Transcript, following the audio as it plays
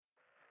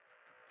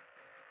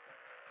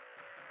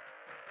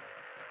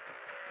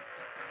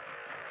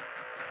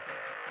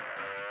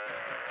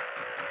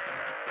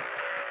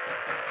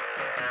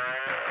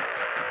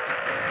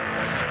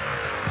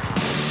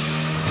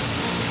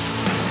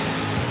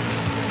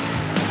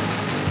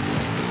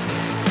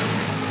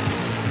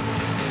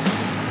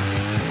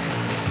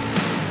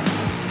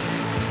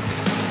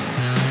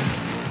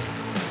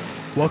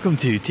Welcome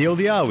to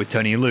TLDR with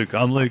Tony and Luke.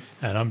 I'm Luke.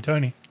 And I'm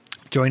Tony.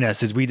 Join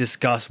us as we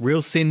discuss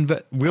real skin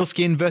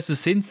versus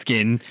sin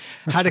skin,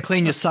 how to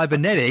clean your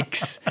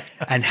cybernetics,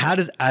 and how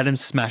does Adam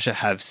Smasher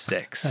have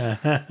sex.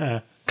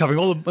 Covering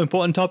all the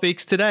important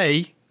topics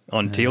today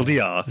on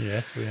TLDR.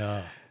 Yes, we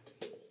are.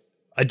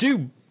 I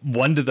do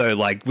wonder though,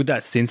 like with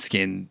that sin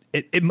skin,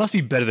 it must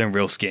be better than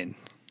real skin.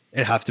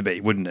 It'd have to be,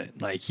 wouldn't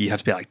it? Like you have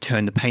to be like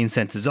turn the pain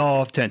sensors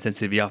off, turn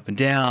sensitivity up and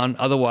down.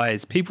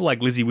 Otherwise, people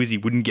like Lizzie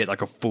Wizzy wouldn't get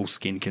like a full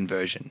skin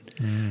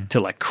conversion to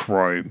like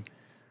chrome.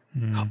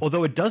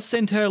 Although it does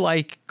send her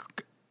like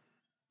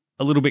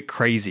a little bit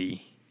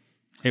crazy.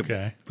 It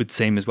would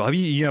seem as well. Have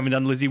you haven't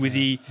done Lizzie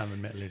Wizzy? I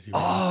haven't met Lizzie Wizzy.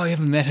 Oh, you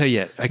haven't met her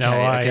yet. Okay, no,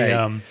 okay.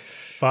 I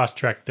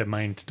fast-tracked the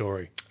main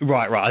story.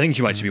 Right. I think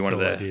she might be one of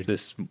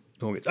the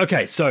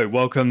Okay, so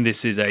welcome.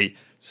 This is a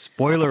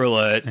spoiler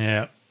alert.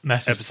 Yeah,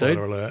 massive episode.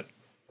 Spoiler alert.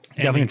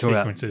 Definitely Ending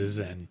talk sequences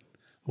and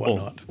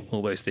whatnot.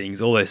 All those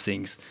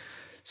things.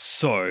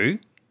 So,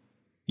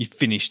 you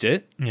finished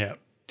it. Yeah.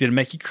 Did it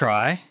make you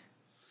cry?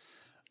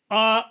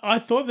 I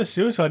thought the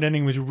suicide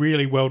ending was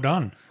really well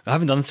done. I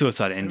haven't done the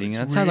suicide ending.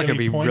 That sounds like it'd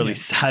be really really poignant.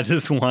 sad,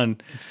 this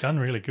one. It's done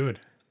really good.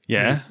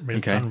 Yeah?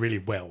 It's done really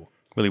well.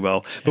 Really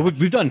well. But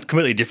we've done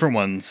completely different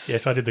ones.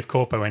 Yes, I did the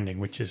Corpo ending,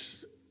 which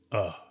is...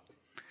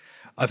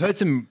 I've heard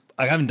some...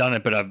 I haven't done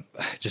it, but I've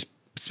just...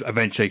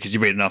 Eventually, because you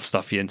read enough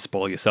stuff, you and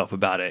spoil yourself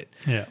about it.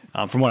 Yeah.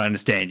 From what I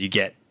understand, you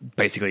get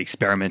basically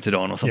experimented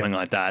on or something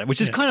like that,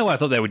 which is kind of what I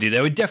thought they would do.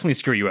 They would definitely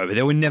screw you over.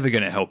 They were never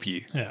going to help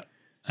you. Yeah.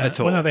 At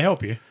all. Well, no, they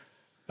help you.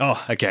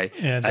 Oh, okay.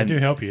 Yeah, they do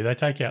help you. They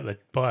take out the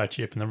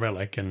biochip and the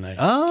relic and they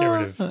get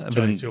rid of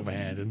Johnny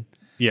Silverhand. And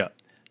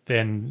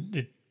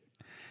then,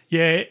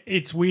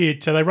 it's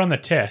weird. So they run the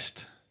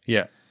test.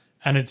 Yeah.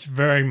 And it's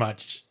very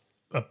much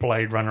a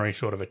Blade Runner-y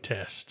sort of a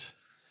test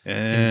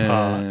in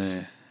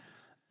parts.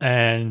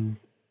 And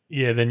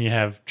then you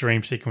have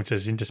dream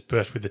sequences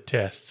interspersed with the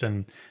tests,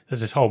 and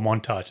there's this whole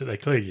montage that they're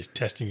clearly just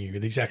testing you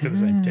with exactly the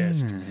same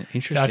test.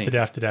 Interesting.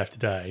 After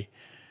day.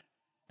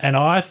 And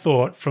I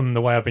thought, from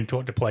the way I've been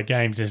taught to play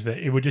games, is that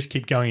it would just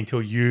keep going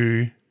until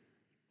you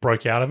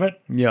broke out of it.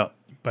 Yeah.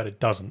 But it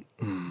doesn't.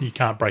 You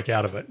can't break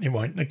out of it. It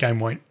won't. The game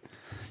won't.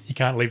 You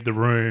can't leave the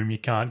room. You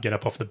can't get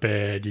up off the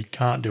bed. You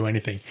can't do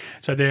anything.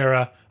 So there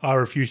are I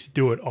refuse to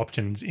do it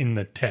options in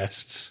the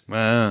tests.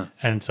 Wow.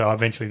 And so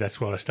eventually that's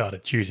what I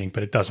started choosing,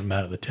 but it doesn't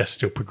matter. The tests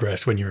still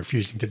progress when you're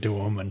refusing to do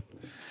them.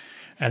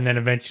 And then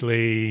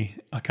eventually,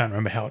 I can't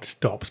remember how it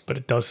stops, but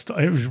it does stop.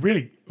 It was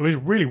really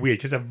weird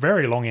because it's a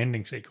very long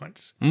ending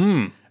sequence.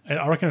 I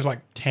reckon it's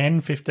like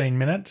 10, 15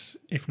 minutes,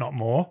 if not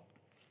more.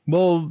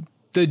 Well,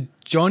 the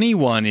Johnny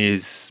one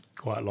is...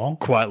 Quite long.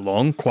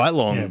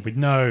 Yeah, with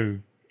no...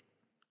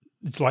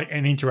 It's like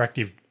an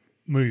interactive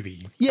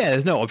movie. Yeah,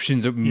 there's no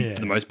options for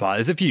the most part.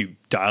 There's a few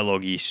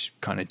dialogue-ish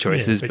kind of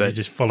choices, but you're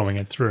just following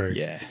it through.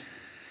 Yeah.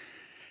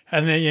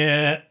 And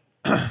then,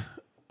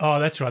 oh,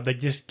 that's right. They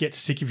just get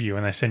sick of you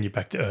and they send you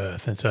back to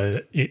Earth. And so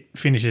it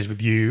finishes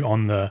with you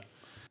on the...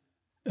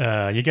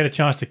 you get a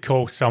chance to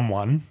call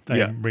someone.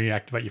 They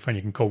reactivate your phone.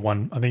 You can call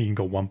one... I think you can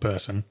call one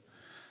person.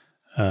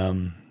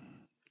 And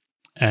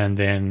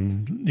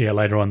then,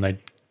 later on they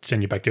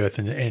send you back to Earth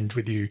and it ends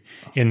with you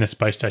in the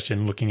space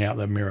station looking out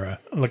the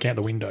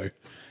window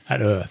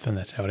at Earth, and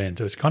that's how it ends.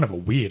 So it's kind of a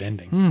weird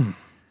ending.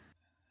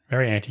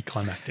 Very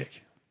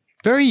anticlimactic.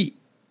 Very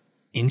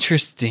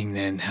interesting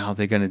then how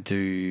they're going to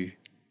do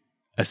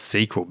a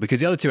sequel, because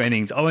the other two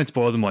endings, I won't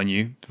spoil them on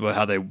you for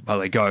how they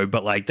go,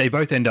 but like they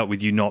both end up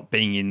with you not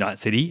being in Night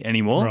City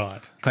anymore,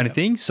 right? Kind of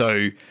thing.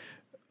 So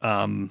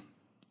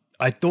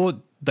I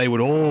thought they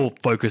would all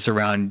focus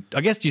around,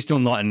 I guess you're still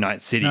not in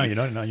Night City. No, you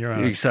don't. No, you're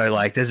right. So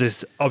like there's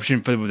this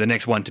option for the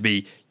next one to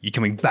be you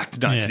coming back to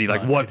Night City.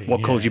 Like Night what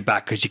City, calls you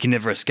back, because you can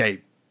never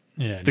escape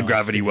the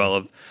gravity well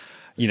of,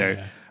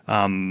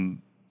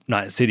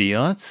 Night City.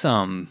 Oh,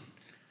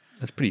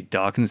 that's pretty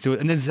dark. And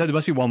then there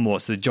must be one more.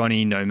 So the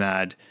Johnny,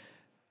 Nomad,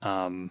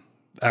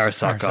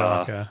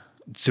 Arasaka,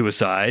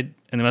 Suicide.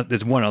 And then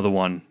there's one other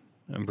one,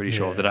 I'm pretty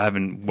sure, that I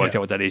haven't worked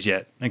out what that is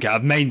yet. Okay,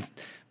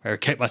 I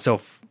kept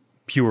myself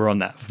pure on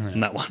that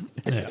one.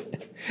 Yeah.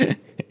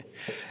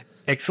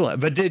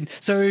 Excellent. But did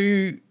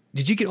you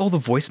get all the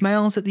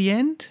voicemails at the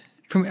end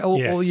from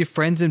all your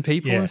friends and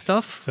people and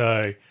stuff?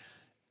 So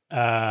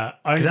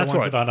only the ones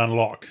that I'd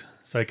unlocked.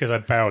 So because I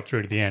barreled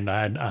through to the end,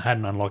 I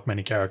hadn't unlocked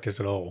many characters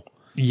at all.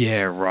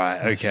 Yeah, right.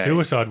 Okay. The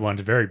suicide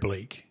one's very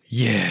bleak.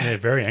 Yeah. They're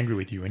very angry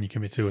with you when you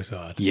commit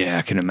suicide. Yeah,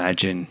 I can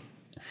imagine.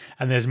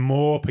 And there's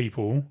more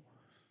people.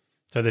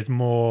 So there's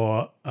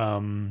more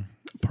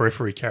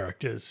periphery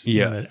characters in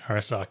the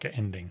Arasaka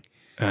ending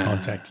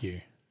contact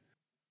you.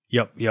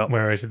 Yep.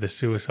 Whereas at the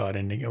suicide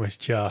ending, it was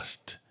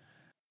just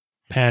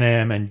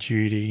Panam and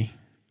Judy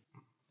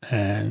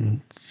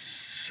and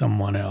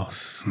someone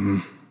else.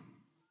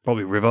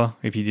 Probably River,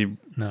 if you did.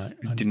 No,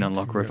 didn't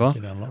unlock River.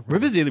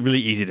 River's really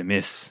easy to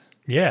miss.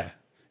 Yeah.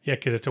 Yeah,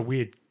 because it's a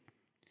weird.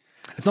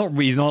 It's not.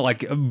 He's not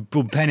like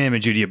Pan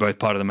and Judy are both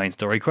part of the main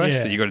story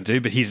quest that you got to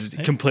do, but he's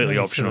completely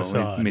optional. He's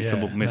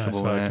missable.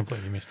 So I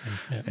completely missed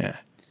him.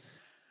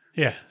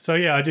 Yeah. So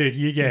yeah, I did.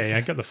 Yeah,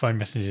 I got the phone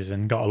messages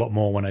and got a lot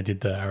more when I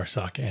did the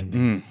Arasaka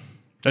ending.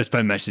 Those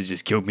phone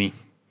messages killed me.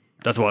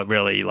 That's what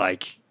really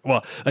like.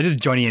 Well, I did the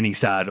Johnny ending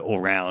sad all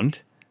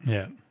round.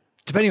 Yeah.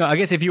 Depending on, I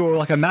guess if you were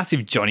like a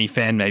massive Johnny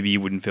fan, maybe you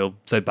wouldn't feel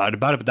so bad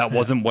about it, but that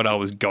wasn't what I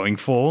was going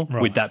for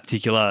with that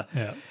particular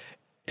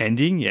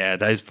ending. Yeah,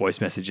 those voice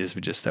messages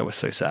were just, they were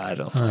so sad.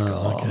 I was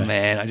like,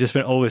 man, I just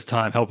spent all this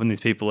time helping these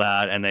people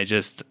out and they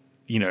just,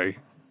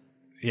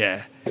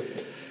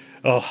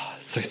 Oh,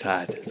 so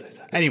sad. So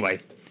sad. Anyway,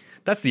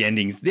 that's the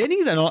endings. The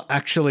endings are not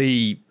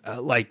actually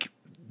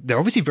they're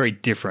obviously very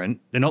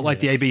different. They're not like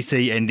the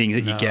ABC endings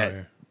that you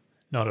get.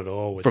 Not at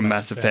all. With from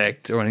Mass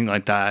Effect or anything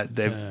like that.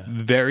 They're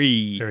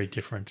very... very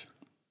different.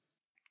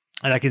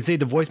 And I can see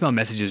the voicemail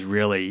messages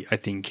really, I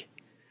think...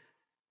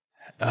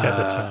 set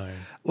the tone.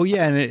 Well,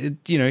 yeah, and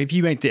if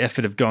you make the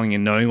effort of going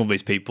and knowing all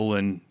these people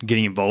and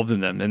getting involved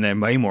in them, then they're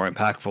way more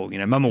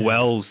impactful. Mama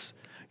Wells,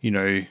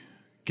 getting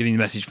the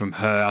message from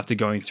her after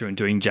going through and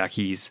doing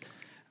Jackie's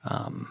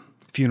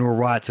funeral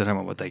rites. I don't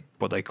know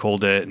what they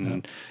called it,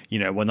 and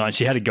one night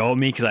she had a go at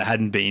me because I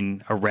hadn't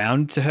been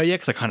around to her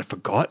yet because I kind of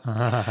forgot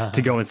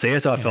to go and see her,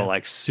 so I felt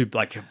like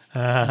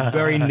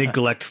very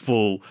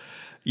neglectful.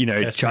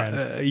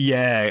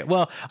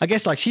 Well, I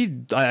guess I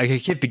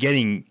kept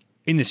forgetting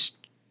in this.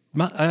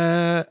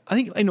 I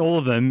think in all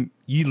of them,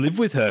 you live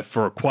with her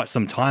for quite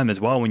some time as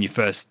well when you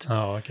first.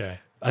 Oh, okay.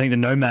 I think the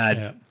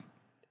Nomad.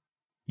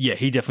 Yeah,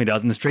 he definitely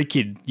does. And the Street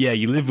Kid,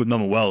 you live with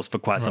Mama Wells for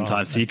quite some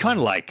time. So you're kind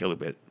of like a little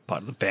bit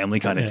part of the family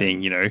kind of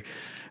thing,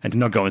 and to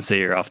not go and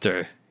see her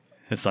after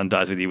her son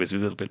dies with you was a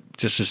little bit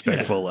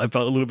disrespectful. I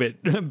felt a little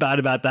bit bad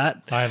about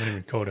that. I haven't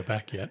even called her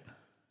back yet.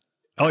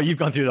 Oh, you've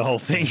gone through the whole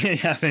thing. You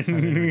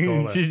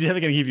haven't. She's never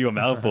going to give you a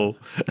mouthful.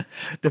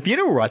 The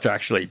funeral rites are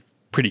actually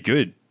pretty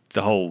good.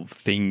 The whole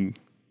thing,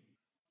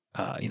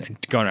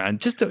 going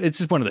around. It's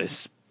just one of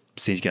those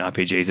scenes in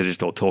RPGs that are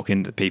just all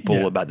talking to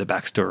people about the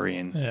backstory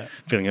and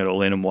filling it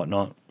all in and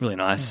whatnot. Really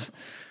nice.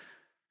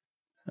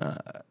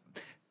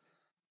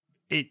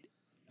 It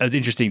was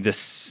interesting. The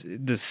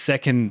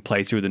second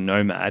playthrough of the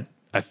Nomad,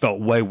 I felt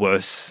way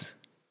worse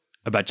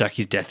about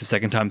Jackie's death the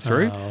second time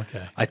through. Oh,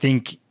 okay. I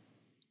think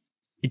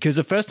because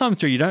the first time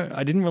through,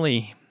 I didn't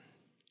really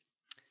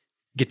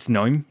get to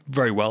know him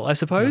very well, I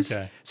suppose.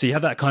 Okay. So you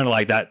have that kind of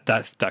like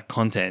that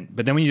content.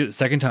 But then when you do it the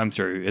second time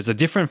through, it's a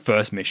different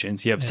first mission.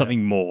 So you have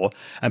something more.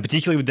 And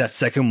particularly with that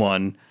second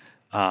one,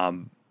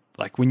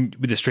 like with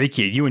the Street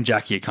Kid, you and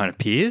Jackie are kind of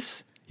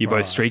peers. You're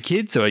both Street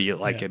Kids, so you're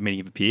like a meeting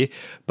of a peer.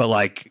 But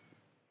like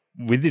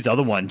with this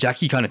other one,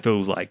 Jackie kind of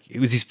feels like it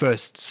was his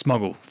first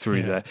smuggle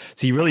through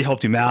so you really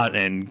helped him out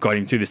and got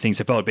him through this thing.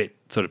 So it felt a bit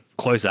sort of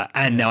closer.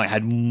 And now I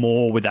had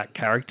more with that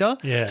character.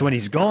 Yeah. So when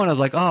he's gone, I was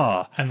like,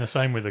 And the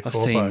same with the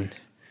Corpo,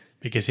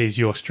 because he's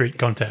your street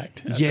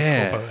contact. As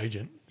the Corpo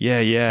agent.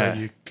 Yeah. So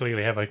you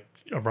clearly have a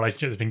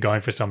relationship that's been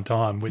going for some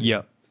time. With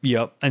Yep.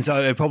 And so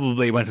it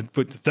probably when I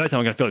put the third time,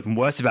 I'm going to feel even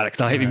worse about it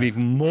because I have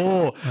even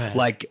more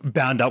like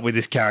bound up with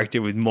this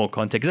character with more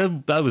context.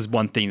 That was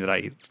one thing that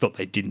I thought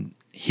they didn't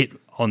hit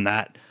on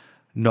that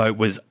note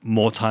was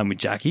more time with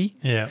Jackie.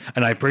 Yeah.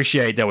 And I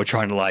appreciate they were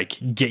trying to like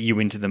get you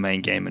into the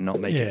main game and not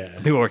make it.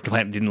 People were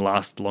complaining it didn't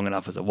last long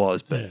enough as it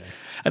was. But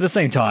at the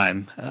same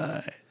time,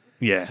 good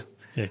to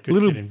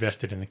get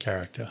invested in the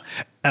character.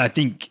 And I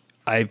think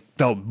I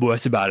felt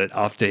worse about it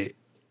after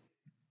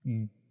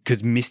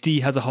because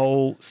Misty has a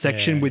whole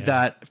section with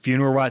that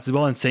funeral rites as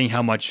well, and seeing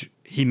how much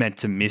he meant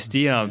to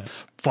Misty. And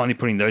finally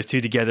putting those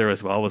two together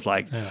as well was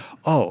like,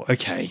 oh,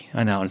 okay,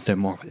 I now understand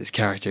more about this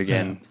character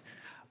again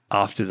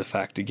after the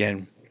fact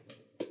again.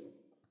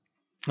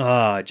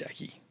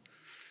 Jackie.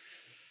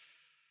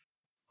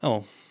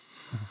 Oh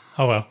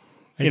well.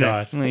 He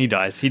dies. He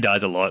dies. He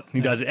dies a lot.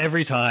 He dies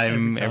every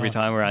time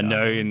where I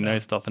know and no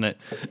stopping it.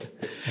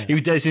 He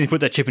was dead as soon as he put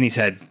that chip in his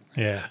head.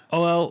 Yeah.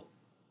 Oh, well,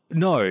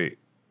 no.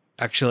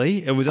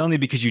 Actually, it was only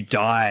because you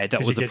died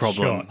that was the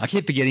problem. Shot. I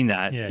keep forgetting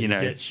that. Yeah, you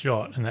get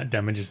shot and that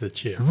damages the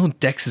chip. It's not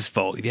Dex's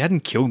fault. If he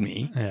hadn't killed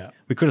me,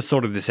 we could have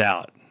sorted this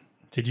out.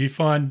 Did you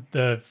find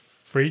the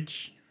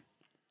fridge?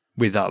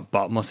 With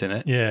Bartmoss in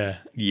it? Yeah.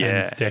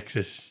 And Dex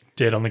is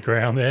dead on the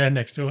ground there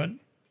next to it.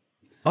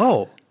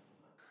 Oh,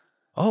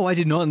 I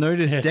did not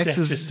notice Dex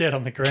is dead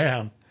on the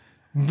ground.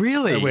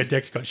 Really? Where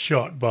Dex got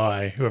shot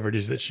by whoever it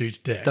is that shoots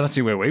Dex. That must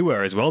be where we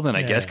were as well then,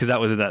 I guess, because that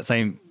was in that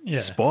same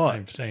spot.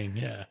 Same scene,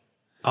 yeah.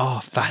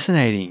 Oh,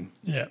 fascinating.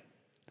 Yeah.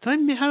 How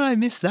did I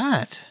miss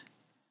that?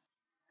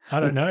 I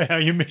don't know how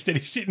you missed it.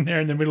 He's sitting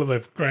there in the middle of the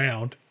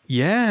ground.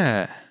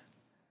 Yeah.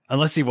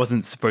 Unless he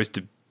wasn't supposed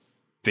to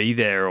be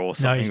there or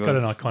something. No, he's got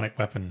an iconic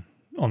weapon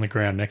on the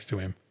ground next to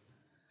him.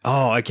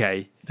 Oh,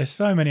 okay. There's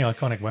so many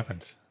iconic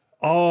weapons.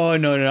 Oh,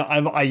 no.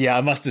 I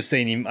must have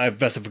seen him. I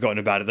must have forgotten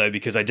about it, though,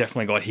 because I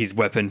definitely got his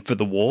weapon for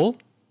the wall.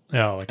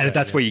 Oh, okay. And if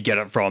that's where you get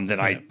it from, then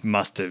I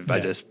must have.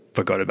 I just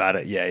forgot about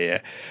it.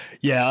 Yeah.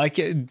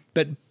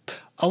 But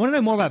I want to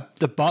know more about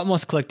the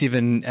Bartmoss Collective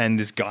and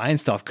this guy and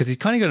stuff, because he's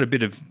kind of got a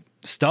bit of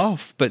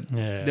stuff, but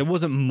there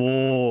wasn't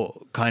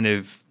more kind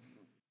of.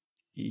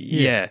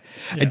 Yeah.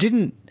 It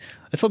didn't.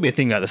 That's probably a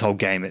thing about this whole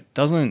game. It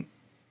doesn't,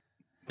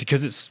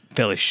 because it's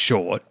fairly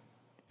short,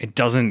 it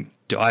doesn't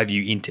dive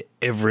you into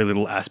every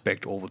little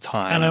aspect all the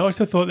time. And I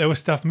also thought there was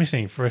stuff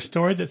missing. For a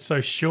story that's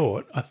so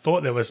short, I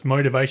thought there was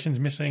motivations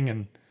missing,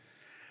 and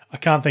I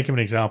can't think of an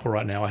example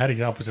right now. I had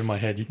examples in my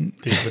head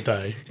the other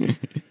day.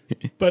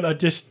 But I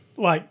just,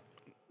 like,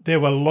 there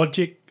were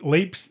logic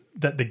leaps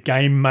that the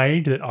game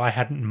made that I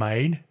hadn't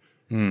made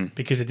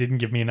because it didn't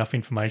give me enough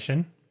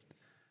information.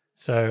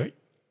 So,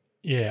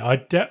 yeah,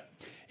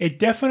 it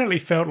definitely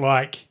felt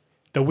like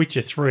The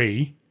Witcher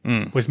 3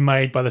 was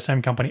made by the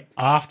same company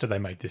after they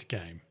made this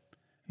game,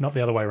 not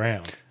the other way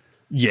around.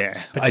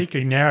 Yeah.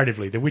 Particularly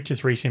narratively, The Witcher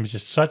 3 seems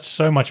just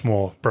so much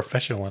more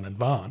professional and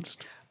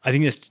advanced. I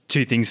think there's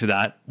two things for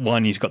that.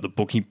 One, you've got the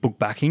book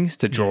backings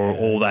to draw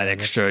all that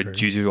extra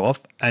juice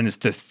off, and it's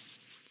the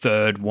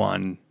third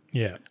one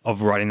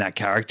of writing that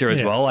character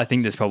as well. I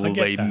think there's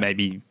probably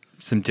maybe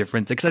some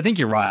difference, because I think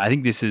you're right. I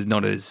think this is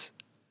not as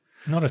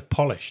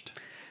polished.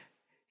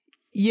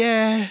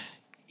 Yeah.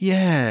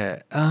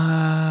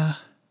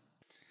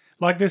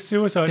 Like the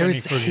suicide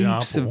ending, for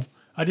example.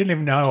 I didn't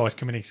even know I was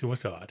committing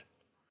suicide.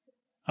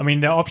 I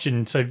mean, the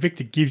option, so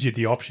Victor gives you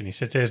the option. He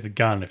says, there's the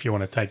gun if you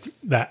want to take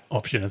that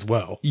option as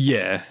well.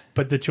 Yeah.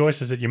 But the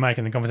choices that you make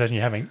and the conversation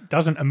you're having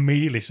doesn't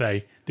immediately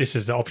say, this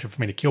is the option for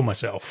me to kill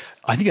myself.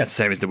 I think that's the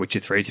same as The Witcher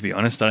 3, to be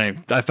honest. I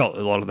felt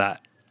a lot of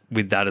that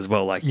with that as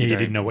well. Like, you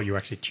didn't know what you were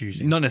actually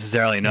choosing. Not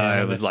necessarily,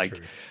 no. It was like,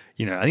 true.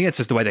 I think that's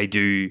just the way they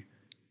do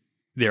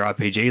their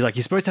RPGs. Like,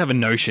 you're supposed to have a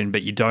notion,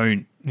 but you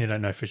don't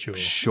know for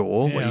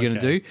sure. What you're going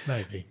to do.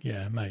 Maybe.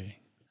 Yeah, maybe.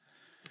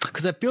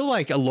 Because I feel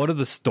like a lot of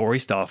the story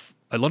stuff,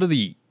 a lot of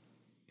the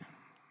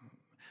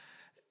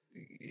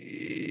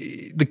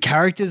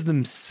characters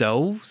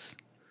themselves,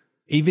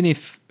 even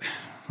if,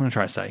 I'm going to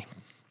try to say,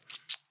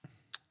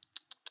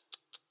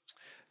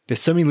 there's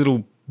so many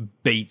little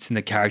beats in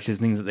the characters,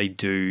 things that they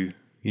do,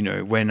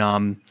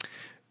 when,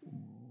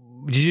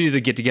 did you do the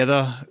get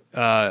together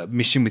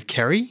mission with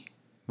Kerry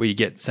where you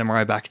get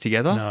Samurai back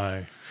together?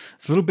 No.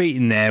 It's a little beat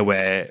in there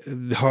where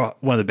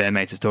one of the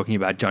bandmates is talking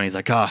about Johnny's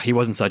like, he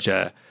wasn't such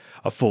a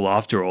fool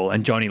after all.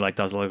 And Johnny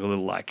does like a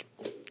little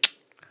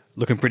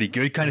looking pretty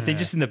good kind of thing,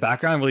 just in the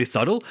background, really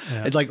subtle.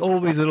 Yeah. It's like all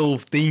these little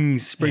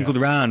things sprinkled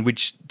around,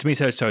 which to me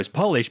shows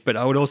polish. But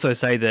I would also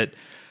say that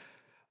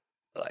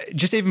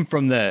just even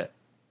from the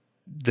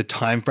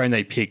time frame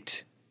they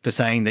picked for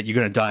saying that you're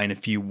going to die in a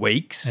few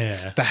weeks,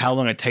 for how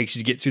long it takes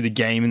you to get through the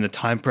game and the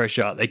time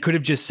pressure, they could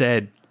have just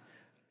said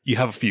you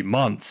have a few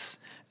months,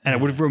 and it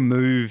would have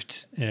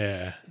removed.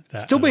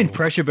 Still been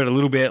pressure, but a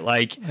little bit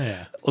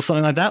or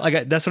something like that.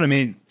 Like, that's what I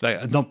mean.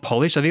 Like, not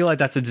polished. I feel like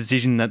that's a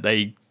decision that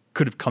they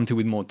could have come to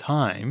with more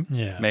time,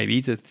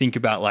 maybe, to think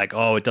about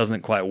it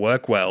doesn't quite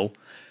work well.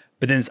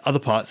 But then there's other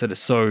parts that are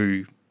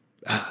so,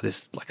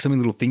 there's so many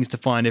little things to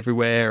find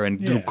everywhere, and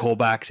little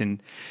callbacks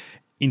and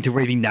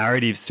interweaving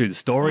narratives through the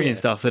story and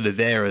stuff that are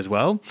there as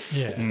well.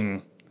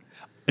 I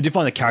do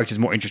find the characters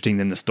more interesting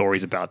than the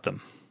stories about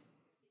them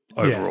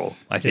overall,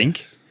 I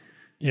think.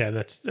 Yeah,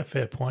 that's a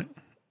fair point.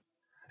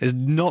 There's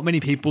not many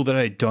people that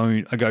I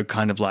go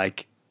kind of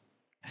like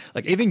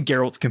even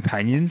Geralt's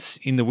companions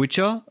in The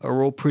Witcher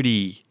are all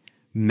pretty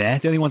meh.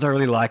 The only ones I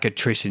really like are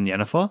Trish and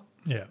Yennefer.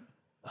 Yeah.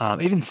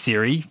 Even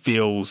Ciri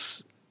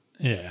feels.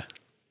 Yeah.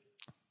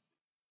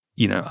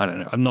 I don't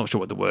know. I'm not sure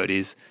what the word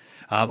is.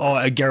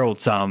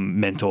 Geralt's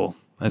mentor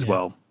as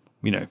well.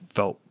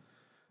 Felt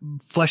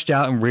fleshed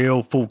out and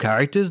real, full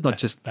characters, not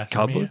just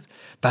cardboards.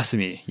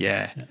 Vasimir,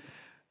 yeah.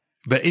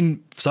 But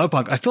in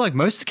Cyberpunk, I feel like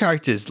most of the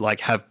characters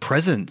have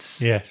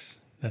presence. Yes,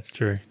 that's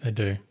true. They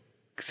do.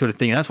 Sort of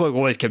thing. And that's what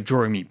always kept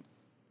drawing me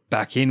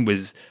back in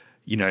was,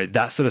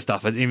 that sort of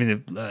stuff, as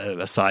even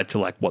aside to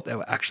what they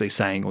were actually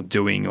saying or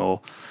doing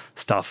or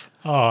stuff.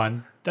 Oh,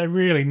 and they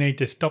really need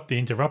to stop the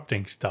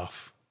interrupting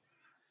stuff.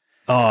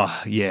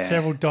 Oh, yeah.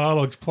 Several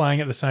dialogues playing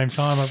at the same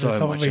time over the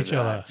top of each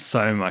other.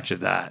 So much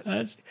of that.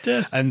 That's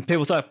just... And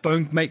people start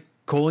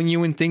calling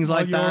you and things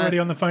like you're that. You're already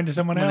on the phone to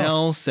someone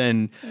else.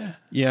 And,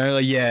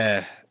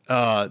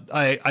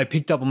 I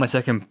picked up on my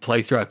second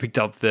playthrough, I picked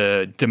up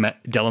the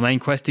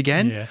Delamain quest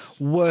again. Yes.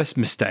 Worst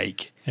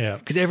mistake. Yeah.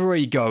 Because everywhere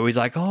you go, he's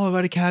like, I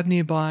got a cab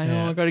nearby.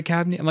 I got a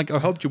cab near. I'm like, I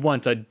helped you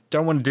once. I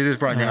don't want to do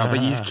this right now,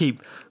 but you just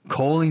keep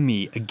calling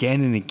me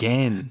again and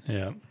again.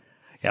 Yeah.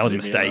 Yeah, that was a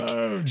mistake.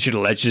 Should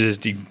have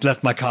just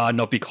left my car,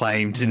 not be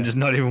claimed, and just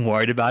not even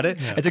worried about it.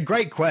 Yeah. It's a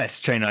great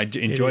quest, Shane. I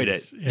enjoyed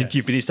it. Yes. Did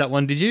you finish that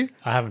one, did you?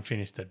 I haven't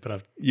finished it,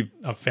 but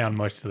I've found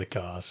most of the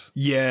cars.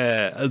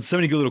 Yeah, so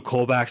many good little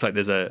callbacks.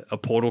 There's a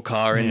portal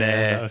car in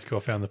there. That was cool.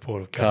 I found the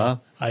portal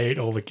car. I ate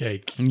all the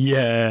cake.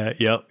 Yeah,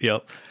 yep.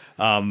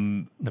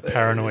 The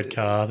paranoid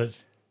car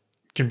that's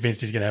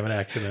convinced he's going to have an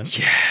accident.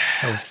 Yeah.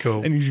 That was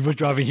cool. And he was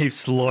driving heaps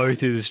slow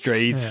through the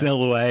streets,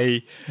 sell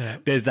away. Yeah.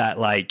 There's that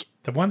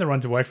The one that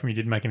runs away from you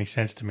didn't make any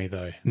sense to me,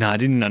 though. No, I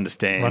didn't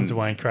understand. Runs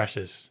away and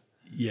crashes.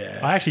 Yeah.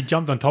 I actually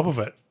jumped on top of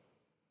it.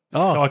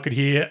 Oh. So I could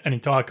hear an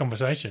entire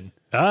conversation.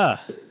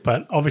 Ah.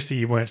 But obviously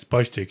you weren't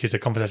supposed to because the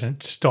conversation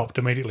stopped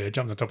immediately. I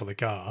jumped on top of the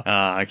car.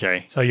 Ah,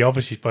 okay. So you're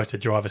obviously supposed to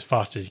drive as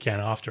fast as you can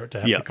after it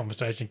to have Yep. the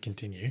conversation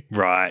continue.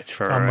 Right.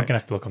 So I'm going to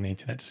have to look on the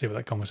internet to see what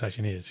that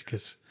conversation is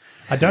because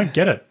I don't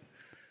get it.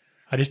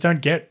 I just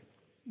don't get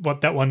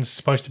what that one's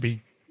supposed to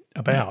be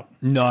about.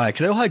 No,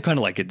 because they all had kind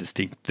of like a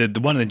distinct. The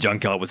one in the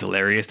junkyard was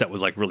hilarious. That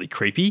was like really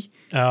creepy.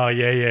 Oh,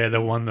 yeah. The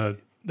one, the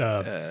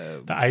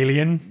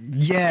alien.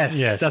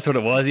 Yes, that's what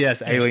it was.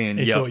 Yes, alien.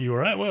 He Yep. thought you were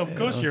right. Well, of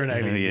course you're an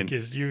alien, alien.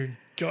 because you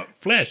got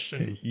flesh.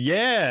 And,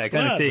 Yeah,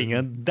 kind of Blood. thing.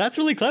 And that's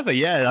really clever.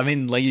 Yeah, I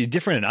mean, like you're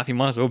different enough. You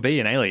might as well be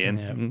an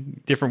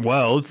alien. Different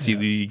worlds. You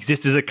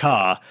exist as a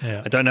car.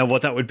 Yeah. I don't know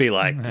what that would be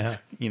like. It's,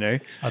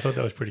 I thought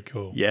that was pretty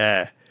cool.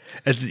 Yeah,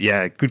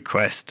 good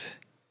quest.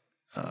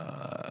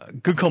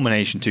 Good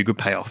culmination too. Good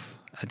payoff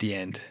at the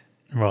end.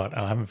 Right,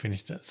 I haven't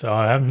finished it, so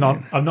I have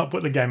not. I've not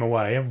put the game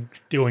away. I'm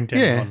still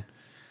intent on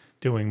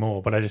doing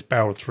more, but I just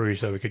barreled through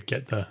so I could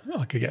get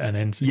an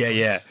end.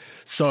 Yeah.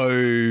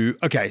 So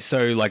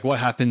like what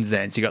happens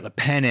then? So you got the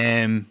Pan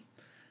Am.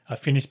 I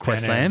finished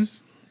Quest Pan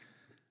Am's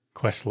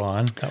quest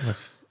line. That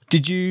was.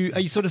 Did you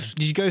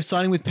go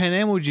siding with Pan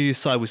Am or did you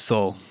side with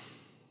Saul?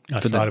 I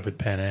started with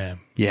Pan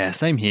Am. Yeah,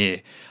 same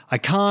here. I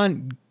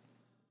can't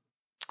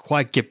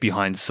quite get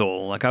behind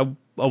Saul. Like I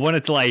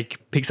wanted to like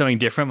pick something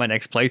different my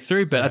next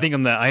playthrough, but I think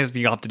I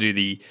think I'll have to do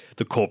the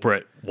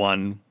corporate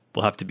one.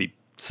 We'll have to be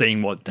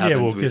seeing what happens. Yeah,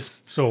 well,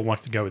 because Saul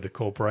wants to go with the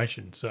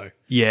corporation, so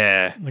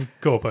yeah, the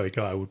corpo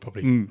guy would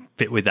probably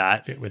fit with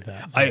that.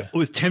 I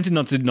was tempted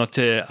not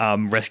to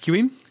rescue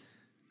him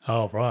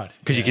Oh, right.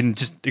 because you can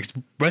just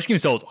rescue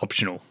Saul is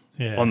optional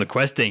on the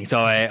questing. So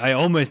I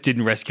almost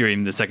didn't rescue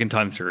him the second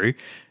time through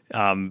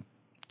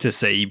to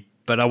see.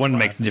 But I wanted to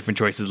make some different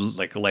choices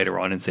like later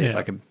on and see if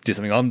I could do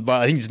something on.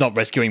 But I think just not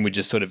rescuing would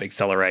just sort of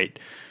accelerate.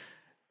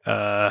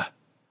 I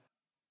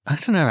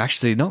don't know,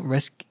 actually, not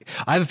rescue.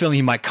 I have a feeling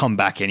he might come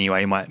back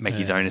anyway. He might make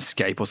his own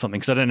escape or something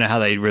because I don't know how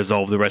they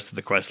resolve the rest of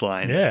the quest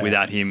lines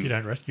without him. If you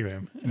don't rescue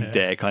him.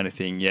 There kind of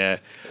thing, yeah.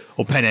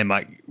 Or Pan Am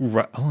might.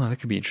 Oh, that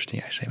could be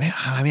interesting, actually.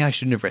 Maybe I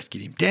shouldn't have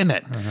rescued him. Damn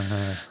it.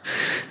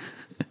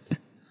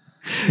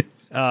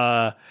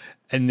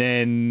 And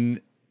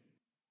then.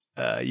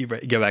 You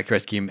go back,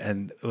 rescue him,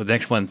 and the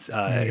next one's you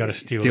got to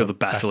steal the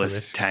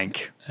basilisk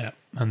tank. Yeah,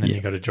 and then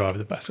you got to drive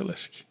the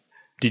basilisk.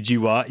 Did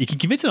you? You can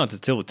convince her not to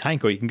steal the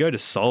tank, or you can go to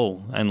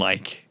Seoul and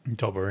like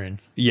dob her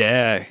in.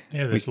 Yeah,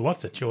 there's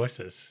lots of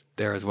choices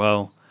there as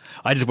well.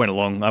 I just went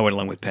along. I went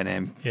along with Pan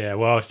Am. Yeah,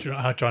 well, I was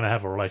trying to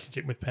have a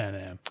relationship with Pan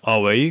Am.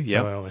 Oh, were you?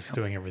 Yeah, so I was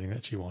doing everything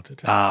that she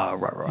wanted. Ah,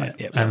 right.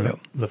 Yeah, and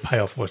the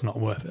payoff was not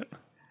worth it.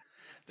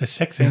 The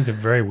sex scenes are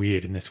very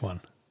weird in this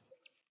one.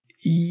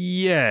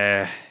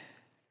 Yeah.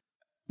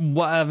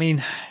 Well, I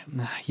mean,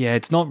 yeah,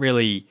 it's not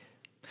really.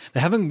 They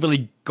haven't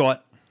really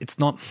got. It's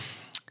not.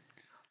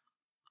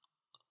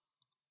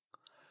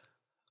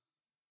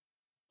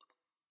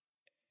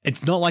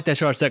 It's not like they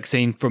shot a sex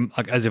scene from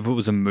like as if it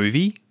was a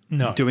movie.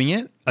 No, doing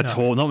it at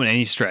all, not in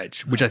any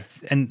stretch. Which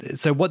and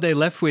so what they're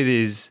left with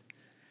is,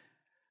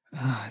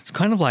 it's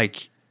kind of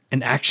like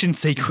an action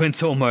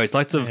sequence almost,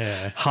 lots of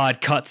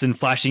hard cuts and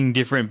flashing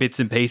different bits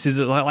and pieces.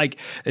 Like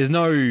there's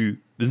no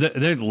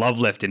love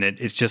left in it.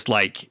 It's just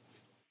like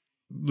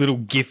little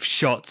GIF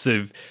shots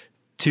of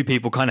two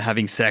people kind of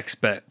having sex,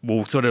 but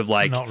will sort of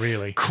like not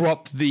really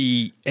crop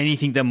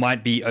anything that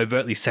might be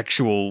overtly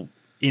sexual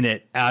in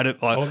it out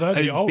of. Although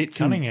the old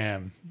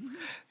Cunningham,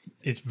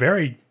 it's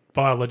very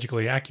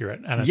biologically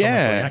accurate, anatomically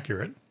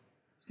accurate.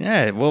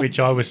 Yeah, well, which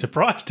I was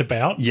surprised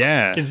about.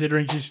 Yeah,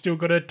 considering she's still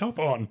got her top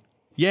on.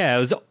 Yeah, it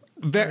was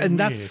very, and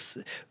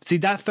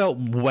that felt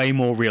way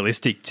more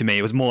realistic to me.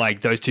 It was more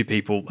like those two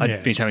people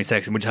had finished having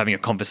sex and were just having a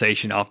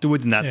conversation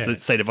afterwards, and that's the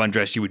state of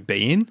undress you would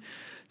be in.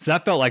 So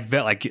that felt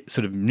like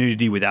sort of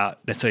nudity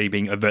without necessarily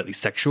being overtly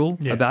sexual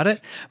about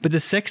it. But the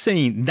sex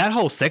scene, that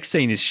whole sex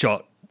scene is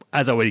shot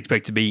as I would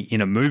expect to be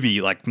in a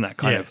movie, like from that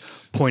kind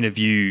of point of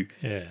view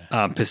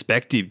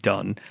perspective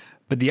done.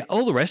 But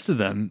all the rest of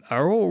them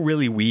are all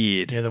really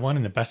weird. Yeah, the one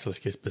in the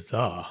basilisk is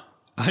bizarre.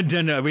 I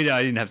don't know. I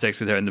didn't have sex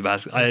with her in the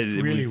basilisk.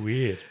 It's really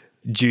weird.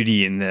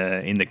 Judy in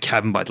the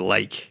cabin by the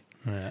lake.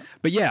 Yeah.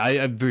 But yeah,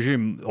 I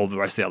presume all the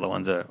rest of the other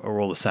ones are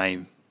all the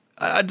same.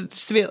 I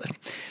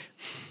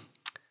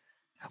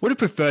would have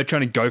preferred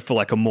trying to go for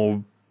like a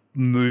more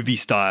movie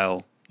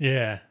style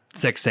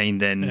sex scene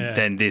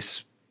than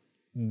this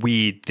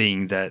weird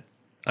thing that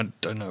I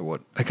don't know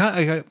what I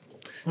can't.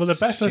 Well, the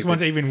basilisk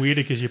one's even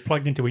weirder because you're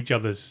plugged into each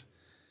other's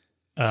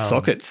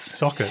sockets.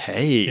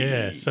 Hey,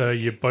 yeah. So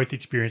you're both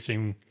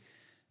experiencing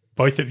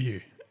both of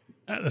you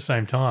at the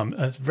same time.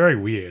 It's very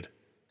weird.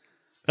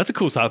 That's a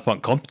cool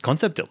cyberpunk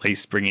concept. At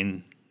least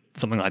bringing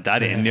something like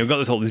that in. You've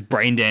got all these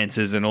brain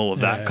dances and all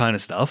of that kind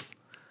of stuff.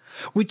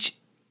 Which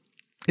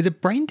is a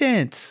brain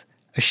dance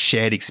a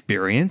shared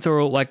experience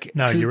or like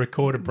no? You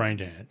record a brain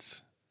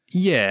dance.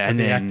 Yeah, and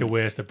the actor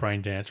wears the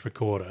brain dance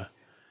recorder.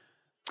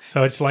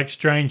 So it's like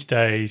Strange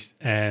Days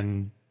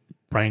and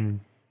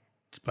Brain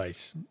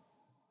Space.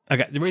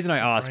 Okay, the reason I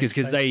ask is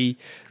because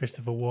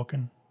Christopher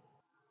Walken,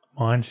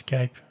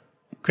 Mindscape,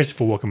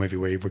 Christopher Walken movie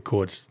where he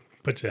records,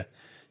 puts a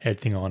head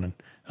thing on, and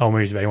the whole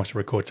movie's about he wants to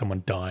record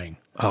someone dying.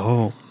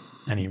 Oh,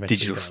 And he eventually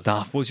digital does.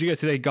 stuff. Well, you go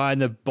to that guy in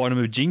the bottom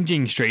of Jing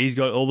Jing Street. He's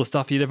got all the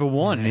stuff you'd ever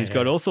want. And he's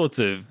got all sorts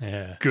of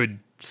Yeah. good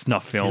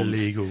snuff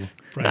films. Illegal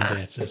brain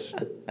dances.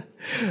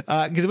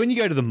 Because when you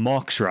go to the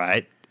mocks,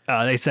 right,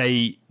 they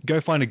say go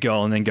find a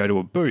girl and then go to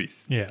a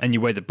booth. Yeah. And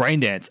you wear the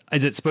brain dance.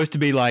 Is it supposed to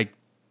be like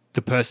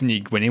the person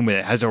you went in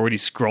with has already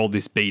scrolled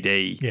this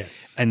BD?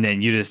 Yes. And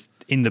then you're just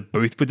in the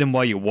booth with them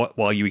while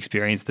you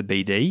experience the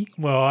BD?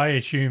 Well, I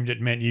assumed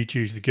it meant you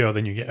choose the girl,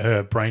 then you get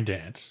her brain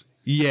dance.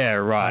 Yeah, I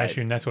right.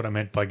 assumed that's what I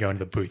meant by going to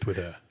the booth with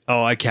her.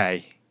 Oh,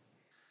 okay.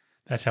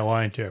 That's how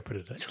I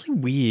interpreted it. It's really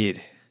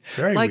weird.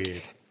 Very like,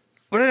 weird.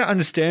 What I don't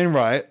understand,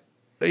 right,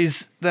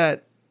 is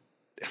that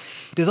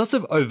there's lots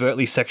of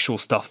overtly sexual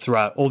stuff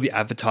throughout all the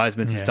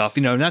advertisements and Yes. stuff,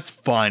 and that's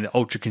fine,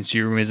 ultra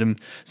consumerism.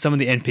 Some of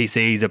the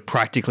NPCs are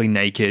practically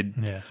naked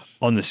Yes.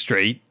 on the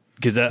street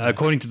because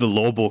according to the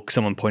law book,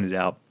 someone pointed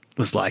out,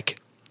 was like,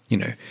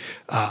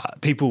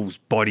 people's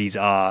bodies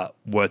are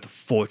worth a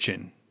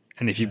fortune.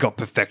 And if you've got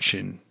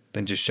perfection,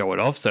 then just show it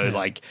off. So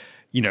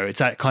it's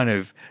that kind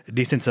of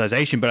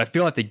desensitization. But I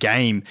feel like the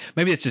game,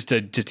 maybe it's just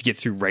to get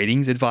through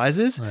ratings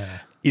advisors,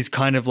 is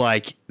kind of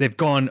like they've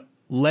gone,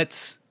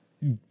 let's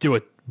do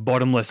a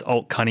bottomless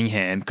Alt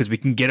Cunningham because we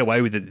can get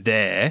away with it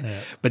there.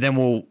 Yeah. But then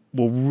we'll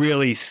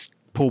really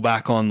pull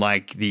back on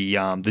like the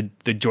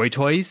Joy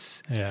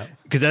Toys. Yeah.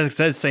 Because that's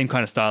the same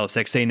kind of style of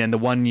sex scene. And the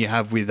one you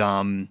have with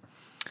the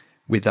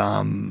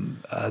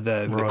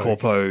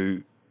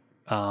corpo.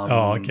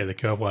 The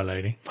Cowboy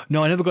lady.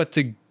 No, I never got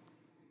to.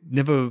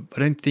 I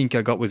don't think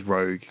I got with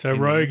Rogue. So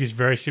Rogue is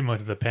very similar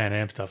to the Pan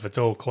Am stuff. It's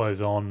all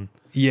clothes on.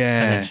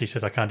 Yeah. And then she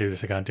says, I can't do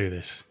this, I can't do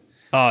this.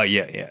 Oh,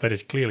 yeah. But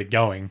it's clearly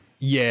going.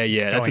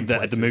 Yeah. That's going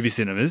at the movie places.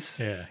 cinemas.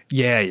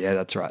 Yeah. Yeah.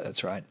 That's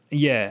right.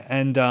 Yeah.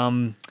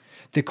 And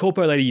the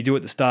corpo lady you do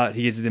at the start,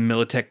 he gives you the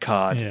Militech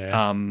card.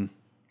 Yeah.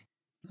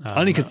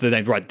 Only because the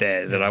name's right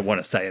there that I want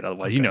to say it.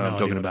 Otherwise, you know what I'm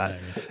talking about.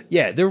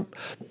 Yeah. They're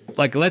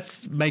like,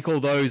 let's make all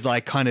those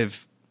like kind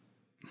of,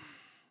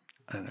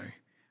 I don't know,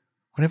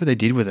 whatever they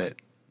did with it.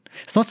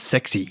 It's not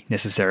sexy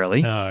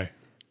necessarily. No.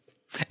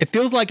 It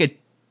feels like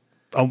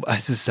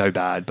this is so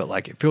bad, but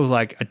like it feels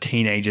like a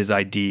teenager's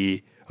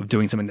idea of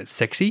doing something that's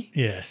sexy.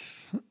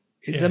 Yes.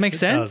 Does that make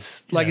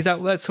sense? Like, is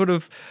that sort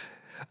of?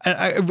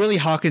 It really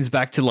harkens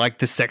back to like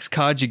the sex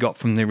cards you got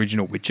from the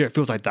original Witcher. It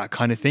feels like that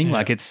kind of thing. Yeah.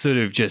 Like it's sort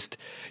of just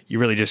you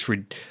really just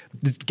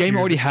this game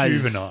already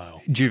has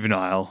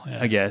juvenile.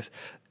 I guess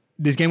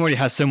this game already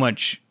has so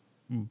much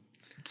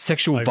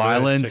sexual Overt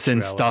violence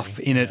and sexuality. stuff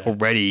in it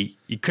already.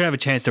 You could have a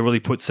chance to really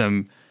put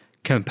some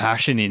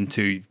compassion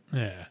into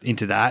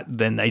that.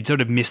 Then they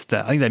sort of missed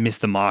I think they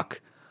missed the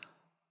mark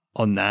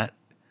on that.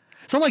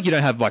 It's not like you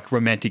don't have like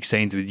romantic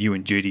scenes with you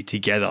and Judy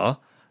together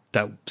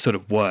that sort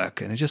of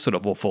work, and it just sort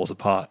of all falls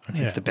apart and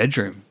hits the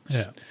bedroom.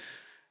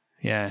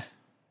 Yeah.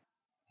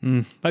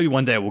 Maybe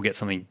one day we'll get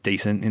something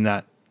decent in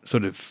that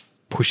sort of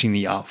pushing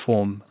the art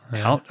form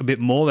out a bit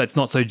more. That's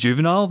not so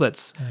juvenile.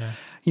 That's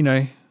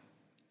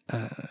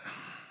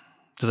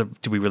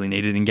do we really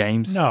need it in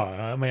games? No,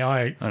 I mean,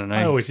 I don't know.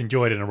 I always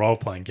enjoyed in a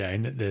role-playing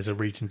game that there's a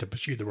reason to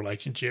pursue the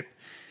relationship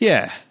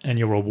Yeah. and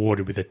you're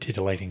rewarded with a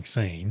titillating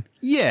scene.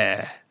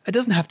 Yeah. It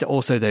doesn't have to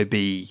also, though,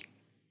 be,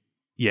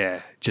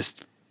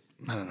 just,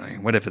 I don't know,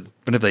 whatever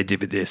they did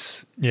with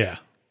this. Yeah.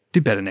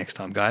 Do better next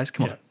time, guys.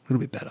 Come on. A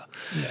little bit better.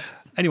 Yeah.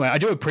 Anyway, I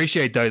do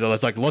appreciate, though, that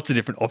there's like lots of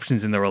different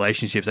options in the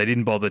relationships. They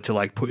didn't bother to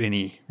like put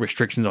any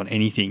restrictions on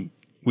anything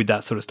with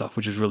that sort of stuff,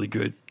 which is really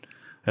good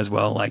as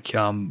well. Like,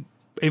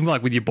 even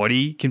like with your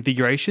body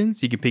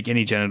configurations, you can pick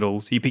any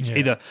genitals. You pick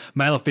either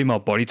male or female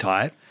body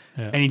type,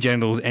 any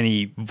genitals,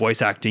 any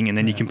voice acting, and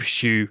then you can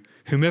pursue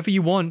whomever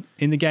you want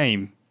in the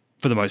game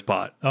for the most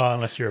part. Oh,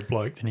 unless you're a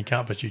bloke, then you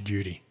can't pursue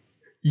Judy.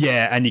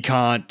 Yeah, and you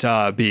can't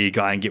be a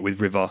guy and get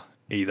with River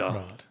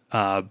either.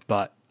 Right.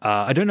 But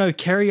I don't know.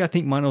 Kerry, I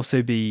think, might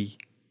also be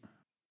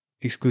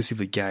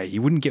exclusively gay. He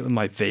wouldn't get with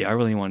my V. I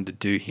really wanted to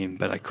do him,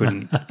 but I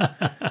couldn't.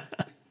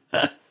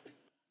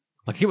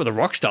 Like, get with a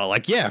rock star.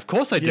 Like, yeah, of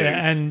course I do.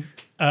 Yeah, and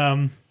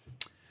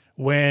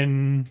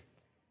when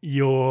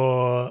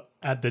you're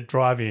at the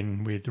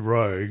drive-in with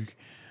Rogue,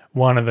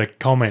 one of the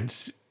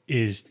comments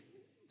is,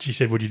 she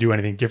said, would you do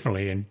anything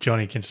differently? And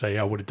Johnny can say,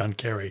 I would have done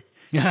Kerry.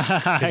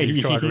 Because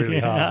you tried really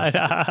hard.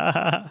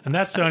 And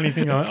that's the only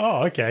thing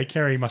okay,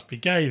 Kerry must be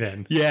gay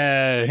then.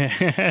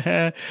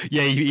 Yeah.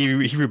 Yeah,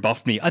 he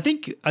rebuffed me. I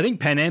think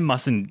Pan Am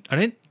mustn't, I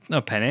don't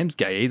know Pan Am's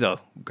gay either.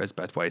 It goes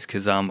both ways.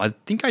 Because I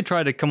think I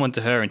tried to come on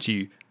to her and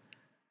she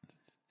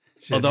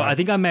although I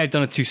think I may have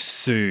done it too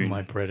soon.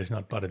 My bread is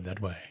not buttered that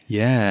way.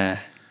 Yeah.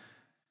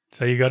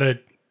 So you got to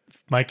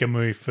make a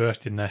move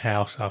first in the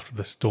house after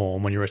the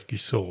storm when you rescue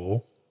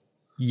Saul.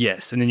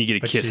 Yes, and then you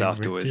get a kiss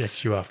afterwards.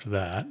 Yes, you after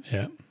that,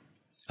 yeah.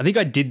 I think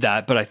I did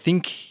that, but I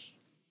think...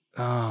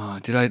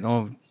 did I...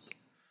 Oh,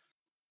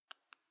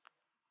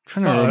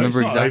 trying to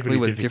remember exactly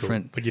what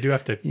different... But you do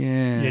have to...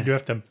 Yeah. You do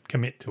have to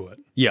commit to it.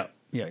 Yeah.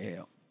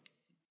 Yeah.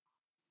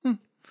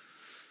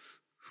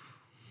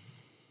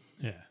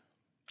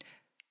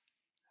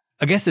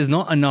 I guess there's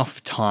not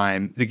enough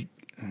time.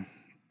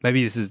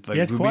 Maybe this is like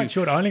Yeah, it's quite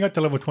short. I only got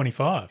to level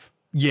 25.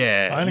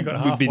 Yeah, I only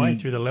got halfway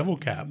through the level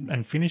cap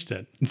and finished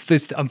it. It's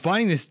this. I'm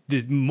finding this.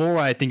 The more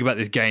I think about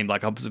this game,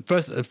 like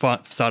first at the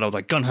start, I was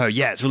like gun ho,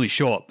 yeah, it's really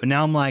short. But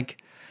now I'm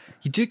like,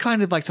 you do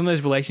kind of like some of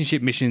those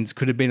relationship missions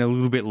could have been a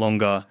little bit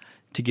longer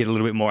to get a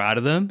little bit more out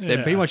of them.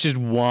 They're pretty much just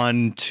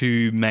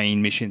 1-2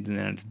 main missions and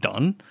then it's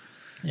done.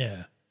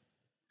 Yeah,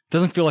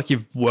 Doesn't feel like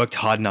you've worked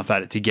hard enough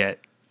at it to get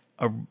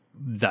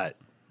that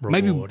reward.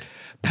 Maybe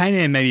Pan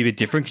Am may be a bit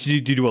different because you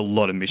do a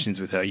lot of missions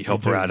with her. You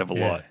help her out of a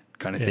lot.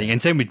 Kind of thing.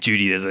 And same with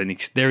Judy,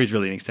 there is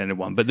really an extended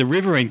one. But the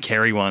River and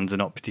Kerry ones are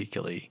not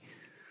particularly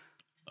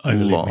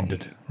long.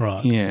 Winded.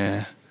 Right.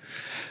 Yeah.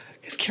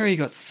 Because Kerry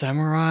got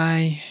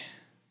Samurai,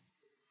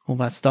 all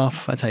that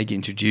stuff. That's how you get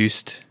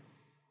introduced.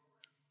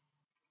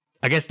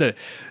 I guess the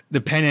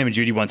Pan Am and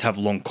Judy ones have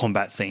long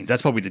combat scenes.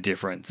 That's probably the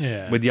difference.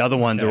 Yeah. With the other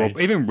ones,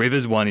 even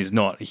River's one is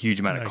not a huge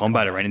amount of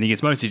combat or anything.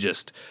 It's mostly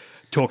just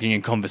talking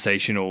and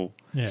conversational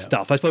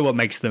stuff. That's probably what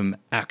makes them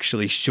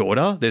actually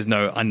shorter. There's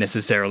no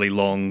unnecessarily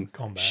long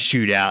combat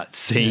shootout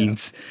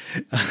scenes,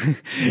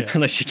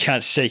 unless you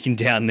count shaking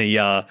down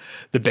the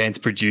band's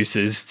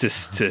producers to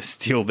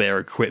steal their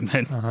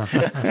equipment. Do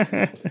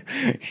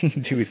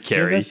with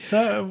Kerry. There's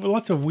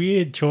lots of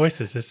weird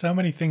choices. There's so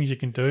many things you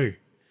can do.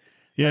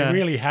 Yeah, they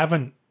really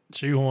haven't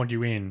shoehorned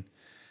you in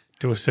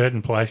to a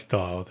certain play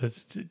style.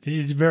 It's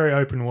very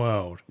open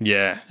world.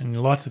 Yeah,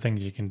 and lots of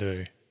things you can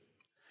do.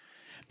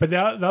 But the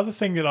other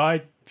thing that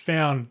I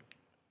found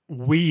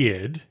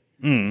weird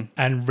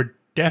and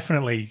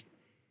definitely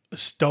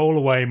stole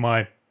away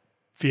my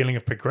feeling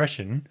of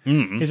progression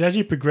is as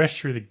you progress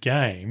through the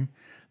game,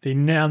 the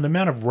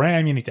amount of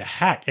RAM you need to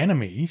hack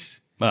enemies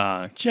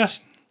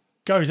just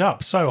goes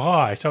up so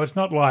high. So it's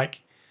not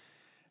like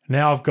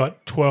now I've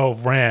got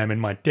 12 RAM in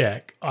my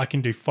deck, I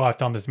can do 5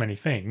 times as many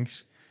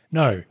things.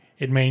 No,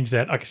 it means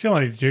that I can still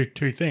only do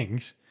 2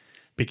 things,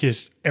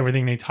 because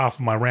everything needs half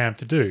of my RAM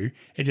to do.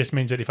 It just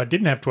means that if I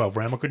didn't have 12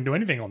 RAM, I couldn't do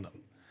anything on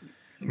them.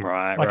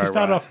 Right, I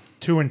started off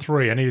 2 and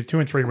 3. I needed 2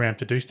 and 3 RAM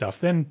to do stuff.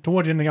 Then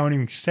towards the end, I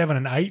needed 7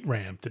 and 8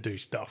 RAM to do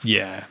stuff.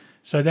 Yeah.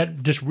 So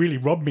that just really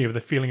robbed me of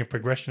the feeling of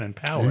progression and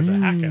power as a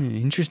hacker.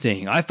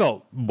 Interesting. I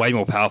felt way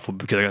more powerful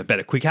because I got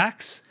better quick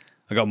hacks.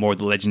 I got more of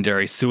the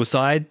legendary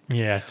suicide.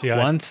 Yeah, see,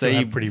 I still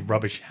have pretty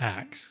rubbish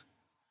hacks.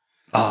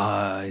 So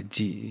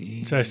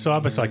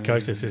Cyber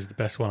Psychosis is the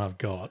best one I've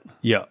got.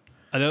 Yeah.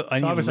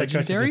 Cyber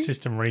Psychosis is a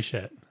system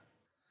reset.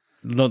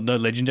 No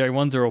legendary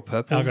ones are all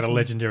purple. I've got a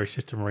legendary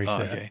system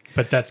reset,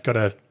 but that's got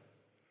a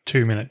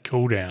 2-minute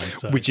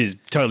cooldown, which is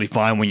totally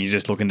fine when you're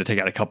just looking to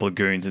take out a couple of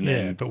goons and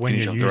then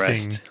finish off the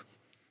rest.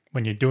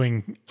 When you're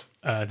doing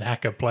the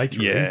hacker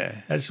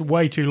playthrough, that's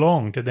way too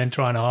long to then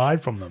try and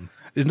hide from them.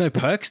 There's no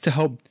perks to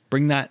help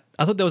bring that.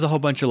 I thought there was a whole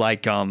bunch of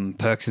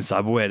perks in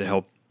cyberware to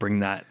help bring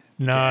that.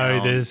 No,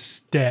 down. There's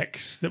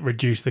decks that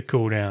reduce the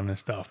cooldown and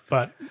stuff,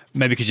 but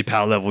maybe because you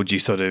power leveled, you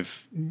sort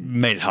of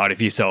made it harder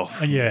for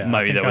yourself. Yeah,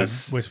 maybe I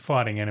was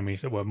fighting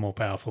enemies that were more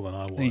powerful than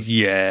I was.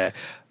 Yeah,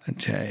 I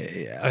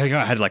think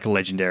I had a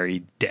legendary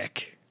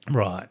deck,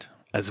 right,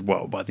 as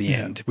well by the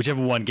end.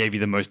 Whichever one gave you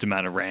the most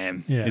amount of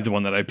RAM is the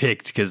one that I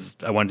picked because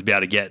I wanted to be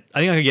able to get. I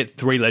think I could get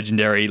 3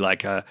 legendary,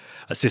 like a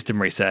system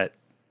reset,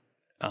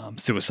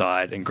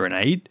 suicide, and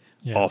grenade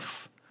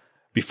off.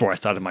 Before I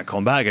started my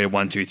combat, I go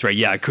 1, 2, 3.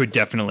 Yeah, I could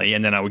definitely,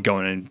 and then I would go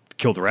in and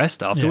kill the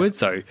rest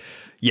afterwards. Yeah.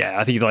 So,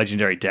 I think the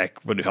legendary deck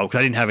would help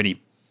because I didn't have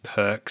any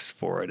perks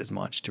for it as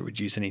much to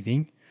reduce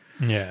anything.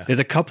 Yeah, there's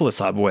a couple of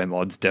cyberware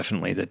mods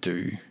definitely that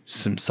do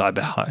some cyber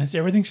high.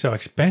 Everything's so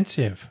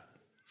expensive.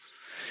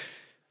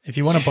 If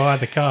you want to buy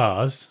the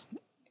cars,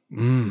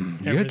 you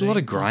had a lot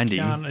of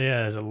grinding.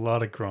 There's a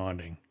lot of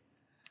grinding.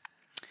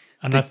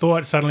 And I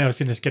thought suddenly I was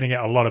just getting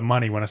out a lot of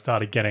money when I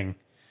started getting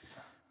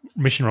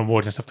mission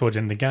rewards and stuff towards the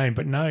end of the game,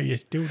 but no, you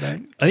still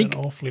don't get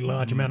an awfully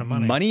large amount of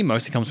money. Money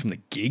mostly comes from the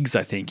gigs.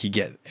 I think you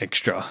get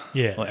extra,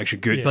 extra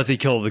goons. Yeah. Plus, you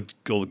kill all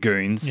the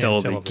goons, sell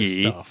all the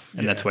gear,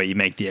 and that's where you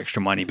make the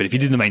extra money. But if you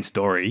do the main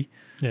story,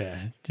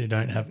 you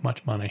don't have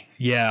much money.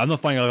 Yeah, I'm not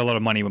finding a lot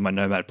of money with my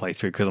Nomad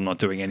playthrough because I'm not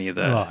doing any of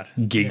the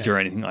gigs or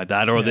anything like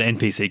that, or the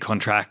NPC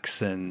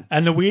contracts. And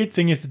the weird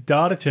thing is the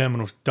data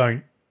terminals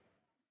don't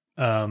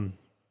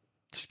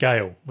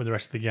scale with the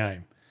rest of the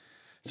game.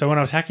 So when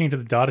I was hacking into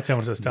the data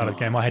terminals at the start of the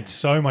game, I had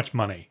so much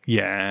money.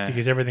 Yeah.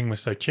 Because everything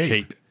was so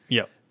cheap.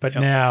 Yep. But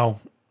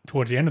now,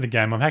 towards the end of the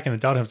game, I'm hacking the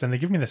data terminals and they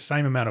give me the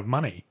same amount of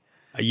money.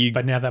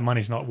 But now that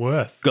money's not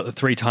worth. Got the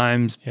 3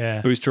 times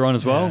booster on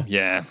as well?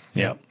 Yeah.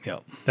 Yep.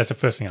 That's the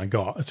first thing I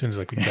got as soon as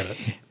I could get it.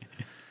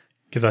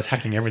 Because I was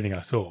hacking everything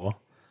I saw.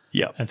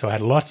 Yep. And so I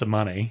had lots of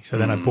money. So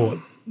then I bought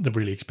the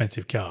really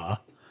expensive car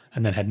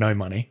and then had no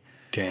money.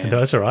 Damn. And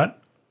that's all right.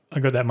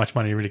 I got that much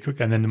money really quick.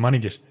 And then the money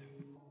just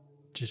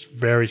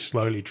very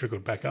slowly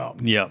trickled back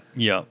up. Yeah.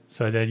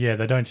 So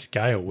they don't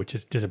scale, which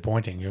is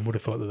disappointing. I would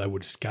have thought that they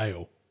would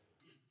scale.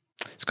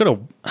 It's got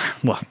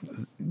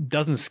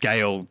doesn't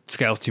scale.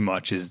 Scales too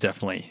much is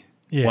definitely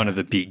one of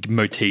the big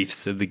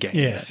motifs of the game.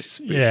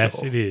 Yes,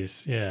 it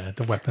is. Yeah,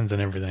 the weapons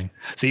and everything.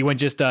 So you went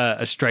just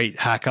a straight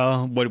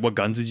hacker. What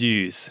guns did you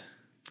use?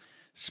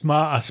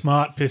 A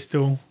smart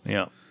pistol.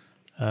 Yeah.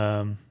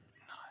 But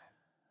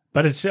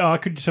I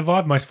could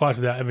survive most fights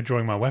without ever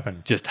drawing my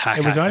weapon. Just hack.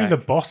 It was hack, only hack. the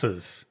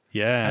bosses.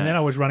 Yeah. And then I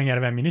was running out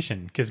of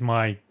ammunition because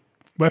my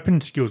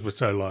weapon skills were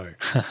so low.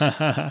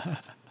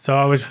 So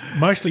I was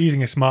mostly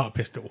using a smart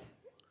pistol.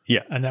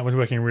 Yeah. And that was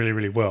working really,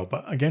 really well.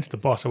 But against the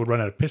boss, I would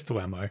run out of pistol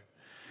ammo.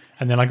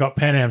 And then I got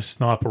Pan Am's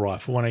sniper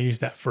rifle, and I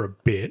used that for a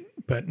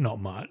bit, but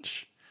not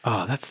much.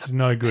 Oh, that's It's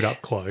no good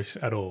up close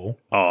at all.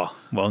 Oh,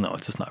 well, no,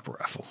 it's a sniper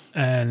rifle.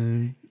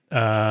 And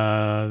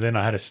then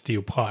I had a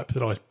steel pipe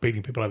that I was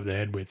beating people over the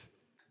head with.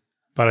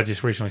 But I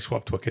just recently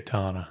swapped to a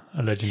katana,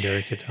 a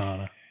legendary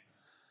katana.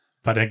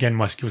 But again,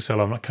 my skill's so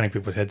low, I'm not cutting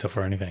people's heads off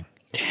or anything.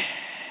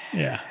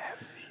 Yeah.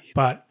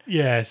 But,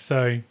 yeah,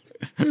 so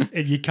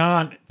you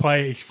can't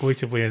play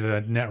exclusively as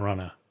a net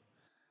runner.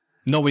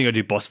 Not when you go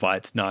do boss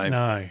fights, no.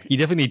 No. You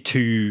definitely need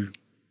two,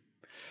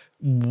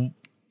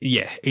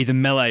 either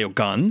melee or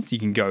guns. You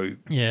can go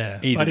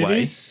Yeah. either but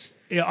way.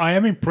 I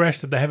am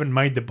impressed that they haven't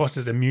made the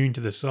bosses immune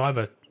to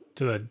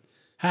the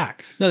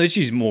hacks. No, that's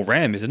usually more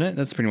RAM, isn't it?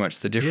 That's pretty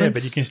much the difference. Yeah,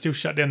 but you can still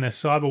shut down their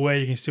cyberware.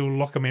 You can still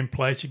lock them in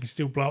place. You can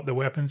still blow up their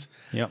weapons.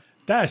 Yep.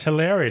 That's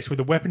hilarious with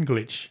the weapon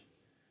glitch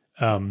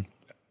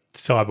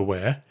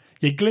cyberware.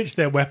 You glitch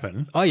their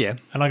weapon, Oh, yeah.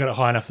 and I got it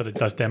high enough that it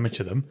does damage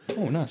to them.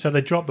 Oh, nice. So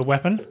they drop the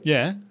weapon.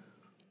 Yeah.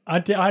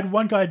 I had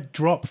one guy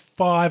drop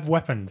 5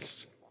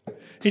 weapons.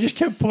 He just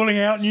kept pulling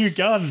out new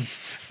guns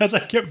as I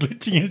kept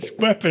glitching his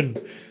weapon.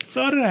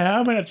 So I don't know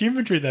how much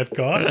inventory they've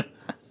got.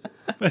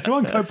 But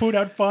one guy pulled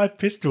out 5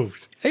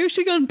 pistols. Are you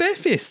actually going bare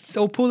fists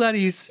or pull out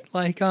his,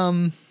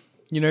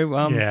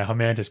 Yeah, a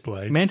mantis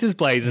blade. mantis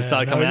blades and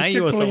start coming at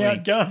you or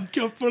something?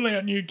 Kept pulling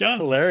out new guns.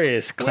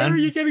 Hilarious. Where are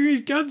you getting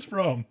these guns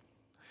from?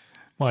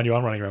 Mind you,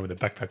 I'm running around with a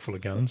backpack full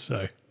of guns,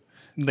 so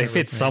They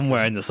fit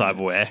somewhere in the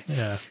cyberware.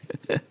 yeah.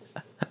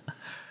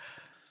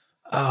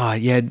 Oh,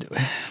 yeah.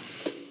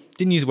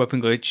 Didn't use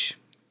weapon glitch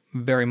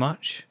very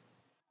much.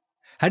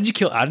 How did you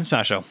kill Adam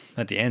Smasher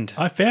at the end?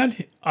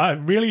 I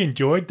really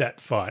enjoyed that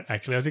fight,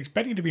 actually. I was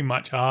expecting it to be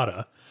much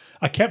harder.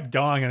 I kept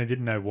dying and I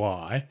didn't know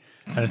why.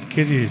 And it's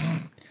because his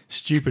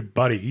stupid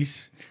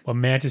buddies were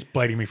mantis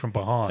blading me from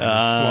behind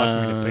and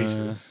slicing me to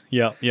pieces.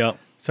 Yep.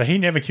 So he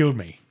never killed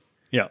me,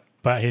 Yep.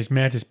 but his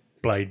mantis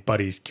blade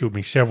buddies killed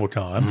me several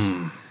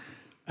times.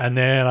 And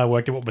then I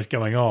worked out what was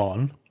going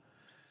on.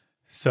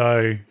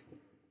 So,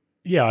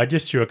 yeah, I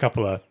just threw a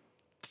couple of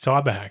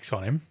cyber hacks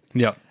on him.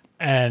 Yep.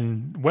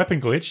 And weapon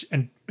glitch,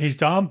 and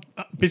his arm,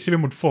 bits of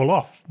him would fall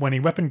off when he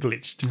weapon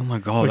glitched. Oh my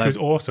God. Which was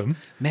awesome.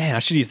 Man, I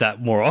should use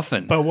that more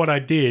often. But what I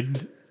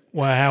did,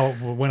 when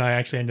I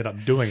actually ended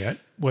up doing it,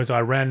 was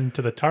I ran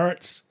to the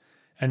turrets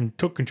and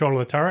took control of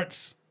the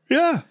turrets.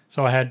 yeah.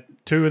 So I had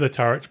 2 of the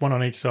turrets, one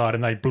on each side,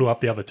 and they blew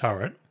up the other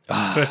turret.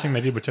 First thing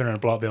they did was turn around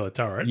and blow up the other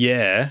turret.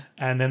 Yeah.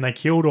 And then they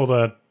killed all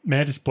the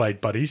mantis blade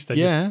buddies. They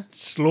just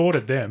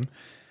slaughtered them,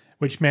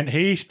 which meant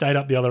he stayed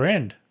up the other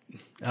end.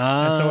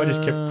 And so I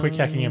just kept quick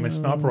hacking him and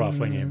sniper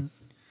rifling him.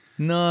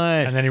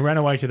 Nice. And then he ran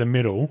away to the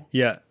middle,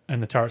 Yeah.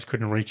 and the turrets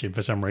couldn't reach him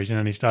for some reason,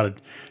 and he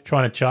started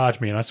trying to charge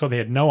me, and I saw they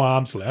had no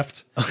arms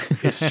left.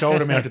 His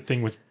shoulder-mounted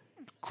thing was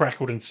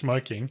crackled and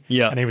smoking,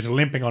 Yeah. and he was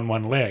limping on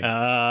one leg. So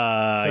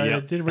yeah.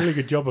 they did a really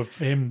good job of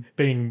him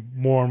being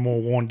more and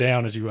more worn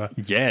down as you were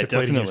Yeah,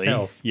 depleting definitely. his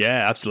health.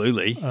 Yeah,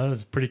 absolutely. That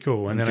was pretty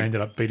cool. And then I ended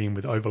up beating him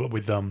with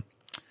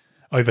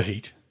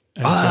overheat,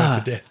 and he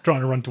burned to death trying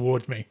to run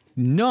towards me.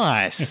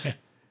 Nice.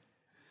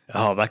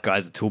 Oh, that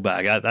guy's a tool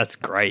bag. That's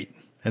great.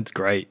 That's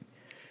great.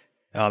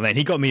 Oh, man,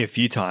 he got me a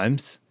few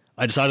times.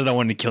 I decided I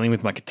wanted to kill him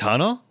with my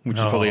katana, which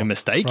is probably a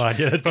mistake. Right,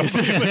 yeah, that's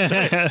probably a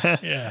mistake.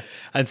 Yeah.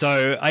 And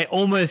so I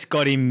almost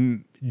got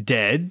him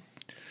dead.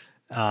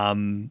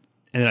 And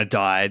then I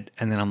died.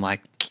 And then I'm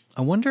like,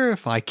 I wonder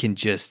if I can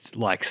just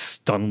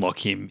stun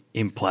lock him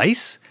in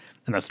place.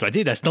 And that's what I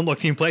did. I stun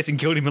locked him in place and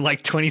killed him in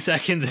 20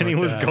 seconds and he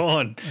was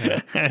gone.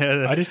 Yeah.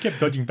 I just kept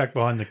dodging back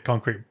behind the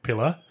concrete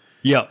pillar.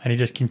 Yep. And he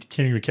just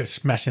continually kept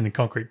smashing the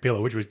concrete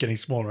pillar, which was getting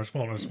smaller and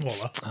smaller and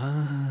smaller.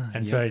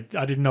 So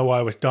I didn't know why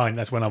I was dying.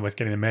 That's when I was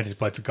getting the mantis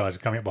blades of guys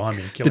coming up behind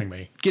me and killing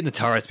me. Getting the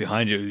turrets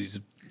behind you is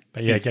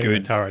But yeah, it's getting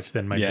good. the turrets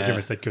then made the Yeah.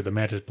 difference. They killed the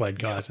mantis blade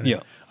guys. And Yeah.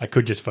 I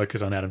could just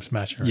focus on Adam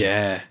Smasher. and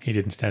Yeah. He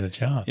didn't stand a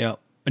chance. Yeah.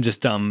 And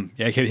just I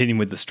kept hitting him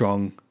with the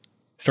strong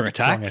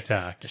attack.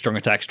 Strong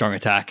attack. Strong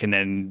attack, and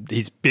then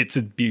his bits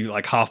would be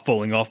half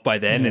falling off by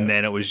then, and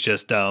then it was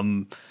just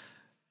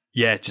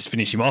just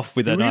finish him off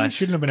with You a really nice.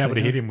 shouldn't have been able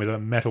to hit him with a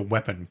metal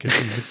weapon because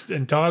he was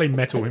entirely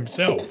metal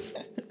himself.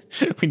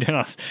 we don't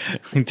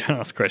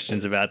ask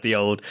questions about the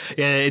old.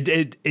 Yeah,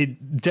 it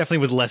definitely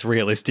was less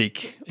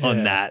realistic on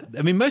Yeah. that.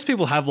 I mean, most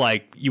people have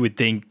you would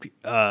think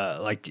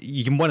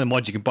you can one of the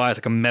mods you can buy is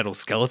a metal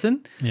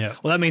skeleton. Yeah.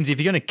 Well, that means if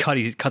you're going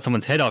to cut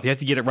someone's head off, you have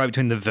to get it right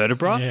between the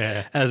vertebra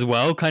Yeah. as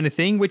well, kind of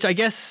thing. Which I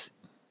guess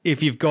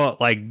if you've got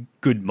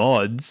good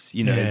mods,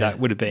 that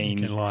would have been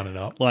You can line it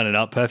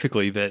up.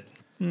 perfectly. But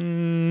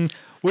I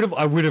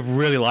would have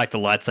really liked the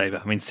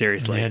lightsaber. I mean,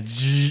 seriously, Yeah.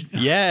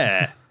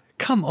 yeah.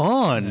 Come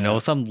on, or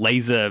some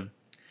laser.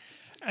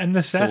 And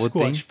the Sword Sasquatch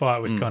thing. fight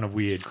was kind of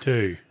weird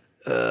too.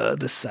 The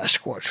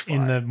Sasquatch fight.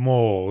 in the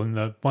mall, in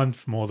the one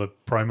from all the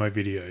promo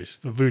videos,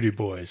 the Voodoo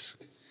Boys.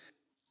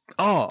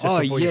 Oh,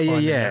 before you find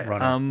the yeah.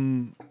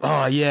 Netrunner.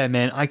 Oh yeah,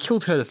 man. I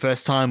killed her the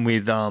first time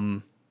with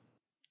my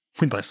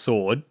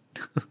sword.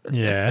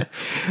 Yeah.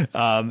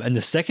 And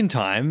the second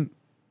time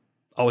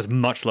I was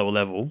much lower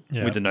level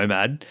with the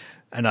Nomad,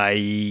 and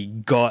I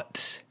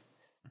got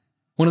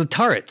one of the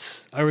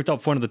turrets. I ripped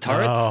off one of the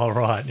turrets. Oh,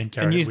 right.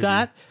 And used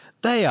that.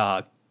 They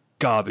are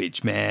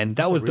garbage, man.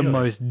 That was the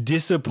most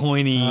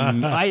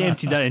disappointing. I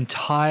emptied that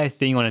entire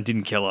thing on and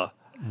didn't kill her.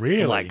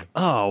 Really? I'm like,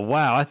 oh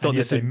wow, I thought And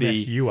yet this would they be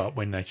mess you up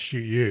when they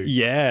shoot you.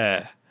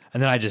 yeah.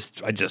 And then I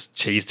just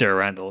cheesed her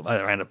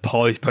around a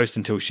post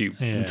until she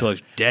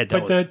was dead.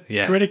 But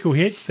the critical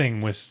hit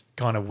thing was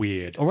kind of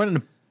weird. Or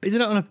is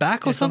it on her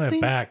back or something? On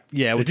her back.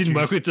 Yeah, it didn't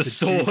work with the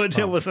sword.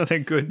 It wasn't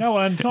that good. No,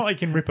 and it's not like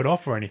you can rip it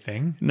off or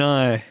anything.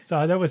 No.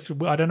 So that was,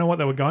 I don't know what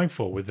they were going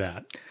for with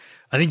that.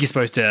 I think you're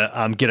supposed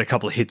to get a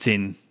couple of hits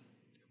in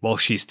while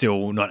she's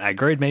still not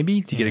aggroed,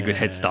 maybe, to get a good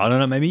head start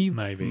on it, maybe.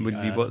 Maybe.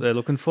 Would be what they're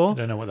looking for. I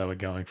don't know what they were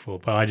going for,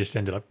 but I just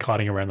ended up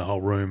kiting around the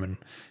whole room and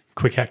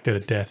quick hacked her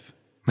to death.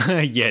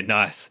 Yeah,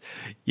 nice.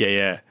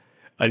 Yeah.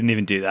 I didn't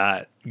even do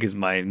that because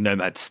my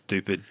Nomad's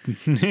stupid.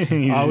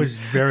 I was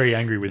very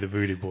angry with the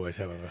Voodoo Boys,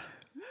 however.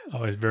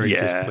 I was very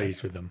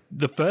displeased with them.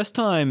 The first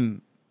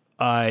time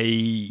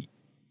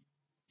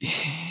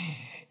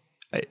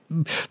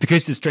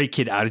because the street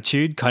kid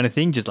attitude kind of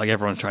thing, just like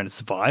everyone's trying to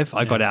survive.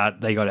 I got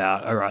out, they got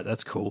out. All right,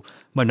 that's cool.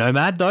 My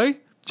Nomad though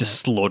just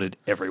slaughtered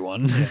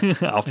everyone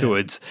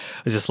afterwards.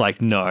 I was just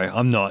like, no,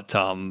 I'm not.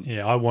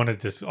 Yeah,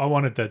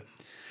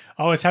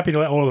 I was happy to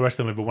let all the rest of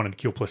them live, but wanted to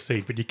kill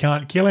Placide, but you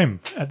can't kill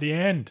him at the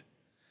end.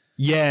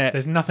 Yeah,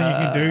 there's nothing you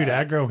can do to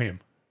aggro him.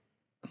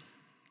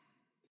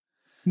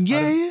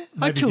 Yeah,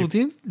 I killed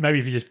him. Maybe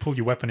if you just pull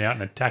your weapon out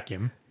and attack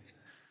him.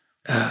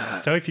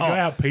 So if you go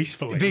out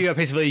peacefully. If you go out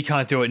peacefully, you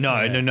can't do it.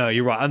 No,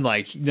 you're right. I'm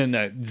like,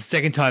 no. The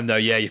second time, though,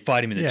 you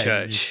fight him in the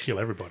church. You kill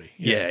everybody.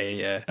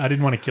 Yeah. I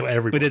didn't want to kill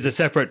everybody. But there's a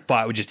separate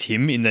fight with just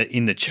him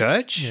in the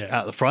church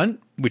out the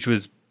front, which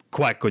was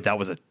quite good. That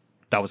was a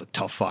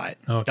tough fight.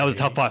 Okay. That was a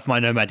tough fight for my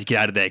Nomad to get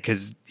out of there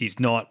because he's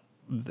not,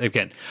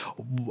 again,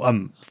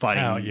 I'm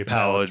fighting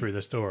power through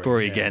the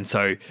story again.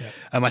 So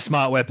my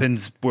smart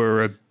weapons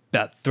were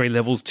about 3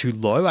 levels too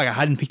low. Like I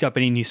hadn't picked up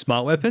any new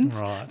smart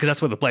weapons because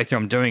that's what the playthrough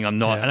I'm doing. I'm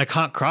not, and I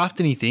can't craft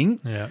anything.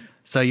 Yeah.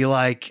 So you're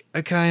like,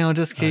 okay, I'll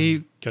just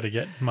keep. Got to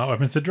get smart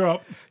weapons to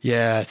drop.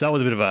 Yeah. So that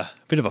was a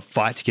bit of a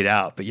fight to get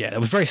out, but yeah,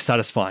 it was very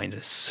satisfying.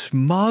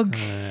 Smug,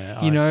 I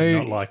did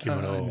not like him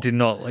at all. Did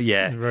not.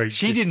 Yeah.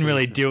 She didn't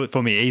really do it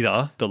for me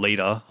either. The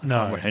leader. I don't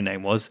know what her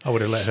name was. I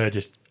would have let her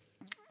just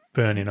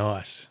burn in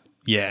ice.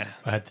 Yeah.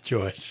 I had the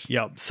choice.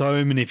 Yep.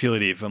 So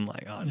manipulative. I'm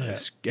like, oh no. Yeah.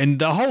 And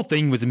the whole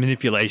thing was a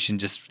manipulation.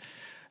 Just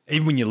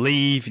even when you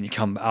leave and you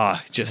come,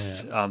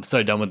 I'm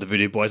so done with the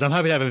Voodoo Boys. I'm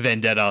happy to have a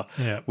vendetta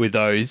with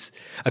those.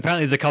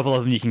 Apparently there's a couple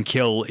of them you can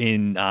kill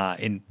in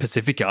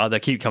Pacifica.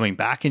 They keep coming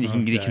back and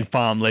you can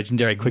farm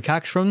legendary quick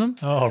hacks from them.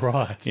 Oh,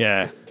 right.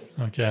 Yeah.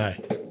 Okay.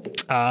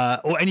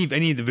 Or any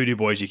of the Voodoo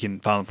Boys you can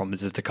farm from.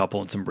 There's just a couple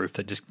on some roof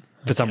that just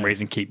for some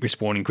reason keep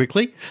respawning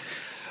quickly.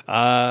 So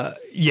I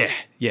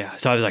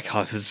was like,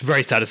 I was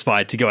very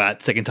satisfied to go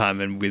out second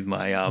time and with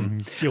my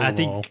I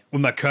think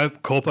with my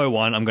Corpo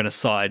one, I'm going to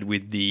side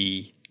with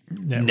the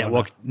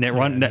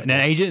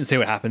net agent and see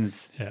what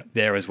happens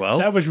there as well.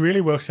 That was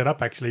really well set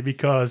up actually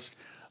because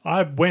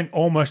I went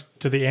almost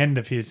to the end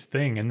of his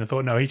thing and I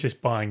thought, no, he's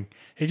just buying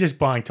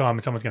time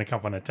and someone's going to come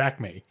up and attack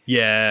me.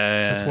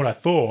 Yeah, that's what I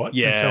thought.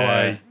 Yeah,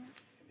 and so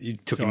you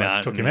took him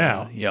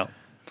out. Yeah,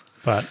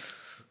 but.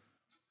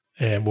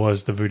 It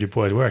was the Voodoo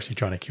Boys were actually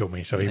trying to kill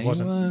me, so he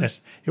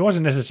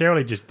wasn't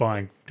necessarily just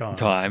buying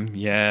time.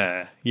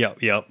 Yeah, yep.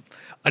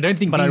 I don't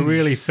think, but I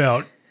really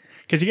felt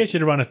because he gets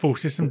you to run a full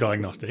system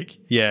diagnostic,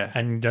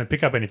 and you don't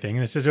pick up anything,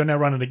 and it says, "Oh, now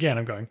run it again."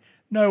 I'm going,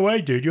 "No way,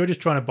 dude! You're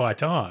just trying to buy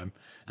time."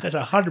 That's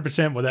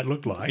 100% what that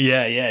looked like.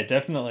 Yeah,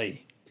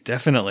 definitely.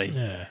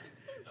 Yeah,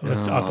 I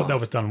thought that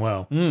was done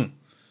well.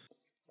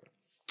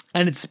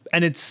 And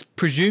it's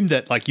presumed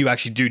that like you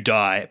actually do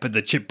die, but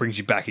the chip brings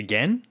you back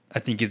again. I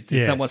think is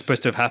that what's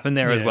supposed to have happened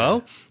there as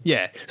well?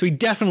 Yeah. So he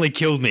definitely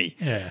killed me.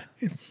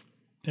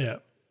 Yeah.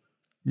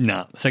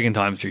 No, second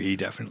time through, he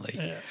definitely.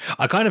 Yeah.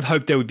 I kind of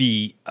hoped there would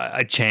be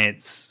a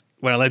chance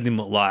when I left him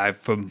alive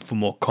for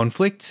more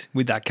conflict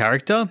with that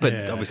character,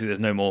 but obviously there's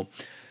no more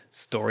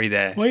story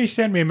there. Well, he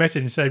sent me a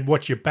message and said,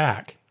 "Watch your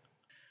back."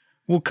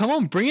 Well, come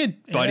on, bring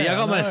it, buddy. I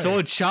got my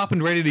sword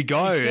sharpened, ready to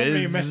go. He sent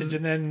me a message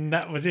and then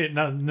that was it.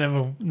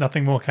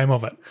 Nothing more came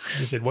of it.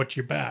 He said, "Watch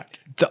your back."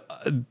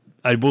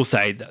 I will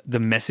say that the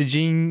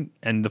messaging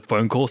and the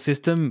phone call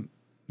system,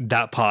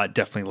 that part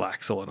definitely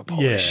lacks a lot of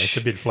polish. Yeah, it's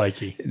a bit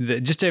flaky.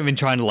 Just even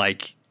trying to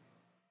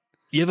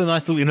you have a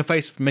nice little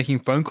interface for making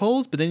phone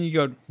calls, but then you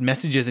got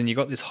messages and you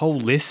got this whole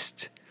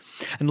list,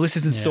 and the list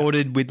isn't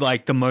sorted with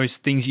the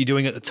most things you're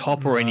doing at the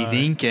top or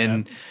anything,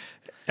 and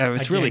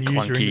it's really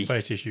clunky. User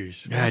interface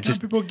issues. Some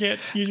people get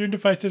user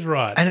interfaces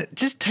right, and it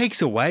just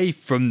takes away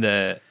from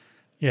the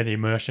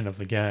immersion of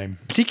the game.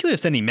 Particularly of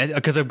sending messages,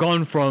 because I've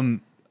gone from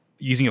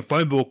using a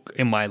phone book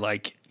in my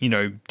like,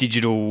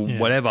 digital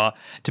whatever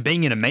to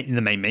being in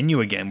the main menu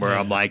again, where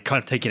I'm like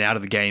kind of taken out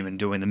of the game and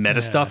doing the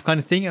meta stuff kind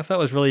of thing. I thought it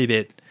was really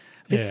a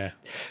bit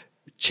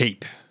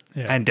cheap,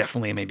 and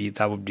definitely maybe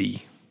that would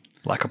be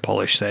like a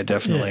polish there,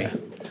 definitely.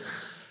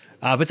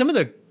 But some of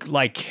the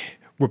like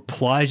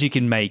replies you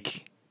can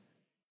make,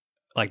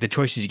 like the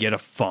choices you get are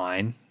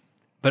fine.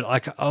 But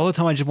like all the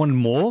time, I just wanted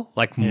more,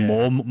 like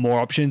more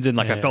options, and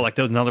like I felt like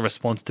there was another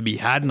response to be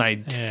had, and I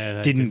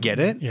didn't get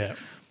it,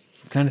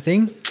 kind of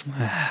thing.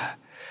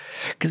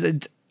 Because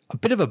it's a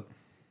bit of a,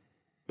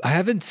 I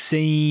haven't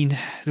seen,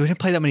 we don't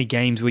play that many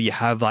games where you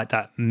have like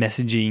that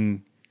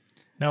messaging.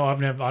 No, I don't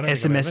think I've ever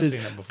seen SMSs,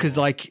 that before. because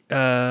like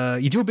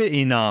you do a bit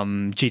in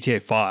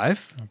GTA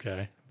 5,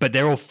 Okay. but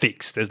they're all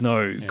fixed. There's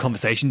no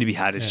conversation to be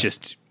had. It's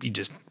just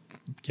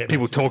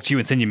people talk to you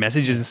and send you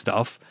messages and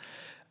stuff.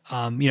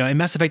 In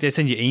Mass Effect, they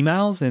send you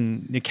emails,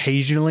 and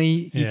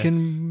occasionally you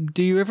can.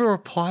 Do you ever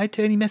reply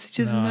to any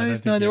messages in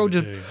those? No, they're all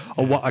just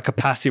like a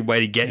passive way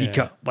to get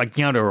you. Like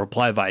to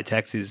reply via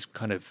text is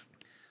kind of.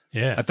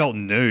 Yeah. I felt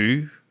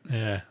new.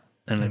 Yeah.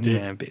 And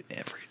a bit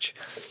average.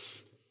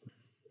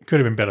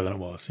 Could have been better than it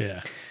was.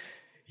 Yeah.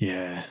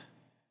 Yeah.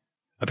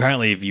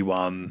 Apparently, if you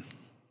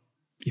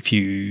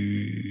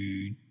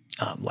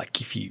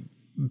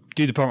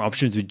do the proper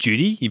options with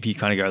Judy, if you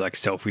kind of go like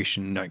selfish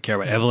and don't care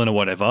about Evelyn or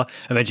whatever,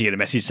 eventually you get a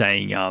message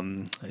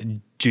saying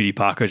Judy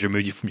Parker has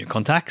removed you from your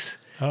contacts.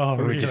 Oh,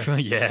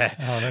 really? Yeah.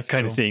 Oh, that's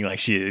kind cool. of thing. Like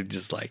she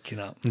just like,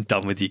 I'm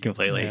done with you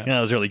completely. Yeah.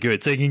 That was really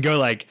good. So you can go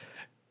like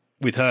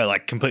with her,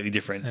 like completely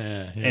different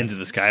ends of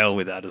the scale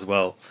with that as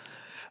well.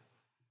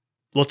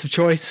 Lots of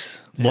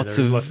choice. Lots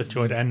of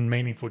choice and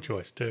meaningful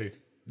choice too.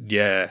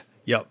 Yeah.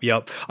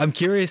 Yep. I'm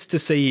curious to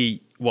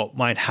see what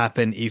might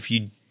happen if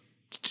you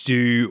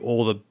do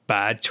all the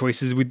bad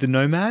choices with the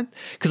Nomad,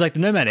 because like the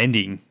Nomad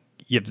ending,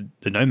 you have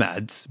the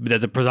Nomads, but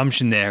there's a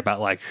presumption there about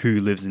like who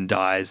lives and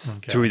dies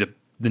through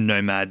the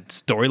Nomad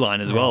storyline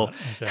as well.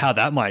 Okay. How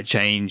that might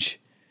change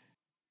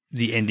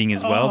the ending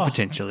as well,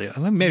 potentially. I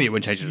mean, maybe it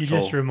wouldn't change it at all.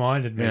 You just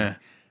reminded me. Yeah.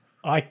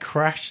 I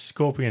crashed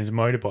Scorpion's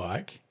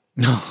motorbike.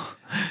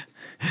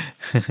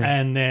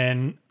 And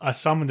then I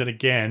summoned it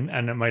again,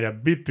 and it made a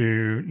beep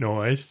boo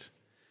noise.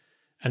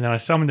 And then I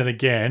summoned it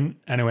again,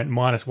 and it went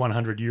minus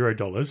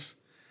 $100.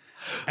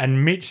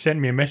 And Mitch sent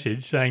me a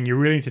message saying, "You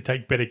really need to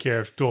take better care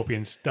of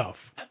Scorpion's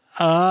stuff."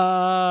 So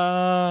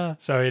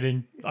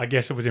I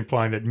guess it was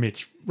implying that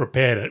Mitch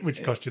repaired it,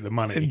 which cost you the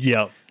money.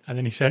 Yep. And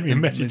then he sent me a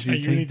message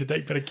saying, "You need to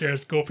take better care of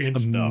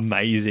Scorpion's stuff."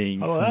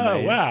 Amazing.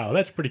 Oh, wow.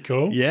 That's pretty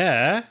cool.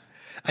 Yeah.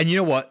 And you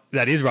know what?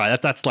 That is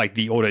right. That's like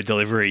the auto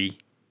delivery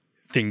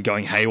thing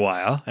going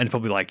haywire, and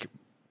probably like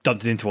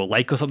dumped it into a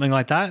lake or something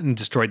like that and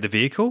destroyed the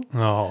vehicle.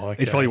 Oh,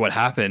 okay. It's probably what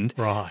happened.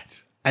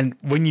 Right. And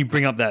when you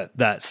bring up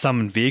that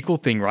summoned vehicle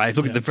thing, right? If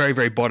you look at the very,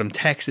 very bottom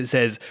text, it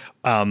says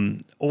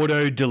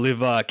auto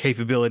deliver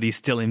capability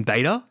still in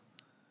beta.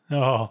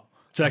 Oh.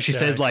 So it actually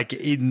says like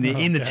in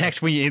the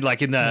text when you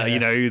like in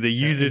the the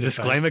user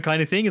disclaimer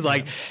kind of thing is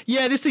like,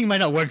 this thing may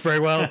not work very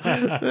well.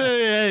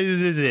 This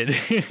is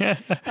it.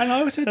 And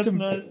I also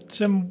had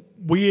some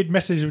weird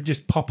messages would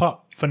just pop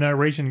up for no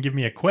reason and give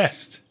me a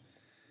quest.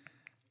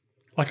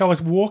 Like I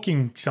was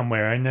walking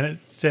somewhere and then it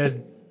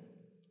said,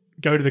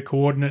 "Go to the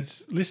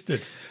coordinates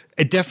listed."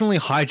 It definitely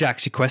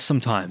hijacks your quest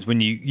sometimes when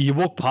you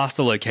walk past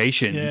a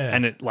location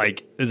and it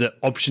like there's an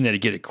option there to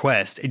get a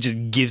quest. It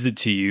just gives it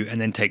to you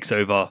and then takes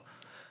over.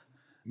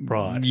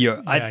 Right.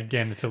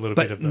 Again, it's a little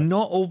bit of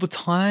not all the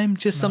time.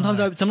 Just sometimes.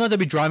 Sometimes I'll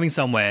be driving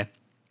somewhere,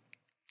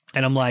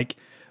 and I'm like,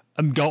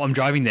 I'm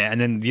driving there, and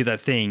then the other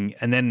thing,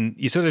 and then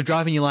you're sort of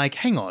driving. You're like,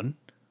 hang on,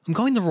 I'm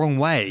going the wrong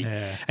way.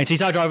 Yeah. And so you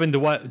start driving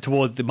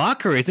towards the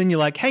marker is, and you're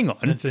like, hang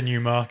on, it's a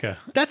new marker.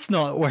 That's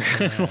not where.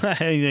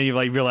 You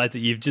like realize that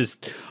you've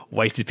just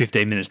wasted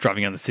 15 minutes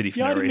driving around the city for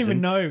no reason. I didn't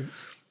even know.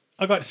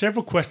 I got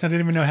several questions. I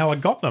didn't even know how I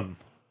got them.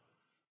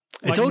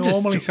 Like it's all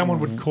normally just someone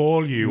would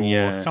call you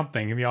or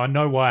something. I mean, I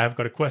know why I've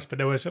got a quest, but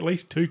there was at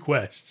least 2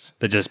 quests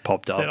that just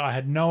popped up. That I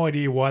had no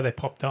idea why they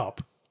popped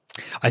up.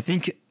 I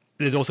think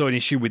there's also an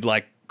issue with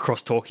like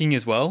cross-talking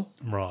as well.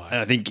 Right. And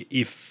I think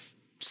if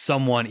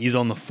someone is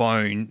on the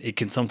phone, it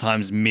can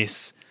sometimes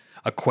miss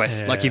a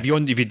quest. Like if you're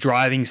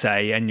driving,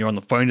 say, and you're on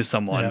the phone to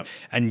someone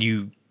and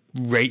you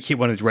hit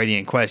one of those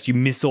radiant quests, you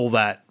miss all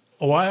that.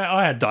 Oh,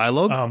 I had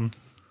dialogue.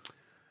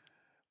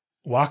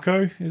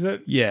 Wako, is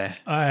it? Yeah.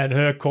 I had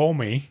her call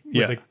me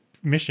with a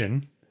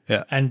mission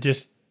and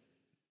just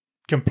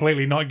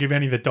completely not give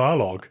any of the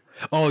dialogue.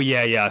 Oh,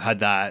 yeah, I've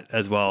had that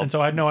as well. And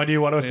so I had no idea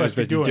what I was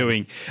supposed to be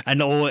doing.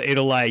 And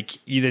it'll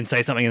like, you then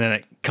say something and then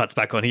it cuts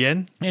back on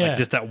again. Yeah. Like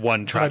just that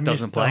one track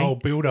doesn't play. The whole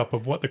build-up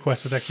of what the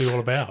quest was actually all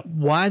about.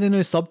 Why are there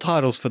no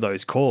subtitles for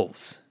those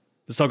calls?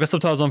 So I've got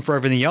subtitles on for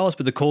everything else,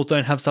 but the calls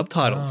don't have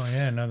subtitles. Oh,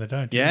 yeah, no, they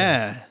don't.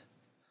 Yeah.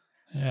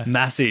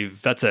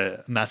 Massive. That's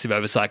a massive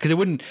oversight because it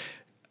wouldn't...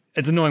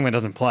 It's annoying when it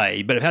doesn't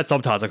play, but if it had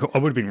subtitles, I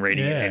would have been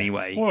reading it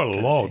anyway. Or a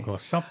log or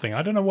something.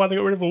 I don't know why they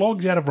got rid of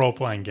logs out of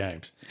role-playing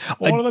games.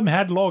 All of them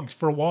had logs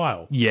for a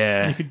while.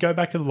 Yeah. And you could go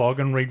back to the log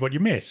and read what you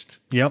missed.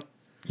 Yep.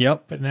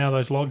 But now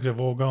those logs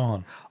have all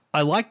gone.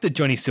 I like the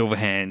Johnny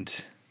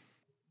Silverhand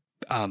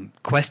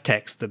quest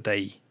text that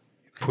they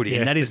put in.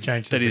 Yes, That is they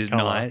changed the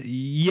colour. nice.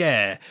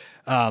 Yeah.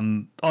 Oh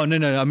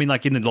no! I mean,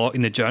 like in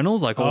the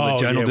journals, like all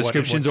the journal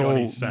descriptions what are all.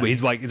 Johnny's saying.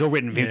 He's like it's all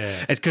written.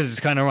 Yeah. It's because it's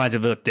kind of reminds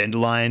of the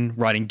Dandelion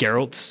writing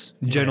Geralt's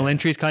journal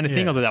entries kind of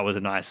thing. Yeah. Although that was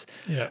a nice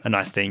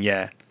thing.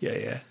 Yeah.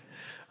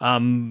 I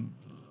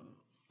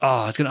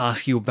was going to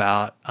ask you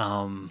about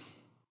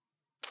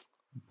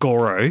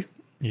Goro,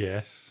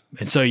 Yes.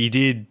 and so you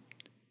did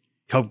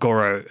help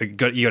Goro. You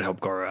got to help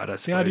Goro out. I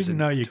suppose. Yeah, I didn't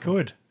know you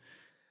could.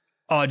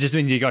 Oh, it just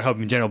means you got to help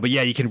him in general. But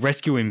yeah, you can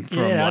rescue him from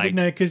Yeah, I like. didn't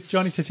know because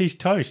Johnny says he's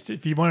toast.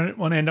 If you want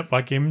to end up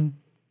like him,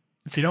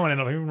 if you don't want to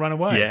end up like him, run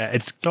away. Yeah,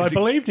 So I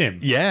believed him.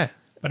 Yeah.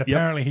 But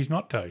apparently he's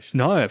not toast.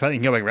 No, apparently you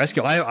can go back and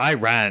rescue. I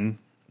ran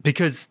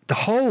because I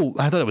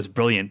thought it was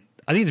brilliant.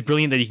 I think it's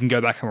brilliant that you can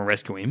go back home and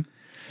rescue him.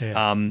 Yes.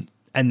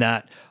 And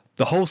that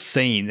the whole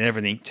scene and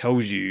everything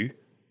tells you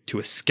to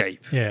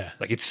escape. Yeah.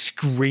 Like it's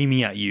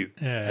screaming at you.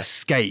 Yeah.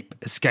 Escape.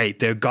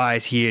 There are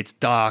guys here. It's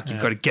dark. You've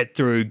got to get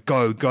through.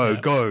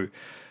 Go.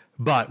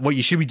 But what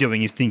you should be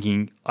doing is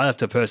thinking, I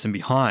left a person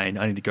behind.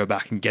 I need to go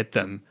back and get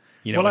them.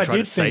 You know, Well, and I try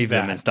did to save think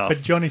them that, and stuff.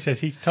 but Johnny says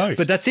he's toast.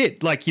 But that's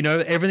it. Like, you know,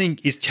 everything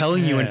is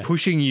telling you and Yeah.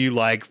 pushing you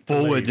like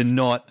forwards and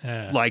not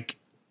Yeah.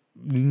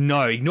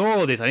 no, ignore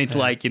all this. I need to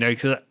like, you know,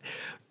 because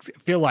I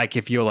feel like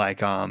if you're like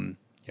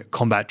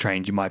combat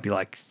trained, you might be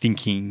like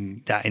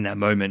thinking that in that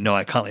moment, no,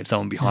 I can't leave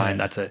someone behind.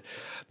 Yeah.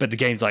 But the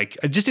game's like,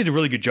 it just did a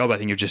really good job, I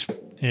think, of just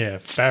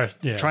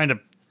trying to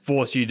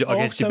force you against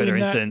your Also better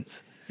in that-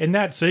 instincts. in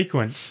that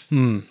sequence,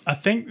 Hmm. I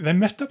think they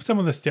messed up some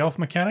of the stealth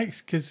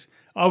mechanics because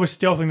I was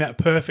stealthing that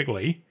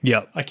perfectly.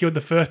 Yep. I killed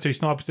the first two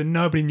snipers and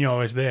nobody knew I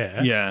was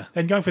there. Yeah.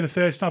 Then going for the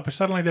third sniper,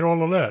 suddenly they're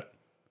all alert.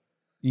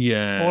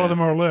 Yeah. All of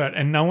them are alert,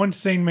 and no one's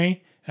seen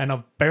me. And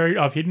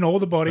I've hidden all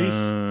the bodies,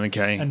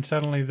 Okay. and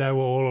suddenly they were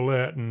all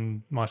alert,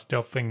 and my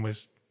stealth thing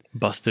was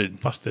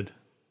Busted. busted.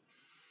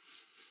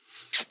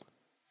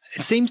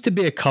 It seems to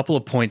be a couple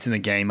of points in the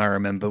game I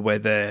remember where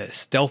the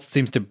stealth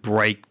seems to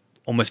break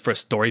almost for a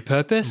story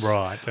purpose.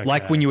 Right, okay.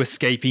 Like when you're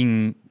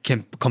escaping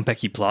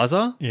Konpeki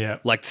Plaza. Yeah.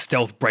 Like the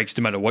stealth breaks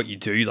no matter what you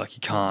do. Like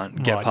you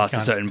can't get Right, past you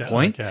a certain can't-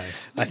 point. okay.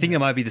 I think there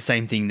might be the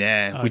same thing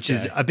there, which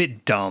is Okay. a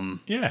bit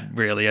dumb. Yeah.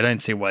 Really. I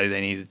don't see why they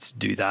needed to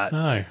do that.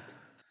 No.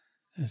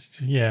 It's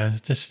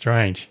just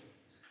strange.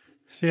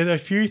 See, there are a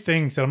few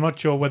things that I'm not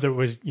sure whether it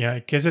was,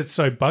 because it's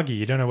so buggy,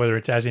 you don't know whether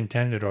it's as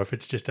intended or if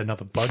it's just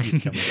another bug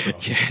you've come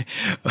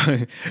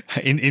across.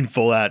 in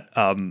Fallout,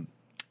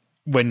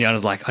 when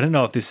Yana's like, I don't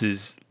know if this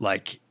is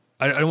like,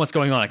 I don't know what's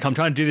going on. Like, I'm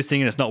trying to do this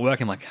thing and it's not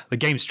working. I'm like, the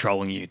game's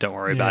trolling you. Don't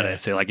worry about Yeah.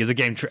 it. So, like, is the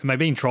game? Am I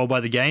being trolled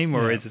by the game,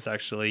 or Yeah. is this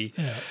actually?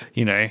 Yeah.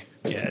 You know,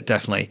 yeah,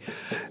 definitely.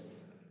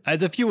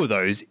 There's a few of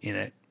those in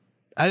it.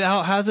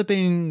 How's it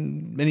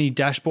been? Any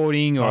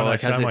dashboarding or Oh, like?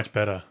 so Has much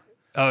better.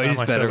 Oh, it So is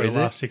much better, is The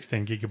it? last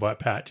 16 gigabyte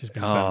patch has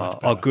been so much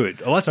better. Oh, good.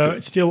 Oh, that's So good.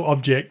 it's still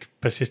object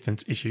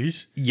persistence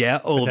issues. Yeah,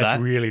 all of That's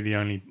that. really the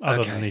only,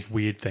 other Okay. than these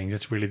weird things,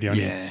 it's really the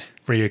only Yeah.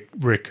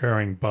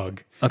 recurring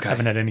bug. Okay.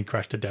 Haven't had any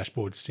crash to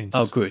dashboards since.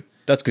 Oh, good.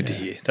 That's good to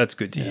hear. That's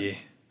good to hear.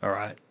 All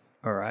right.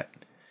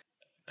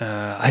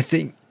 I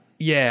think,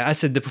 I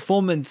said the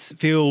performance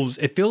feels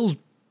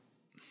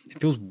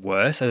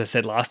worse, as I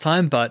said last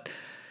time, but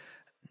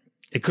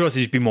it could also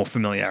just be more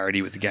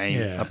familiarity with the game.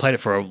 Yeah. I played it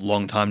for a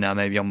long time now.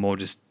 Maybe I'm more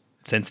just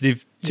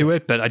sensitive to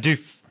it, but I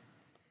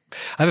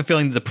have a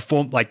feeling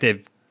that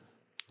they've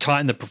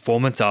tightened the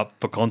performance up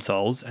for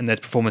consoles, and there's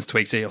performance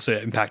tweaks that are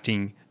also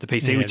impacting the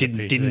PC, Yeah, which the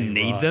didn't PC,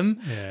 need right. them,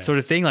 Yeah. sort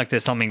of thing. Like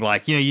there's something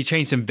like, you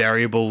change some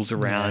variables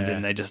around Yeah.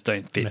 and they just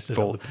don't fit Messes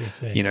for, up the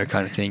PC.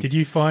 kind of thing. Did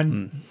you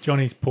find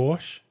Johnny's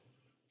Porsche?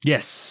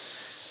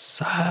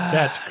 Yes.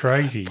 That's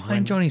crazy.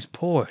 Find Johnny's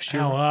Porsche.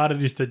 How hard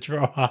it is to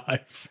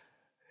drive.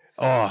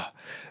 Oh,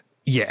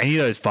 yeah. Any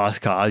of those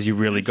fast cars, you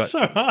really got.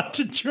 So hard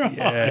to drive.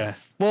 Yeah.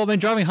 Well, I mean,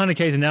 driving 100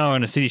 k's an hour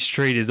on a city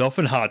street is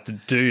often hard to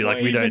do.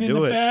 Like, we don't Even do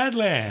in it. the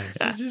Badlands.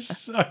 It's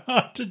just so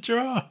hard to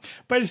drive.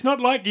 But it's not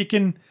like you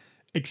can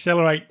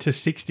accelerate to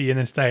 60 and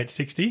then stay at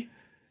 60.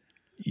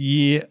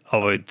 Yeah.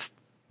 Oh, it's.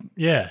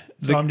 Yeah.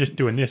 So I'm just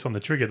doing this on the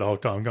trigger the whole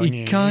time. Going,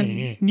 You can't.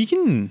 You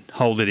can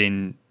hold it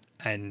in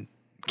and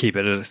keep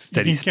it at a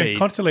steady You can speed.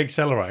 constantly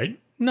accelerate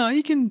No,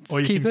 you can or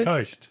you keep can it.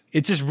 coast.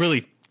 It's just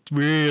really,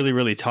 really,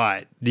 really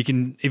tight. You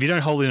can, if you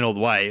don't hold it in all the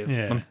way.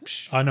 Yeah.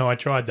 I know. I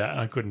tried that and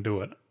I couldn't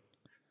do it.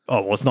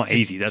 Oh, well, it's not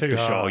easy, that's too for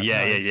sure. hard. Yeah,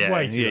 No, yeah, it's yeah.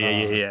 way too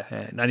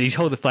Yeah. No, you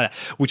hold it flat,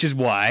 which is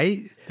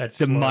why That's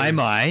the slow.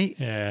 My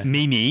Yeah.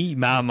 Mini,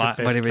 best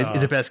whatever it is car.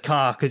 the best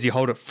car because you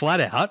hold it flat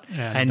out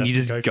Yeah, and it you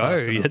just doesn't go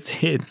fast go. enough.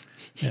 That's it.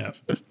 Yeah.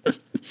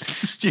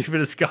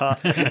 Stupidest car.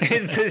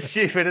 It's the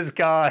stupidest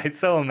car. It's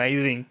so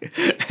amazing.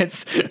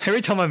 It's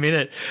every time I'm in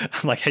it,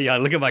 I'm like, hey,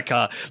 look at my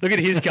car. Look at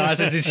his car.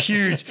 So it's this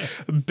huge,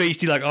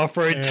 beastie, like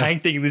off-road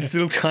tank thing. This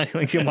little tiny,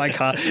 look at my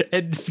car.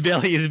 It's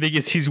barely as big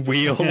as his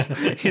wheel.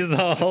 Is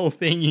the whole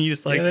thing. You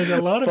just like Yeah, there's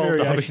a lot of fold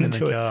up variation in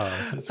into the it.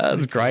 cars. It's That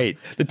was great.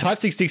 The Type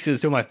 660 is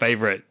still my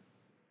favorite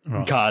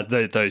cars.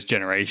 Those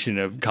generation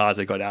of cars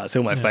that got out,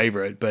 still my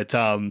favorite. But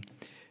the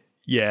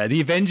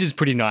Avenger's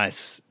pretty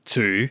nice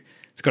too.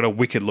 It's got a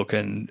wicked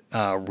looking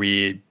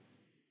rear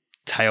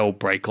tail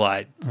brake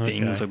light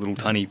things, Okay. like little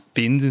tiny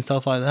fins and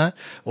stuff like that,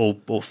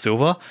 all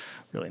silver.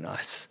 Really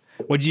nice.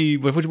 What's the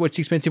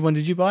expensive one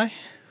did you buy?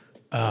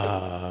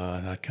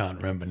 I can't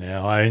remember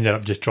now. I ended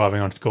up just driving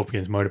on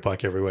Scorpion's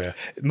motorbike everywhere.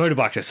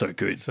 Motorbikes are so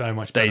good. So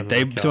much They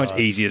better than the so much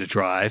cars. easier to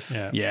drive.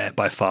 Yeah.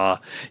 By far.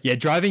 Yeah,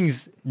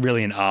 driving's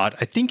really an art.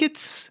 I think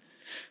it's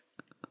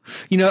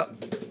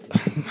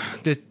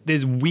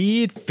there's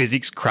weird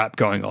physics crap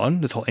going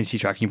on, this whole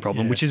anti-tracking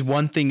problem, which is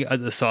one thing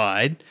at the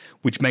side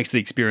which makes the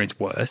experience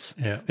worse.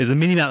 Yeah. There's a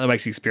mini amount that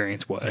makes the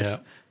experience worse. Yeah.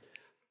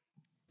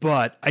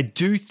 But I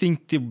do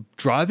think the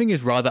driving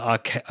is rather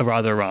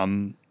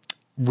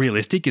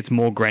realistic. It's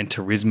more Gran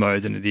Turismo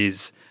than it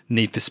is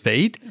Need for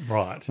Speed.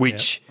 Right.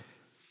 Which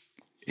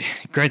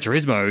Gran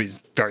Turismo is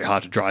very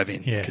hard to drive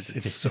in Yes, because it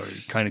it's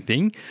is. so kind of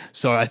thing.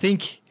 So I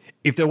think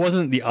if there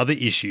wasn't the other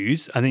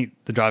issues, I think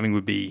the driving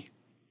would be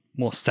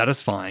more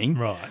satisfying.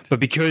 Right. But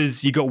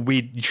because you got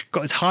weird,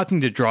 it's hard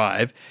thing to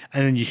drive,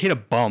 and then you hit a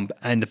bump,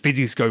 and the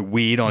physics go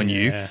weird on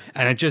you, Yeah.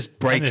 and it just And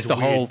breaks there's the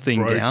whole weird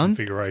thing road down.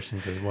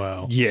 configurations as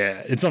well.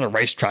 Yeah, it's not a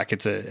racetrack;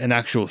 it's an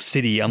actual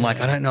city. I'm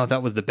like, I don't know if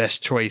that was the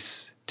best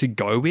choice to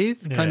go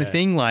with, kind of Yeah.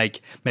 thing.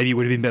 Like maybe it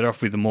would have been better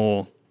off with a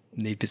more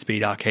Need for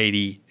Speed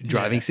arcadey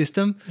driving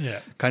system, Yeah.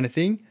 kind of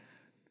thing.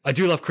 I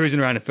do love cruising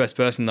around in first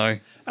person though.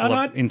 I And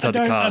love inside I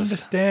don't the cars.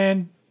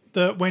 understand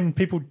that when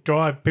people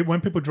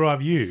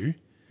drive you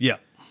Yeah,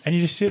 and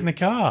you just sit in the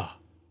car.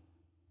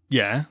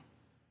 yeah.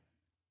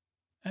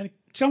 And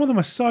some of them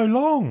are so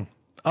long.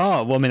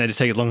 Oh well, I mean, they just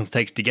take as long as it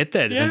takes to get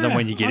there. Depends on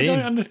when you get I in.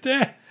 don't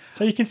understand.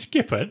 So you can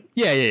skip it.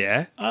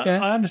 Yeah.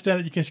 I understand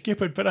that you can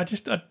skip it, but I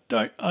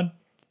don't.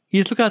 You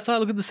just look outside,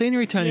 look at the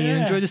scenery turning, and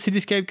Yeah. enjoy the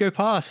cityscape go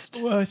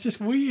past. Well, it's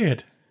just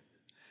weird.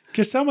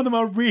 Because some of them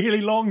are really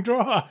long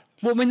drives.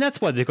 Well, I mean,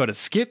 that's why they've got a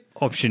skip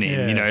option in.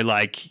 Yeah. You know,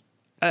 like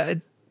thought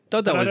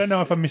that But was. I don't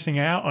know if I'm missing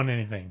out on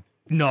anything.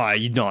 No,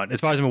 you're not. As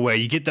far as I'm aware,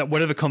 you get that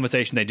whatever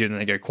conversation they do, then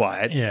they go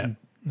quiet. Yeah.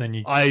 Then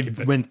you I skip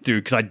it. went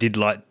through because I did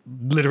like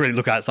literally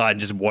look outside and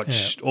just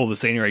watch all the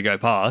scenery go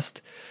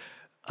past.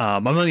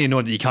 I'm only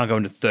annoyed that you can't go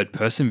into third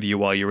person view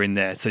while you're in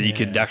there, so you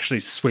could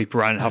actually sweep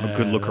around and have a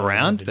good look that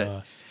around. would be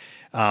But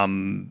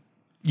nice.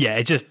 yeah,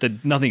 it just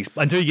nothing's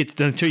until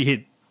you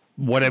hit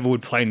whatever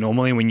would play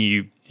normally when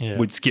you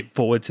would skip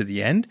forward to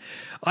the end.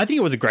 I think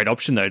it was a great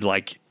option though.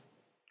 Like,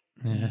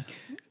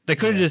 they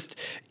could have just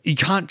you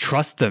can't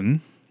trust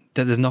them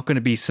that there's not going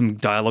to be some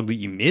dialogue that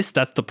you miss.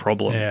 That's the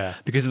problem. Yeah.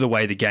 Because of the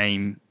way the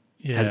game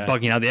has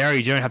bugging out the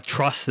areas, you don't have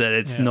trust that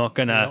it's not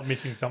going You're to. not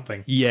missing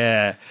something.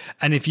 Yeah,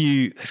 and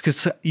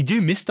because you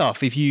do miss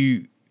stuff if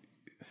you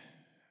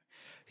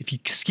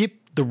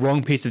skip the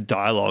wrong piece of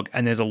dialogue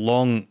and there's a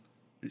long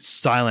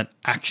silent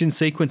action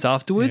sequence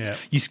afterwards,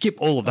 you skip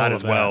all of that All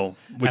as of well.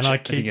 Which And I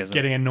think keep is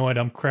getting annoyed.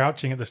 I'm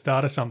crouching at the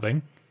start of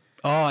something,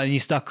 and you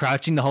start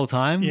crouching the whole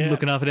time, Yeah.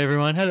 looking up at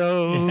everyone.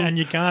 Hello, and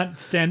you can't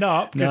stand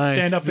up because No,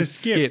 stand it's up is just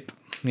skip.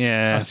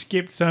 Yeah, I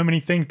skipped so many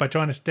things by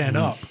trying to stand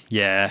up.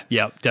 yeah,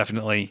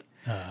 definitely.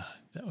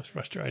 That was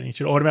frustrating. It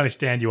should automatically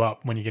stand you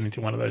up when you get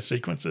into one of those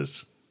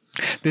sequences.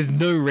 There's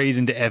no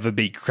reason to ever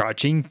be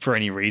crouching for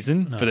any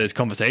reason for those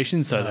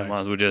conversations, so they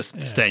might as well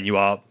just stand you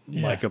up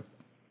like a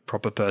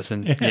proper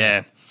person.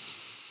 Yeah.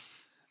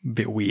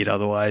 Bit weird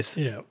otherwise.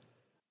 Yeah.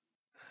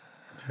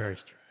 Very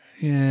strange.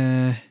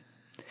 Yeah.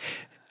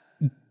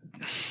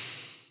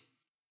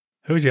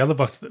 Who was the other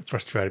boss that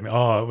frustrated me?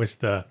 Oh, it was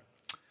the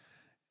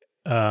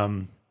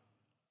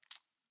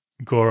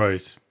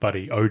Goro's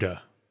buddy,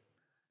 Oda.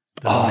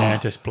 The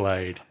Mantis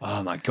Blade.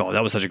 Oh my god,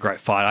 that was such a great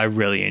fight. I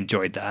really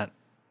enjoyed that.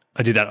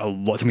 I did that a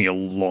lot. It took me a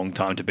long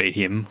time to beat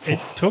him. It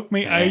took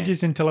me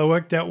ages until I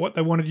worked out what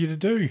they wanted you to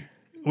do.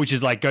 Which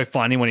is like go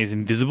find him when he's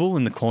invisible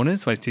in the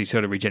corners, where he's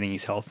sort of regenerating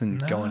his health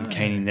and go and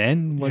cane him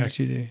then. What did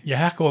you do? You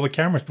hack all the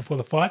cameras before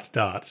the fight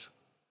starts.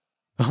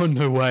 Oh,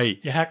 no way.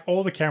 You hack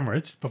all the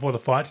cameras before the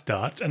fight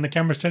starts, and the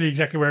cameras tell you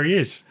exactly where he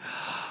is.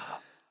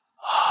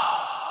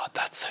 Oh,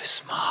 that's so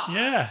smart.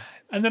 Yeah.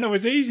 And then it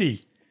was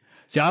easy.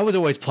 See, I was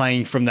always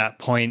playing from that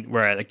point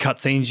where the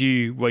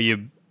cutscenes where you're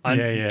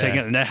taking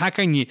it. Now, how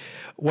can you?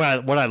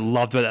 What I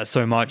loved about that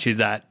so much is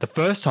that the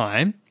first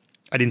time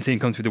I didn't see him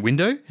come through the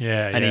window,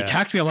 and he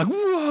attacked me. I'm like,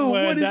 whoa,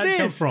 Where'd what is that this?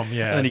 come from?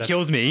 Yeah, and then he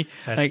kills me.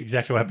 That's Like,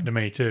 exactly what happened to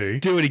me too.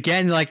 do it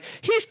again. Like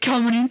he's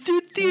coming in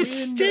through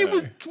this. Window. It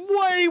was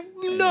way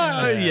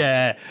no.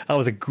 Yeah,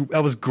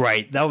 that was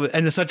great.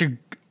 And it's such a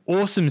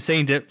awesome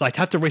scene to like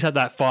have to reset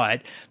that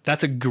fight.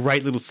 That's a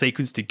great little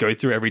sequence to go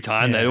through every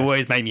time. That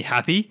always made me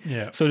happy.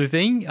 Yeah. Sort of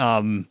thing.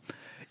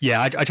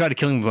 I tried to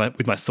kill him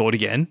with my sword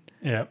again.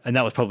 Yeah. And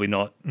that was probably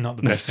not Not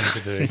the best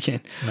thing to do.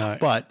 again. No.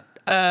 But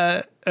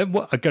I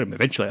got him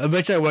eventually.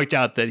 Eventually, I worked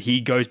out that he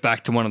goes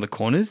back to one of the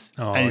corners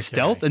and he's okay.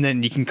 stealth, and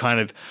then you can kind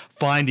of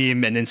find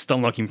him and then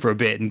stun lock him for a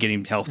bit and get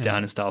him health down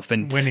and stuff.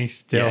 And When he's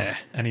stealth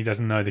and he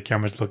doesn't know the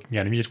camera's looking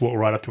at him, you just walk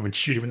right up to him and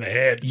shoot him in the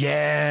head.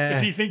 yeah,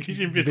 He thinks he's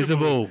invisible.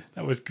 Visible.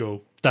 That was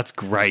cool. That's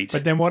great.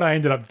 But then what I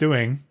ended up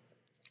doing,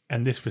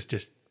 and this was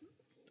just,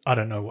 I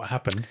don't know what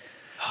happened.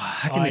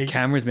 Hacking the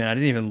cameras, man. I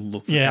didn't even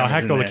look. For Yeah, I cameras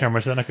hacked in all the there.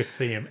 cameras so then I could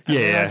see him. And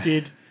then Yeah. I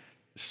did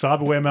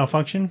cyberware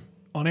malfunction.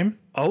 on him.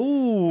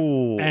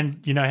 Oh. And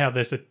you know how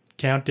there's a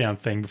countdown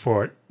thing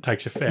before it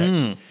takes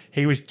effect?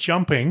 He was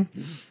jumping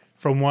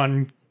from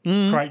one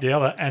crate to the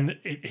other, and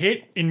it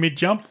hit in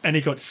mid-jump, and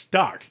he got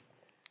stuck.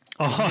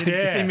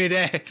 Just in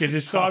midair. Because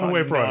his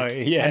cyberware broke.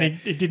 Yeah. And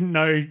it didn't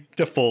know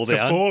to fall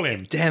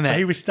him. Damn it. So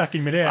he was stuck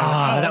in midair.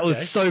 That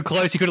was so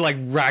close. He could have like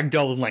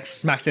ragdolled and like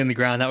smacked it in the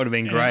ground. That would have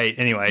been great.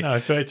 Anyway. No,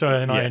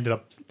 I ended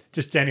up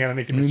just standing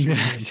underneath him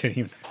and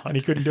shooting him. And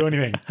he couldn't do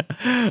anything.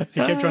 He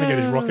kept trying to get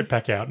his rocket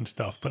pack out and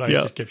stuff, but I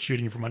just kept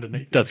shooting him from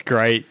underneath. That's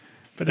great.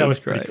 But that was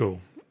pretty cool.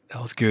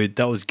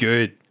 That was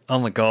good. Oh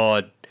my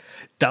God.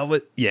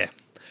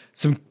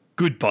 Some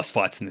good boss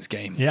fights in this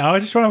game. Yeah, I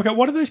was just trying to look at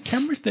what are those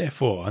cameras there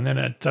for? And then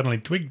I suddenly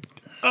twigged,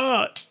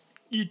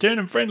 you turn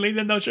them friendly,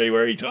 then they'll show you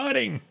where he's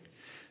hiding.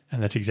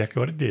 And that's exactly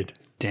what it did.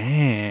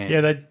 Damn.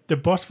 Yeah, the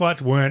boss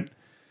fights weren't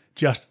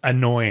just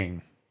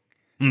annoying.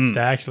 They're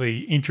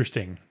actually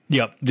interesting.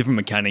 Yep, different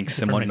mechanics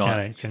and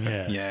whatnot.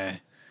 Yeah.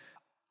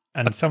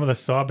 And some of the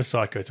cyber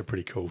psychos are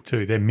pretty cool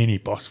too. They're mini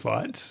boss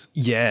fights.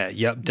 Yeah,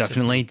 yep,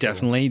 definitely.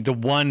 The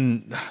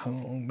one,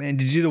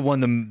 did you do the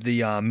one, the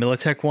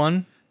Militech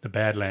one? The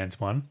Badlands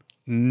one.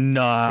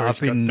 No,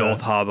 up in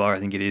North Harbour, I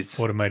think it is.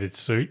 Automated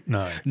suit?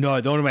 No,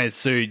 the automated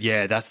suit,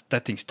 yeah,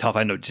 that thing's tough.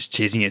 I ended up just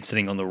cheesing it,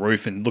 sitting on the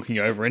roof and looking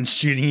over and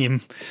shooting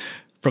him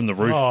from the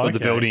roof of the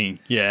building.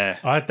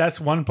 Yeah.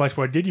 That's one place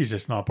where I did use a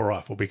sniper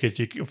rifle because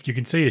if you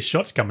can see his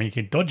shots coming, you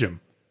can dodge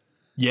them.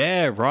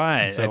 Yeah,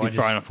 right. So I'd be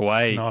far enough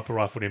away. Sniper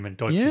rifled him and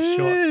dodged his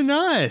shots.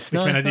 Nice.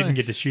 Which meant I didn't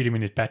get to shoot him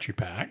in his battery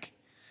pack.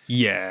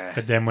 Yeah.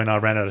 But then when I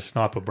ran out of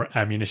sniper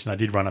ammunition, I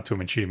did run up to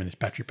him and shoot him in his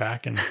battery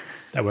pack, and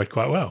that worked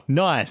quite well.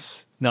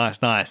 Nice.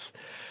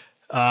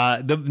 The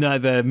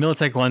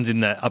Militech one's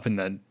up in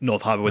the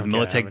North Harbour where the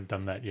Militech I haven't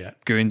done that yet.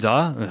 Goons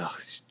are.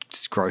 Ugh,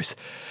 it's gross.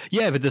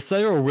 Yeah, but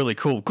they're all really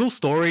cool. Cool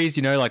stories,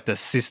 like the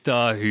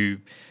sister who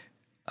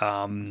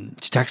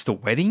attacks the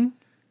wedding.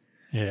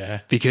 Yeah.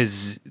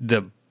 Because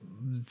the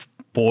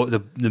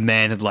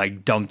man had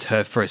like dumped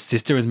her for a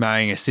sister, was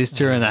marrying a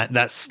sister, and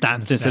that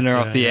snapped and sent her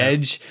off the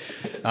edge.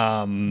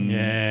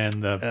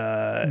 And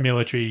the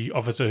military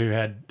officer who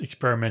had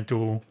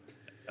experimental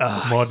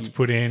mods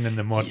put in, and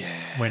the mods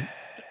went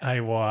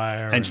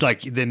haywire. And it's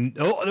like they're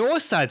all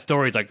sad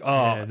stories. Like,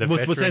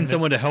 we'll send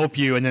someone to help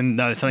you, and then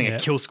they're sending a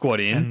kill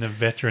squad in, and the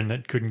veteran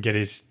that couldn't get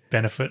his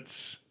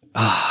benefits.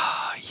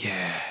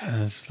 Yeah.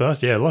 And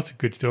lots of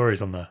good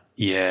stories on the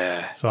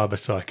cyber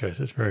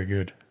psychos. It's very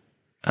good.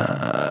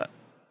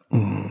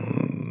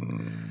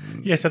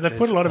 Yeah, so they've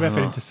put a lot of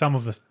effort into some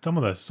of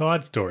the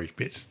side story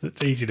bits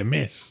that's easy to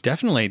miss.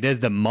 Definitely. There's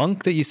the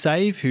monk that you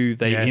save who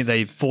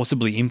they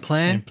forcibly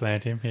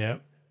implant him, yeah.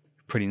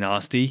 Pretty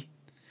nasty.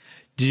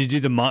 Did you do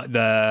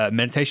the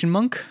meditation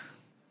monk?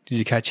 Did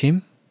you catch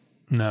him?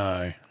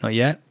 No. Not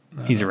yet?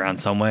 No. He's around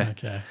somewhere.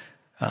 Okay.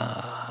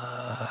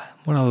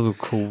 What other little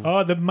cool...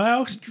 Oh, the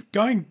mail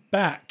going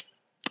back.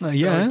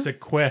 It's a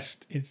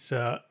quest. It's...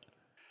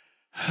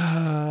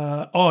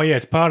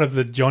 it's part of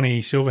the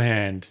Johnny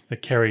Silverhand, the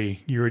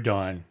Kerry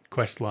Eurodyne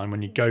quest line.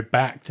 When you go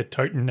back to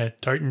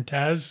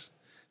Totenat's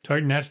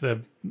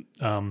the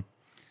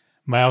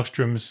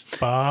Maelstrom's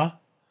bar.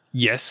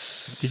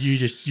 Yes. Did you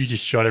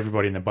just shot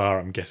everybody in the bar?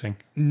 I'm guessing.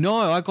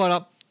 No, I got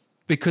up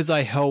because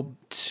I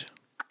helped.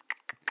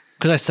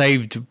 Because I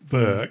saved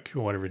Burke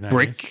or whatever his name is.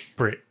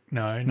 Brick.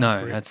 No,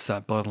 Brick. That's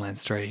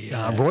Borderlands 3.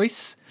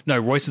 Royce. No,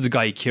 Royce was the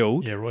guy he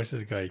killed. Yeah, Royce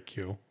is the guy he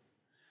killed.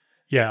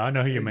 Yeah, I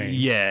know who you mean.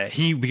 Yeah,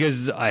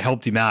 because I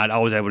helped him out, I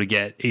was able to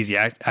get easy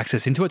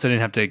access into it, so I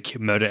didn't have to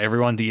murder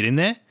everyone to get in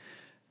there.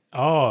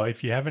 Oh,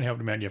 if you haven't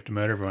helped him out, you have to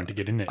murder everyone to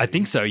get in there. I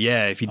think so,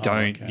 yeah. If you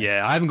don't,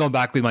 yeah. I haven't gone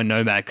back with my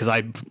Nomad because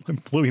I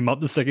blew him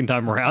up the second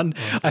time around.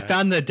 Okay. I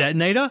found the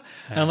detonator,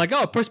 and I'm like,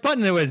 press button,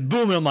 and it was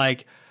boom, and I'm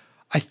like,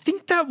 I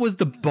think that was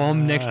the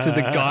bomb next to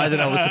the guy that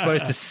I was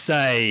supposed to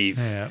save.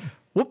 Yeah.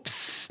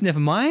 Whoops, never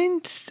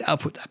mind. I'll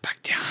put that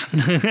back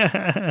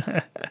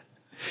down.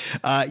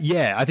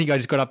 I think I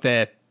just got up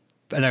there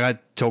and I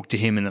talked to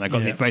him and then I got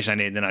the information I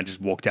needed and then I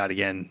just walked out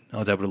again. I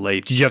was able to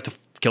leave. Did you have to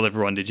kill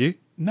everyone, did you?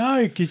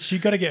 No, because you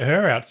got to get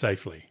her out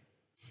safely.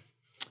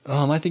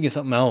 Oh, am I thinking of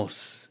something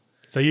else?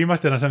 So you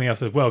must have done something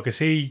else as well because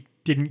he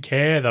didn't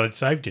care that I'd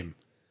saved him.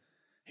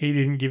 He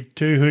didn't give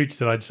two hoots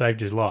that I'd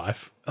saved his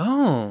life.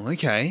 Oh,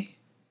 okay.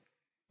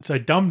 So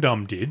Dum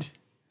Dum did.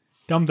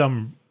 Dum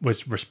Dum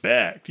was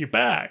respect, you're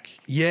back.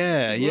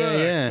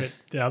 Yeah. But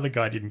the other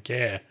guy didn't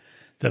care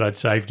that I'd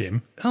saved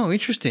him. Oh,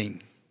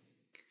 interesting.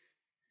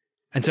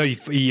 And so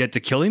you had to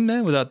kill him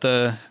there without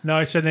the...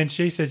 No, so then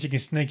she says you can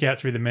sneak out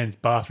through the men's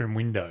bathroom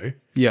window.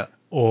 Yeah.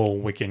 Or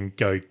we can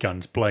go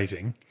guns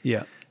blazing.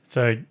 Yeah.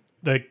 So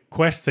the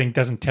quest thing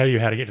doesn't tell you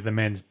how to get to the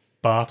men's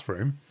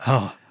bathroom.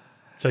 Oh.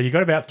 So you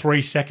got about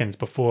 3 seconds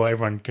before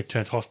everyone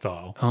turns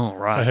hostile. Oh,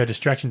 right. So her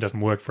distraction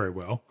doesn't work very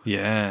well.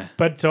 Yeah.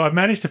 But so I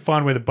managed to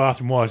find where the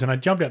bathroom was and I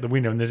jumped out the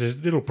window and there's this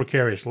little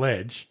precarious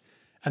ledge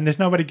and there's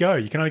nowhere to go.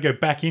 You can only go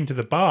back into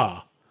the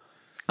bar.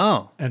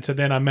 Oh. And so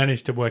then I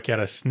managed to work out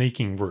a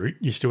sneaking route.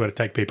 You still got to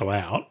take people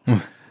out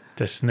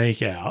to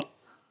sneak out.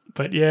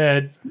 But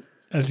yeah,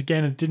 as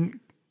again,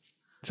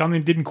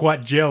 something didn't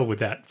quite gel with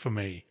that for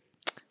me.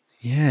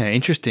 Yeah,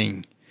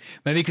 interesting.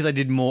 Maybe because I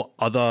did more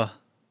other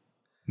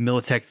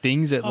Militech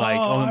things that I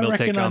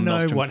reckon I know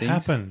Maelstrom what things.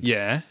 happened.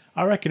 Yeah.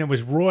 I reckon it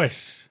was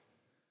Royce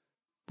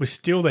was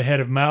still the head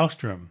of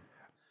Maelstrom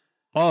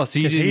Oh, so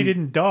you because didn't... he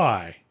didn't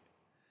die.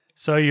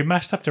 So you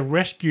must have to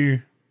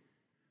rescue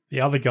the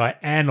other guy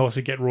and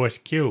also get Royce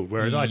killed,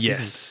 whereas I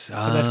didn't. So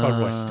that's why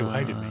Royce still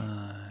hated me.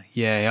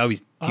 Yeah,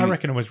 I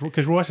reckon it was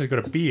because Royce has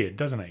got a beard,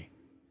 doesn't he?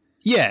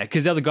 Yeah,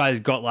 because the other guy's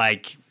got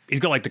he's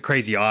got the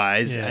crazy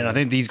eyes, Yeah. and I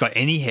think he's got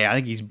any hair. I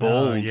think he's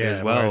bald yeah,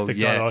 as well. whereas the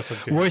guy Yeah, I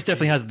took to- Royce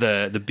definitely has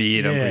the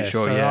beard. I'm pretty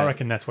sure. So Yeah. I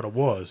reckon that's what it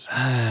was.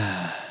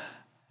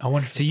 I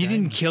wonder. If So you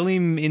didn't kill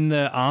him in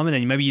the arm, and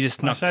then maybe you just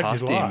snuck saved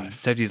past his him,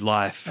 life. saved his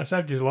life. I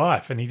saved his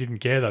life, and he didn't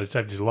care that I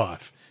saved his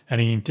life. And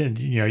he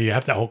intended, you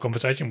have that whole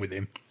conversation with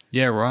him.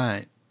 Yeah,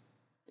 right.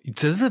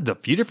 So there's a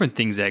few different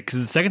things there.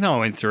 Because the second time I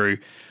went through,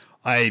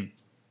 I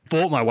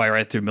fought my way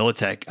right through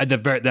Militech at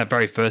that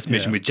very first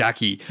mission with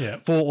Jackie. Yeah.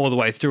 Fought all the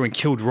way through and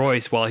killed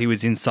Royce while he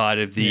was inside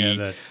of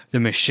the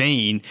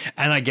machine.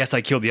 And I guess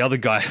I killed the other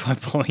guy by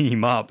blowing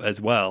him up as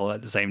well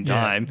at the same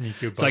time. and you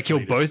killed So I both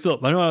killed leaders.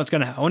 both.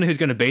 I wonder who's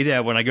going to be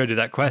there when I go to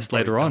that quest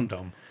later on.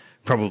 Dum-Dum.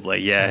 Probably,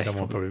 yeah.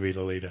 Dum-Dum will probably be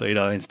the leader.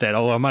 Instead.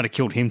 Oh, I might have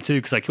killed him too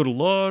because I killed a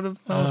lot of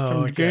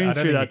Maelstrom I Dragoons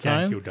don't through think that you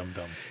can time. kill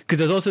Dum-Dum. Because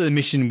there's also the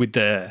mission with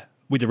the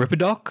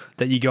Ripperdoc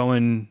that you go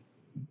and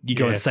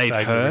save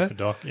her. The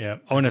Ripperdoc, yeah.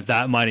 I wonder if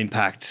that might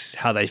impact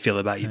how they feel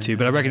about you too.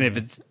 But I reckon if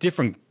it's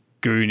different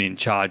goon in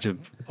charge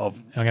of I'm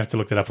going to have to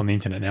look that up on the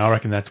internet now. I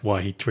reckon that's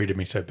why he treated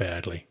me so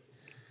badly.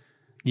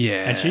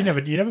 yeah,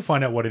 And you never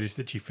find out what it is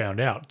that she found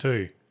out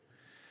too.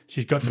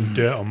 She's got some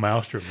dirt on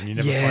Maelstrom, and you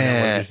never find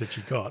out what it is that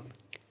she got.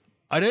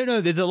 I don't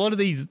know. There's a lot of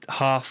these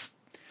half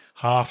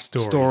Half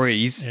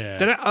stories Yeah.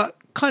 that are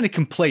kind of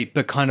complete,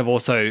 but kind of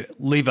also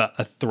leave a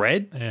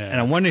thread. Yeah. And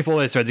I'm wondering if all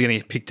those threads are going to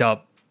get picked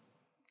up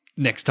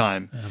next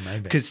time.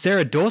 Maybe. Because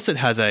Sarah Dorset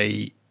has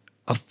a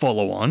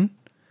follow on.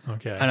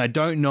 Okay. And I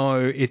don't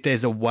know if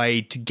there's a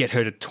way to get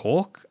her to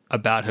talk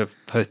about her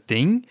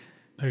thing.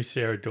 Who's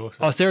Sarah Dawson?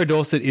 Oh, Sarah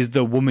Dorset is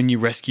the woman you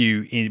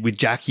rescue with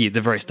Jackie at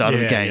the very start of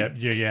the game.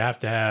 Yeah, you have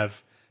to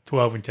have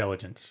 12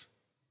 intelligence.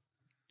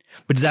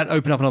 But does that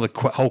open up another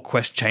whole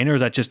quest chain, or is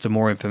that just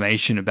more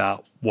information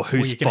about who's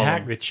Well, you can following?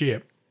 hack the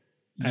chip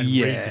and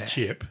Yeah. read the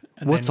chip.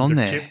 And What's then on the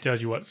there? chip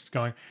tells you what's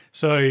going.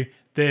 So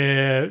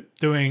they're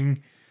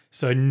doing.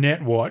 So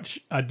Netwatch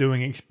are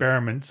doing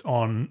experiments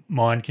on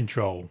mind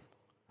control,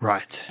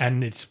 Right.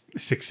 and it's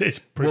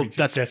pretty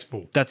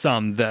successful. That's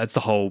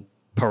the whole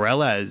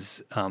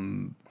Perelaz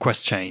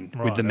quest chain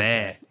with the Right,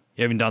 mayor.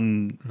 You haven't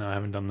done. No, I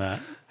haven't done that.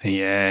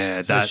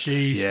 Yeah, So that's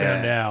she's yeah.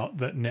 found out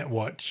that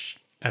Netwatch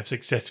have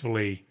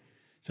successfully.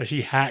 So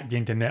she hacked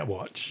into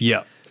Netwatch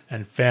Yep.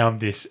 and found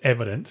this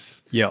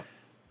evidence, Yep.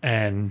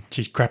 and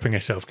she's crapping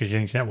herself because she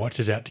thinks Netwatch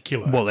is out to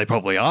kill her. Well, they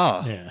probably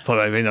are. Yeah.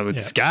 Probably, I mean, with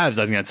Yeah. scabs,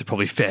 I think that's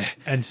probably fair.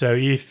 And so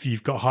if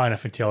you've got high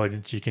enough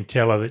intelligence, you can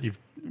tell her that you've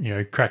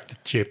cracked the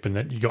chip and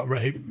that you got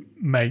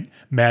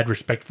mad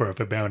respect for her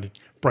for being able to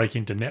break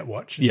into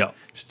Netwatch and Yeah.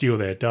 steal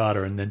their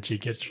data, and then she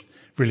gets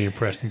really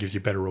impressed and gives you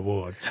better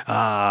rewards.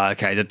 Ah,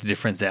 okay, that's the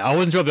difference there. I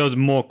wasn't sure if there was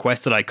more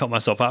quests that I cut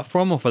myself up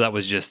from, or if that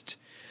was just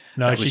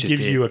No, That was she just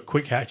gives it. you a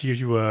quick hack. She gives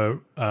you a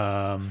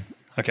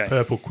okay.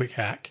 purple quick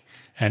hack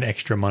and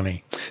extra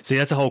money. See,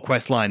 that's the whole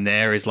quest line.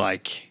 There is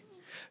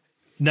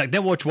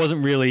Netwatch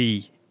wasn't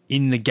really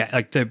in the game,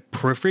 like the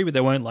periphery, but they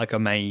weren't like a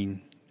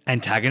main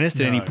antagonist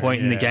at any No,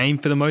 point in the yeah. game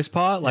for the most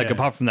part. Like Yeah.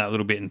 apart from that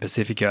little bit in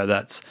Pacifica,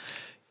 that's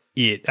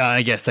it.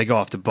 I guess they go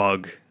after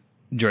Bug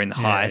during the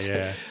heist,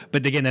 yeah.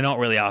 but again, they're not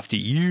really after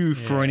you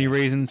for any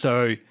reason.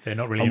 So They're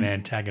not really an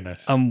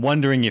antagonist. I'm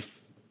wondering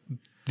if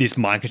this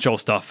mind control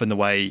stuff and the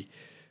way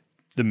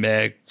the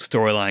mayor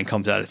storyline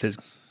comes out, if there's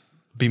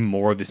been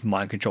more of this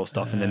mind control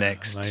stuff in the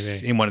next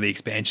maybe. in one of the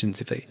expansions,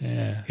 if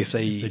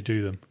they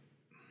do them.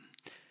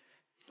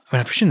 I mean,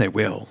 I presume they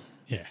will.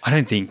 Yeah. I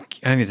don't think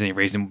there's any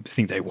reason to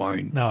think they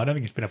won't. No, I don't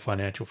think it's been a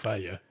financial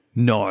failure.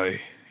 No.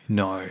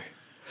 I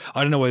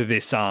don't know whether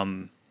this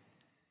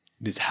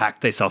hack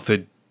they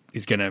suffered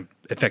is going to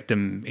affect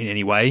them in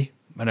any way.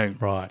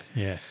 Right,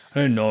 yes.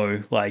 I don't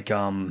know. Like,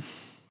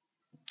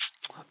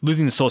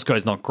 losing the source code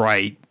is not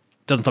great.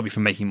 Doesn't stop you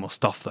from making more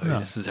stuff though,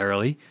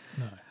 necessarily.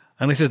 No.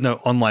 Unless there's no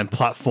online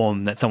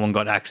platform that someone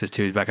got access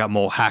to back up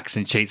more hacks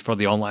and cheats for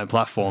the online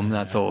platform.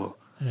 That's all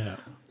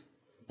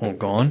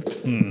gone.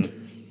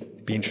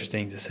 Be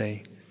interesting to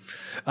see.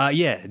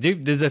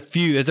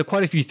 There's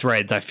quite a few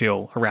threads I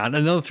feel around.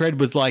 Another thread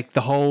was like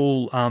the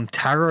whole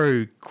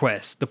tarot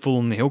quest, the Fool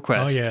on the Hill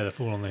quest. Oh yeah, the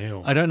Fool on the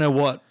Hill. I don't know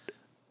what.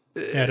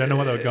 I don't know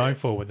what they were going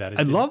for with that.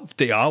 I love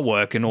the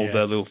artwork and all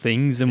the little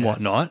things and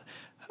whatnot,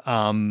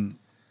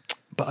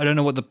 but I don't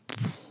know what the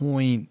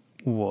point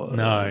was.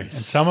 No, and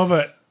some of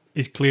it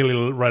is clearly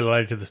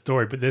related to the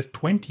story, but there's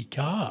 20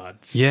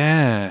 cards.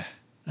 Yeah.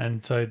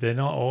 And so they're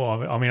not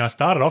all. I mean, I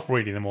started off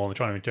reading them all and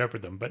trying to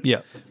interpret them, but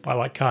by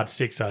like card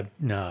 6, I've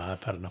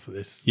had enough of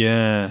this.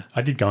 Yeah.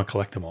 I did go and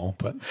collect them all,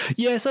 but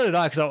Yeah, so did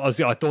I, because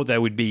I thought there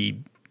would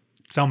be.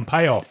 some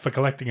payoff for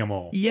collecting them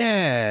all.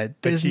 Yeah.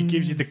 But she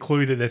gives you the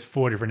clue that there's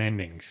 4 different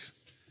endings.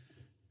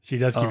 She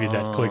does give you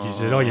that clue. She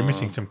says, "Oh, you're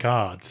missing some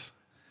cards.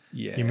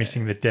 Yeah. You're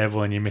missing the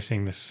devil, and you're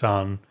missing the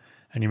sun,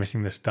 and you're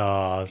missing the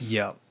stars."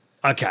 Yep.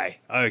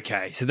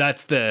 Okay. So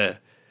that's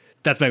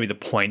maybe the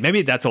point.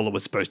 Maybe that's all it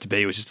was supposed to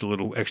be. It was just a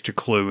little extra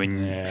clue,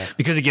 and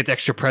because it gets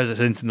extra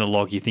precedence in the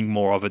log, you think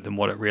more of it than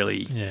what it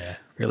really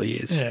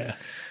is. Yeah.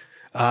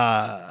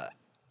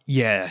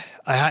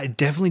 I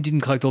definitely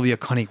didn't collect all the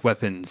iconic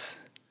weapons.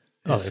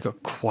 It's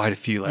got quite a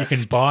few left. You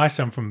can buy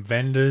some from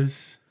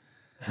vendors.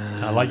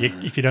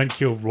 If you don't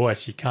kill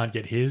Royce, you can't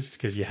get his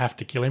because you have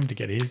to kill him to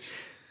get his.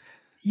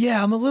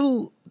 Yeah, I'm a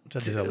little. So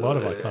there's a lot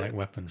of iconic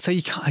weapons. So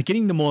you can't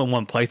getting them all in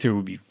one playthrough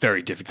would be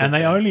very difficult. And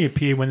they only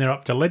appear when they're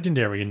up to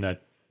legendary in the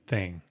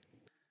thing.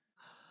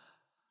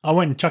 I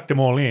went and chucked them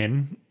all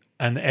in,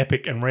 and the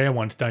epic and rare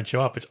ones don't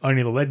show up. It's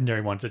only the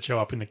legendary ones that show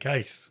up in the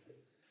case.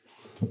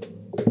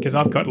 Because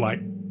I've got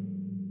 12.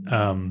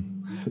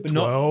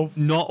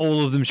 Not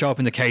all of them show up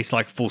in the case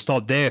like full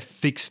stop. They're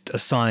fixed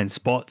assigned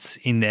spots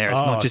in there. It's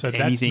not just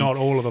anything. That's not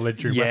all of the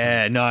legendary weapons.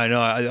 Yeah, no.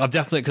 I'm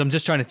definitely, because I'm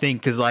just trying to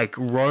think, because like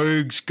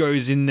Rogues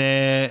goes in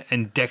there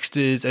and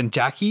Dexter's and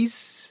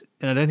Jackie's.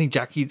 And I don't think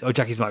Jackie's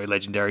might be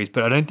legendaries,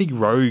 but I don't think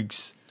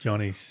Rogues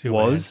Johnny's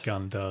Silverhand's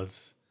gun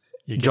does.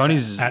 You get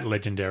Johnny's at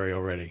legendary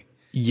already.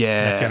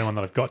 Yeah. That's the only one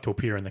that I've got to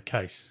appear in the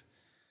case.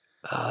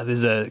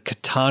 There's a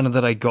katana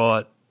that I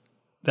got.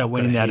 That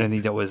went in there. I don't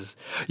think that was...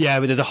 Yeah,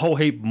 but there's a whole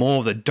heap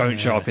more that don't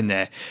show up in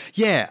there.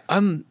 Yeah,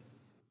 I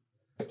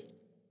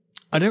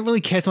don't really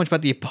care so much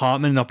about the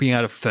apartment not being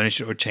able to furnish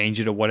it or change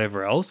it or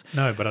whatever else.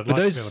 No, but I'd like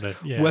those to be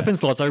able to... weapon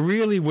slots, I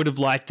really would have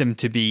liked them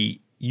to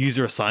be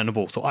user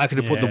assignable. So I could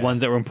have put the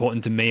ones that were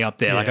important to me up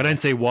there. Like, I don't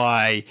see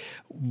why,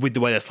 with the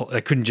way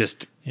they couldn't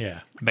just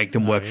make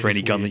them work for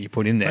any gun that you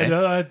put in there.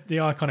 But, the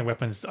iconic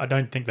weapons, I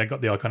don't think they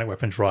got the iconic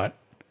weapons right.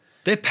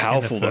 They're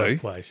powerful, though.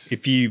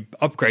 If you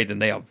upgrade them,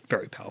 they are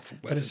very powerful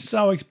weapons. But it's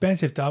so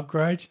expensive to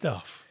upgrade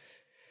stuff.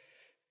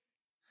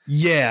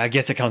 Yeah, I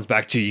guess it comes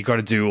back to you got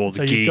to do all the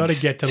gigs. So you've got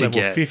to get to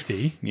level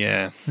 50.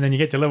 Yeah. And then you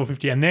get to level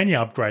 50 and then you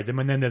upgrade them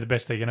and then they're the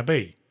best they're going to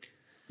be.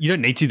 You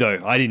don't need to, though.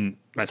 I didn't.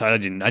 I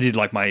did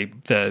like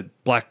the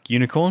Black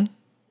Unicorn.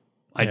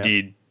 I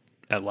did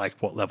at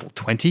level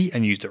 20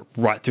 and used it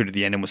right through to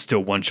the end and was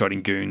still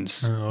one-shotting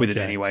goons with it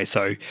anyway.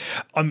 So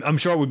I'm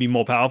sure it would be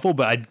more powerful,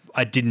 but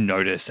I didn't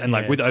notice. And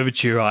with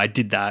Overture, I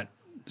did that.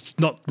 It's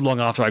not long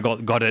after I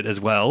got it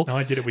as well. No,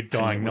 I did it with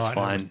Dying Knight.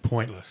 And it was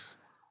pointless.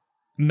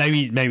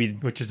 Maybe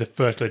which is the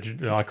first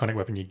iconic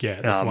weapon you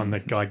get. That's the one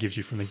that guy gives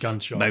you from the gun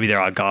shop. Maybe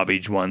there are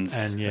garbage ones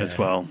as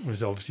well. It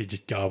was obviously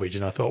just garbage,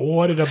 and I thought,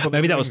 why did I bother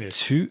maybe that was this?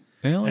 too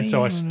early? And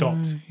so I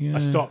stopped. I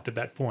stopped at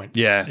that point.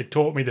 Yeah. It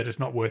taught me that it's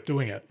not worth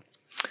doing it.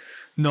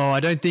 No, I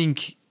don't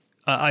think...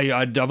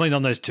 I've only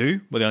done those two.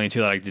 Well, the only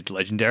two that I did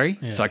legendary,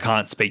 so I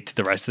can't speak to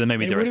the rest of them.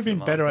 Maybe the rest of them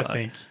would have been better, I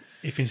think,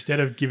 if instead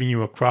of giving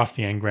you a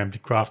crafting engram to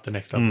craft the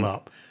next level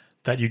up,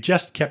 that you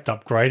just kept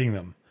upgrading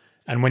them.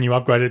 And when you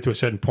upgraded it to a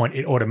certain point,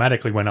 it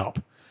automatically went up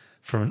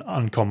from an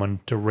uncommon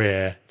to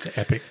rare to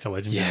epic to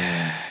legendary.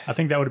 Yeah. I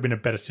think that would have been a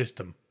better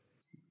system.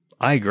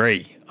 I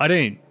agree. I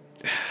don't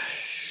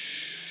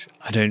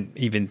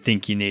even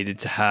think you needed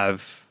to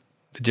have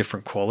the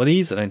different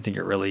qualities. I don't think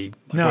it really,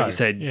 what you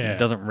said,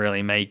 doesn't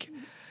really make...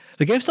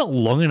 The game's not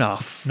long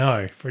enough.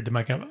 No, for it to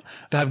make up.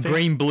 To have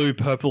green, blue,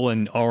 purple,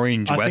 and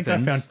orange weapons. I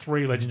think I found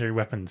 3 legendary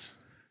weapons.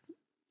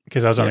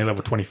 Because I was only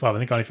level 25. I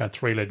think I only found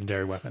 3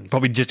 legendary weapons.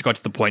 Probably just got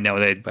to the point now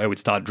where they would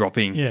start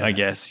dropping, I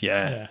guess.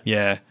 Yeah.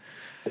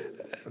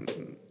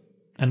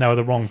 And they were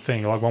the wrong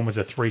thing. Like one was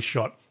a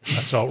 3-shot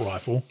assault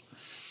rifle.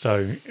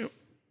 So...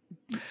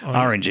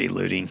 RNG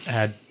looting.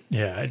 I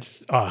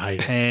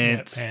hate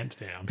pants. it. Pants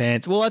down.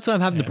 Pants. Well, that's why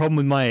I'm having the problem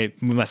with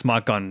my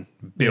smart gun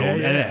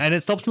build. And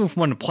it stops me from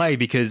wanting to play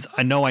because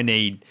I know I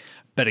need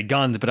better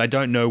guns, but I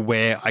don't know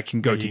where I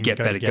can go to get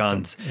better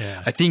guns.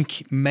 Yeah. I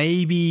think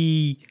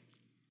maybe,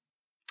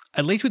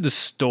 at least with the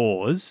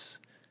stores,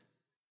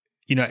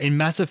 in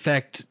Mass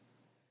Effect,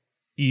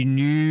 you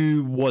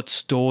knew what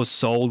stores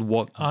sold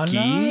what gear.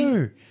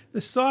 No. The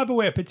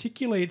cyberware,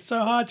 particularly, it's so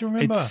hard to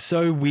remember. It's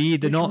so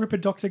weird. They're not Ripper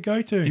Doc to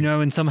go to.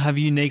 And some have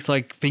uniques,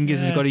 like Fingers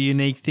has got a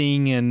unique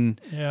thing,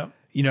 and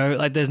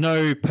there's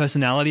no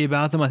personality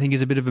about them. I think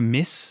is a bit of a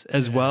miss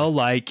as well.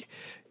 Like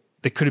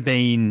there could have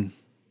been,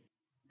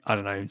 I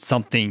don't know,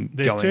 something.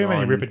 There's too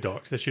many Ripper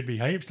Docs. There should be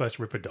heaps less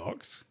Ripper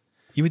Docs.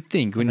 You would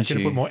think, wouldn't you? They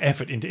should have put more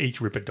effort into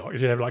each Ripper Doc. You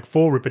should have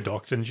 4 Ripper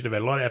Docs, and you should have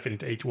had a lot of effort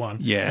into each one.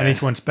 Yeah, and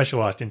each one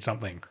specialised in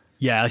something.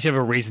 Yeah, I should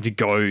have a reason to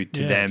go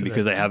to them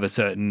because they have a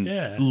certain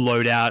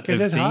loadout. Because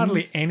there's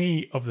hardly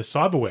any of the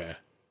cyberware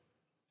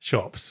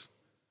shops.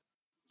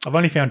 I've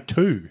only found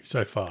 2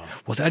 so far.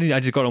 Well, so I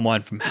just got on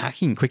mine from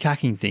quick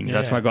hacking things. Yeah,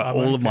 that's where I got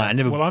all of mine. I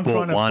never bought one. Well,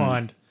 I'm trying to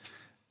find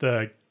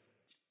the...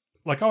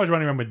 I was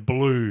running around with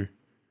blue,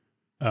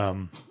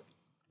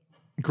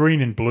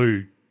 green and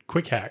blue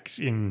quick hacks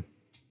in...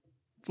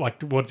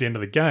 towards the end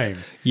of the game.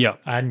 Yeah.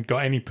 I hadn't got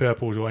any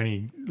purples or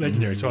any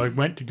legendary. So I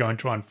went to go and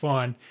try and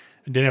find...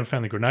 And I never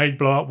found the grenade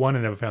blow-up one.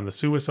 I never found the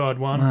suicide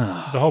one.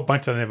 There's a whole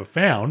bunch that I never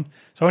found.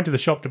 So I went to the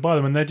shop to buy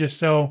them, and they just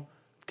sell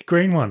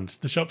green ones.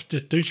 The shops,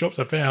 just 2 shops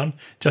I found,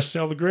 just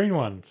sell the green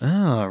ones.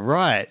 Oh,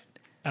 right.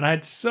 And I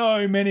had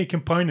so many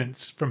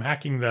components from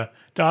hacking the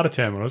data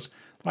terminals,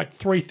 like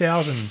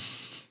 3,000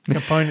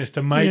 components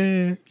to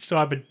make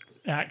cyber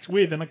hacks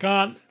with, and I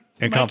can't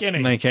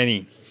Make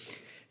any.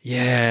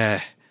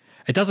 Yeah.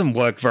 It doesn't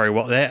work very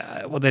well.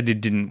 What they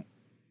did didn't.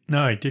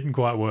 No, it didn't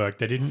quite work.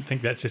 They didn't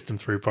think that system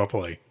through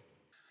properly.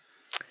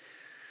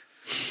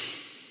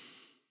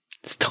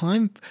 It's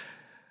time.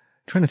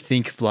 Trying to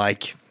think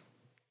like.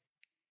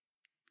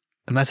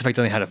 Mass Effect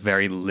only had a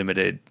very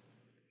limited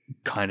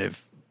kind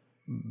of.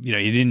 You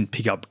didn't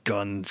pick up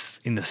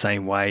guns in the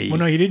same way. Well,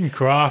 no, you didn't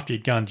craft your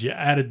guns. You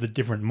added the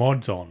different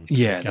mods on.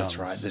 Yeah, that's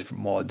right. The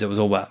different mods. It was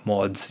all about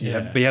mods.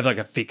 Yeah. But you have like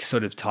a fixed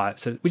sort of type,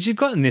 which you've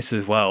got in this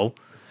as well.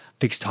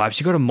 Fixed types.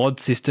 You've got a mod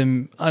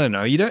system. I don't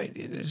know. You don't.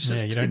 It's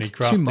just, you don't need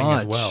too crafting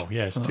much. as well.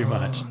 Yeah, it's too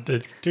much.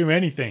 There's too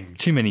many things.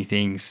 Too many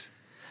things.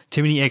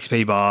 Too many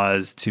XP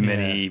bars. Too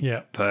many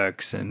yeah.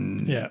 perks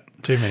and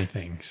Too many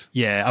things.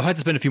 yeah. I've had to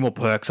spend a few more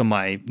perks on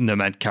my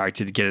Nomad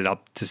character to get it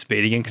up to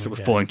speed again because it was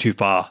falling too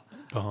far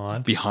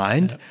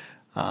behind.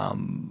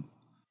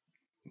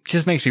 It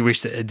just makes me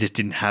wish that it just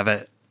didn't have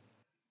it.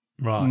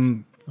 Right.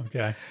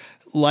 Okay.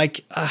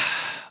 Like, I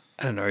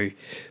don't know,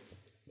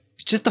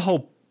 just the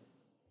whole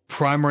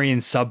primary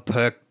and sub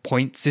perk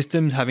point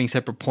systems having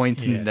separate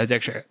points and those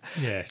extra.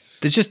 Yes.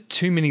 There's just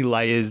too many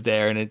layers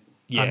there, and it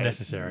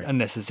unnecessary.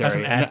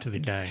 Doesn't add to the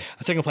game.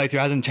 A second playthrough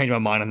hasn't changed my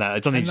mind on that.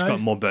 It's only just got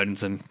more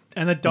burdensome.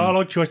 And the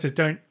dialogue choices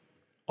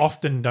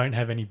often don't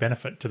have any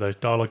benefit to those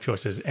dialogue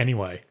choices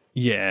anyway.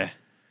 Yeah.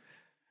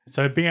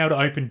 So being able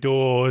to open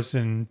doors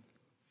and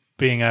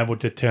being able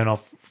to turn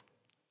off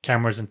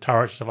cameras and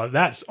turrets and stuff like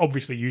that's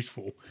obviously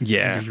useful.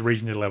 Yeah. Gives you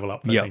reason to level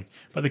up.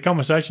 But the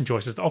conversation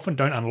choices often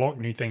don't unlock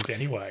new things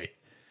anyway.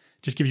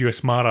 Just give you a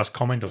smart ass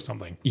comment or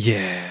something.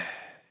 Yeah.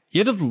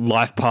 You have the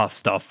life path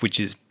stuff, which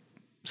is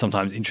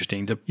sometimes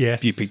interesting to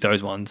you pick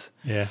those ones.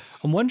 Yes.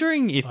 I'm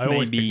wondering if I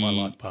always pick my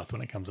life path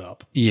when it comes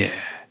up. Yeah.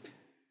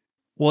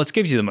 Well, it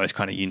gives you the most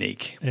kind of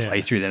unique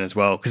playthrough then as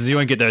well, because you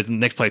won't get those in the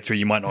next playthrough.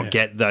 You might not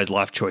get those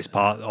life choice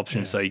path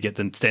options, so you get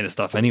the standard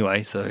stuff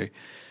anyway. So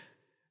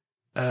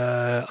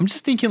I'm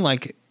just thinking,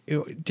 like,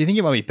 do you think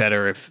it might be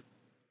better if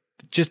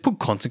just put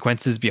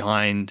consequences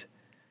behind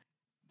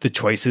the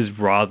choices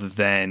rather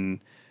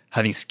than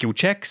having skill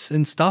checks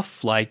and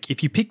stuff? Like,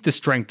 if you pick the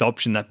strength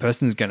option, that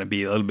person's going to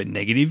be a little bit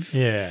negative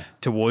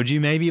towards you,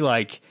 maybe.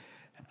 Like,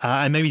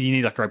 and maybe you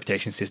need like a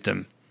reputation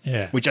system.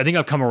 Yeah. Which I think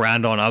I've come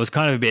around on. I was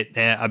kind of a bit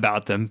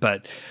about them,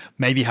 but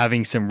maybe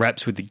having some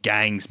reps with the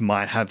gangs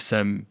might have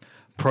some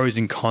pros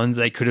and cons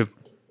they could have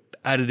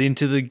added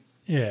into the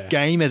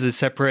game as a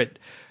separate,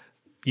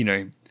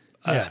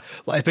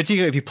 like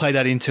particularly if you play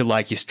that into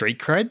like your street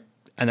cred,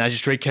 and as your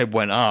street cred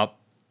went up,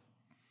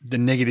 the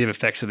negative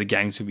effects of the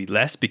gangs would be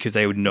less because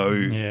they would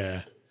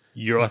know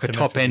you're like a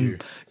top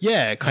end,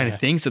 kind of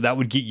thing. So that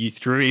would get you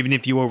through, even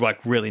if you were like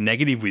really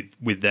negative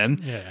with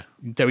them. Yeah,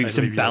 there would be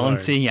some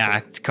balancing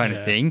act kind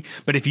of thing.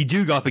 But if you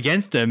do go up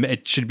against them,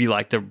 it should be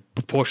like the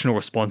proportional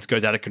response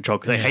goes out of control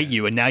because they hate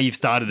you, and now you've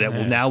started it.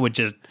 Well, now we're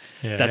just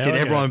that's it.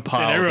 Everyone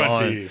piles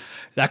on.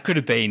 That could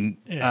have been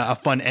a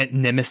fun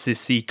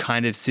nemesis-y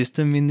kind of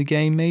system in the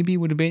game. Maybe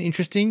would have been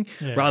interesting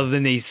rather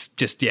than these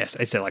just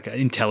I say like an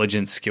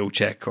intelligence skill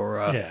check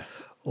or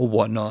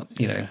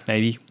whatnot. You know,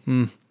 maybe.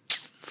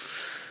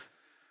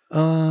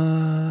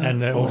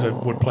 And it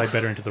also would play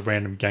better into the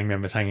random gang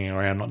members hanging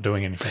around not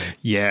doing anything.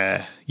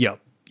 Yeah.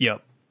 Yep.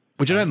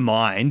 Which I don't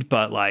mind,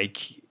 but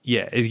like,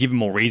 it'd give them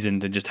more reason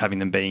than just having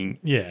them being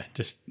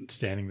just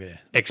standing there.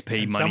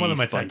 XP money. Some of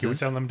them attack you, and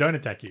some of them don't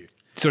attack you.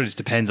 It sort of just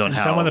depends on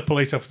how. Some of the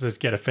police officers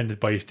get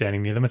offended by you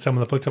standing near them, and some of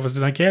the police officers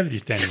don't care that you're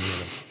standing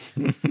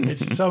near them.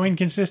 It's so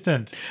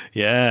inconsistent.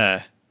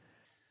 Yeah.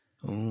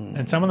 Ooh.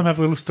 And some of them have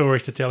little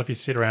stories to tell if you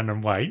sit around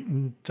and wait,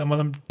 and some of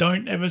them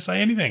don't ever say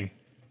anything.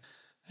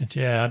 And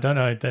I don't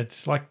know.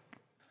 It's like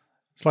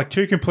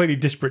two completely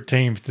disparate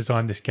teams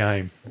designed this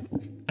game,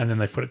 and then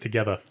they put it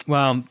together.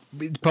 Well,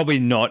 it's probably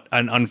not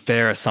an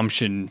unfair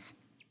assumption.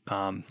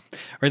 I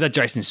read that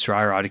Jason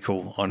Schreier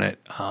article on it,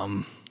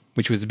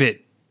 which was a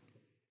bit,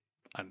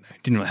 I don't know,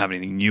 didn't really have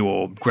anything new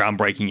or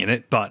groundbreaking in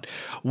it. But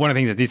one of the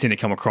things that did seem to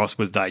come across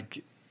was the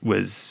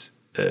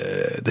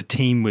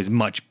team was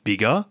much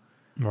bigger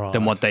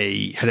than what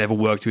they had ever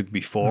worked with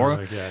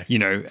before. You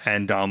know,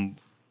 and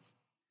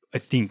I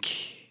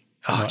think.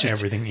 Not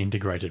everything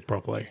integrated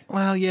properly.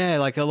 Well,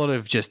 like a lot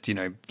of just,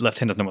 left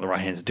hand doesn't know what the right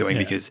hand is doing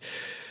because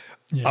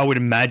I would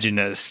imagine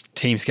at a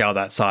team scale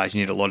that size, you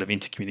need a lot of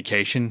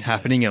intercommunication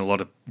happening and a lot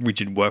of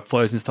rigid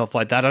workflows and stuff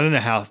like that. I don't know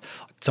how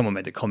someone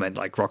made the comment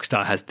like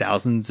Rockstar has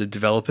thousands of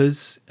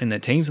developers in their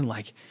teams and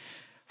like,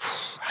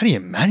 how do you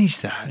manage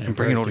that and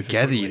bring it all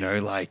together, you've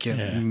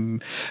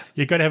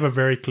got to have a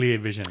very clear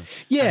vision.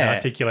 Yeah. And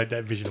articulate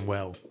that vision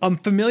well. I'm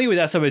familiar with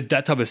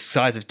that type of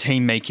size of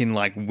team making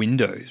like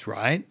Windows,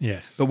 right?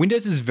 Yes. But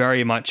Windows is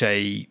very much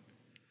it's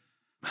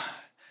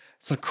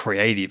not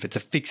creative. It's a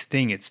fixed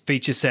thing. It's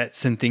feature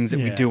sets and things that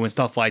we do and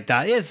stuff like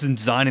that. Yeah, there's some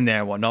design in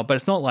there and whatnot, but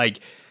it's not like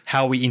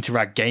how we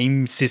interact,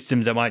 game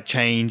systems that might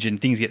change and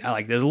things get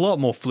like. There's a lot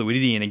more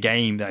fluidity in a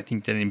game than I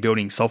think than in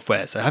building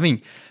software. So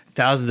having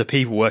thousands of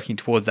people working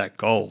towards that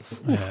goal,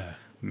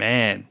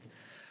 man,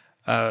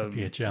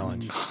 be a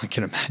challenge. I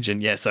can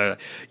imagine. Yeah. So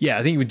yeah,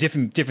 I think with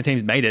different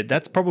teams made it.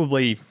 That's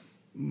probably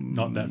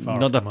Not that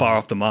far.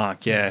 off the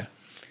mark. Yeah.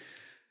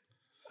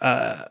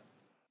 I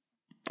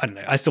don't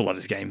know. I still love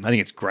this game. I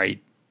think it's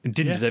great. It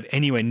didn't deserve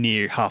anywhere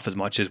near half as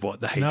much as what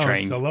the Hate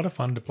Train it's a lot of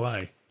fun to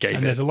play. gave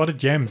And it. there's a lot of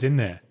gems in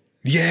there.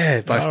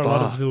 Yeah, by There are a far.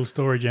 lot of little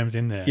story gems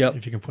in there. Yep.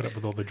 If you can put up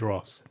with all the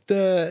dross.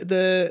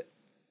 I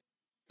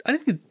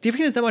don't think. Do you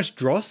think there's that much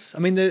dross? I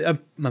mean, I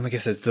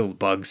guess there's still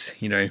bugs.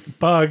 You know.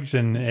 Bugs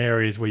and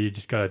areas where you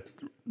just got to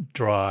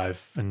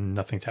drive and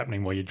nothing's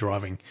happening while you're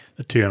driving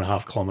the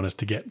 2.5 kilometers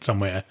to get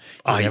somewhere.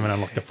 You haven't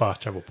unlocked the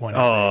fast travel point.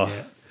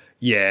 Yet.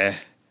 Yeah.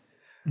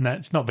 And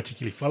that's not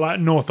particularly fun. Like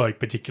North Oak,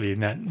 particularly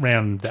in that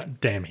round that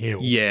damn hill.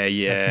 Yeah.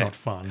 That's not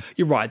fun.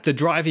 You're right. The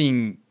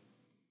driving,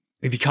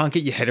 if you can't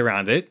get your head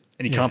around it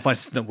and you can't find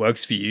something that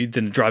works for you,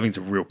 then the driving's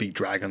a real big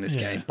drag on this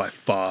game by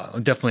far. I'll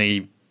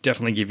definitely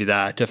give you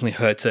that. Definitely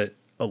hurts it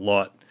a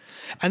lot.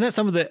 And that's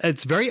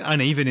it's very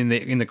uneven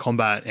in the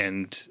combat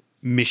and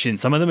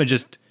missions. Some of them are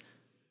just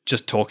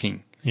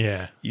talking.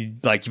 Yeah. You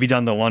like, have you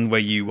done the one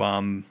where you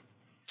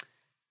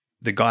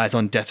the guy's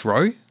on death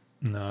row?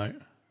 No.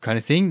 Kind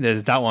of thing.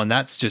 There's that one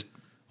that's just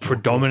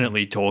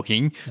predominantly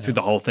talking through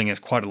the whole thing. It's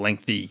quite a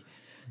lengthy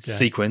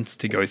sequence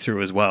to go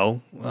through as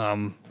well.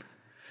 And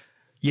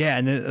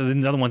then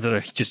the other ones that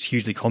are just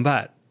hugely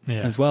combat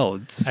as well.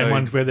 So, and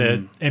ones where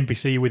the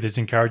NPC you're with is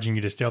encouraging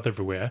you to stealth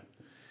everywhere,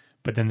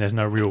 but then there's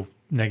no real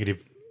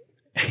negative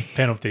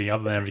penalty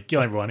other than having to kill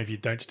everyone if you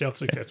don't stealth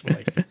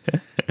successfully.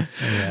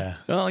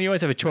 Well, you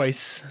always have a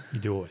choice. You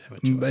do always have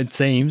a choice. It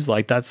seems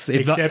like that's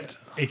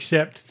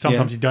except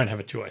sometimes you don't have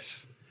a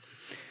choice,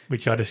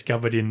 which I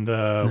discovered in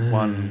the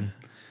one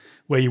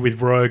where you're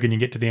with Rogue and you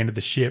get to the end of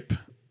the ship.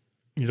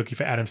 You're looking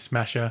for Adam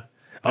Smasher.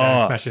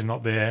 Adam Smasher's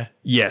not there.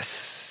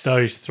 Yes.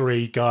 Those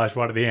 3 guys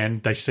right at the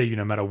end, they see you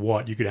no matter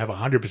what. You could have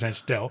 100%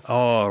 stealth.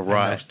 Oh,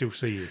 right. And they'll still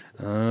see you.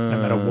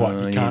 No matter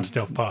what. You can't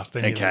stealth past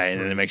any of those 3.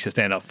 And then it makes a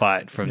stand-up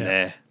fight from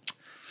there.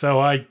 So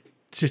I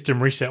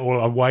system reset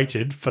I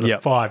waited for the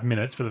 5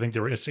 minutes for the thing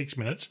to 6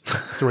 minutes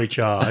to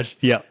recharge.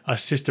 I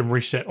system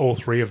reset all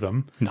 3 of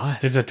them.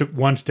 Nice. Then I took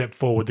 1 step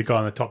forward, the guy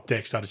on the top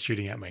deck started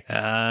shooting at me. So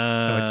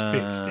it's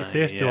fixed. If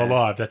they're still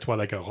alive, that's why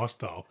they go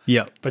hostile.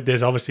 But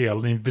there's obviously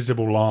an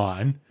invisible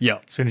line. As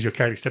soon as your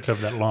character steps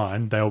over that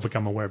line, they all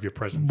become aware of your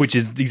presence. Which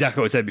is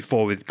exactly what I said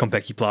before with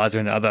Konpeki Plaza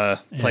and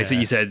other places that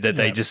you said that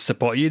they just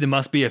support you. There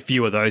must be a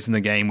few of those in the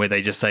game where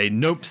they just say,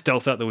 nope,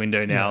 stealth out the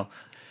window now.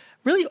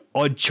 Really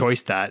odd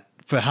choice that.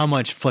 For how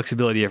much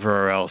flexibility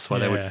everywhere else, why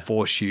they would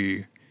force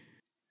you.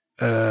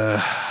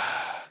 It's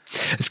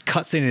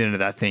cutscene into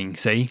that thing,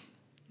 see?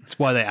 It's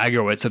why they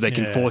aggro it, so they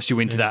can force you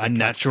into that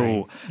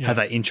unnatural, have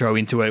that intro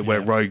into it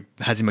where Rogue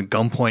has him at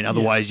gunpoint.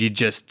 Otherwise, you'd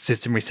just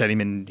system reset him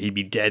and he'd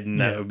be dead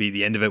and that would be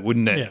the end of it,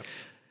 wouldn't it?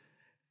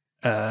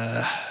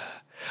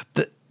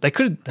 They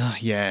could have,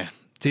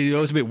 See, it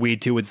was a bit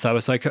weird too with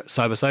Cyber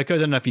Psycho. I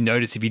don't know if you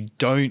noticed, if you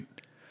don't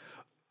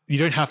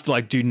have to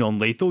like do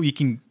non-lethal. You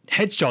can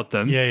headshot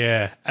them.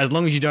 As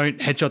long as you don't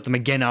headshot them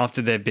again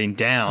after they've been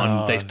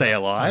down, they stay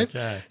alive.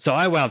 So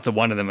I went up to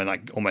one of them and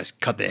like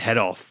almost cut their head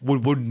off.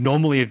 Would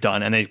normally have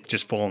done, and they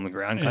just fall on the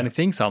ground kind of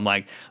thing. So I'm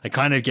like, they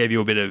kind of gave you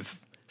a bit of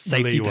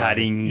safety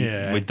padding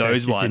with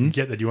those ones. Didn't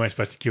get that you weren't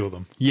supposed to kill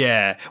them.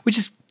 Which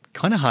is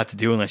kind of hard to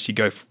do unless you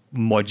go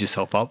mod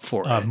yourself up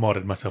for it. I've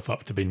modded myself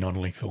up to be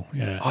non-lethal.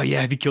 Oh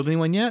yeah, have you killed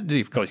anyone yet?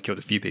 You've always killed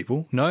a few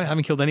people. No,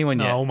 haven't killed anyone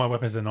yet. All my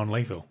weapons are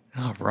non-lethal.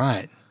 Oh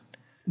right.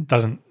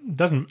 Doesn't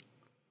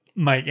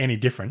make any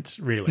difference,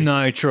 really.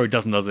 No, true. It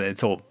doesn't, does it?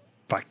 It's all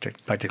practically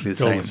the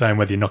same. All the same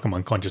whether you knock them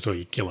unconscious or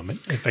you kill them.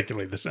 It's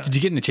effectively the same. Did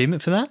you get an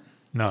achievement for that?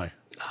 No.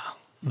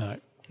 No.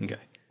 Okay.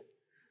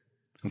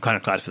 I'm kind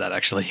of glad for that,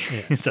 actually.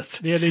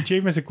 The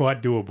achievements are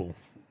quite doable.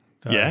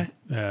 So,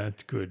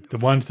 it's good. The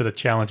ones that are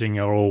challenging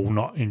are all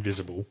not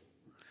invisible.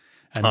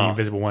 And the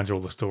invisible ones are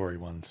all the story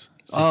ones.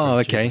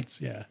 Okay.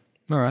 Yeah.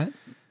 All right.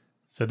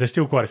 So there's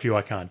still quite a few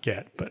I can't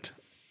get, but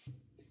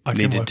I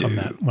can work on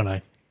that when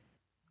I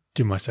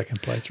do my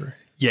second playthrough.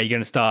 Yeah, you're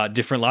going to start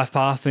different life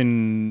path or are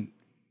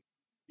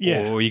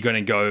you going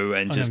to go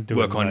and just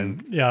work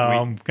on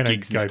I'm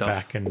going to go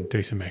back and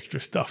do some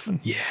extra stuff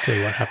and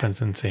see what happens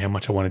and see how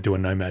much I want to do a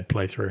Nomad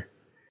playthrough.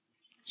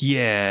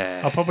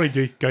 Yeah. I'll probably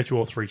go through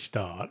all 3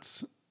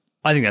 starts.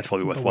 I think that's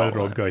probably worthwhile. Whether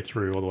I'll go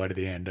through all the way to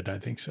the end, I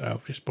don't think so.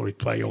 I'll just probably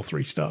play all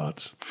 3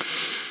 starts.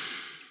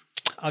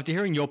 After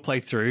hearing your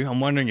playthrough, I'm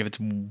wondering if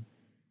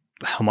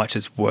how much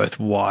it's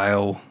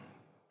worthwhile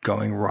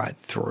going right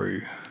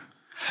through.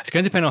 It's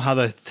going to depend on how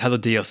the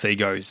DLC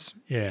goes.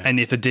 And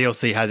if the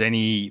DLC has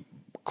any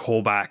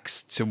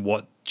callbacks to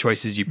what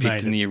choices you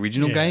picked in the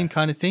original game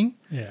kind of thing.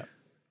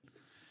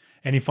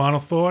 Any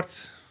final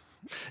thoughts?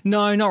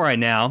 No, not right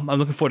now. I'm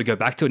looking forward to go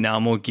back to it now.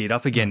 I'm all geared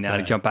up again now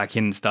to jump back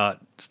in and start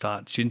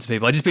shooting some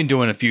people. I've just been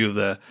doing a few of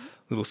the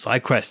little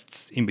side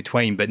quests in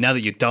between, but now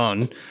that you're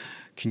done,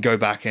 can go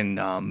back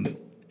and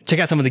check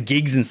out some of the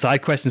gigs and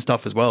side quests and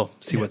stuff as well.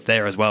 See what's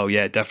there as well.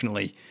 Yeah,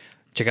 definitely.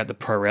 Check out the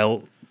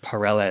Perales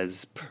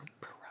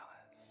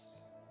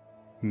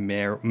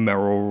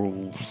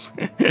Merrill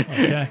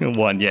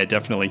one. Yeah,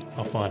 definitely.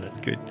 I'll find it.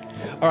 It's good.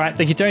 All right.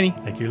 Thank you, Tony.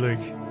 Thank you, Luke.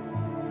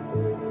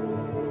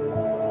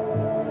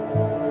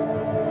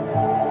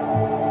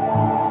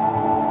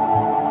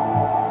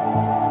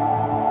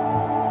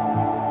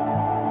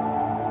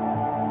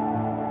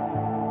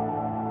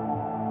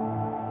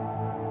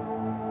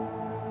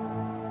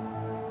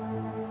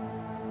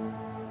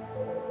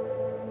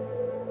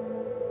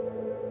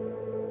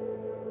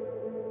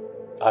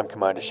 I'm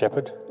Commander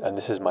Shepard, and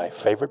this is my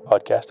favorite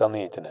podcast on the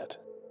internet.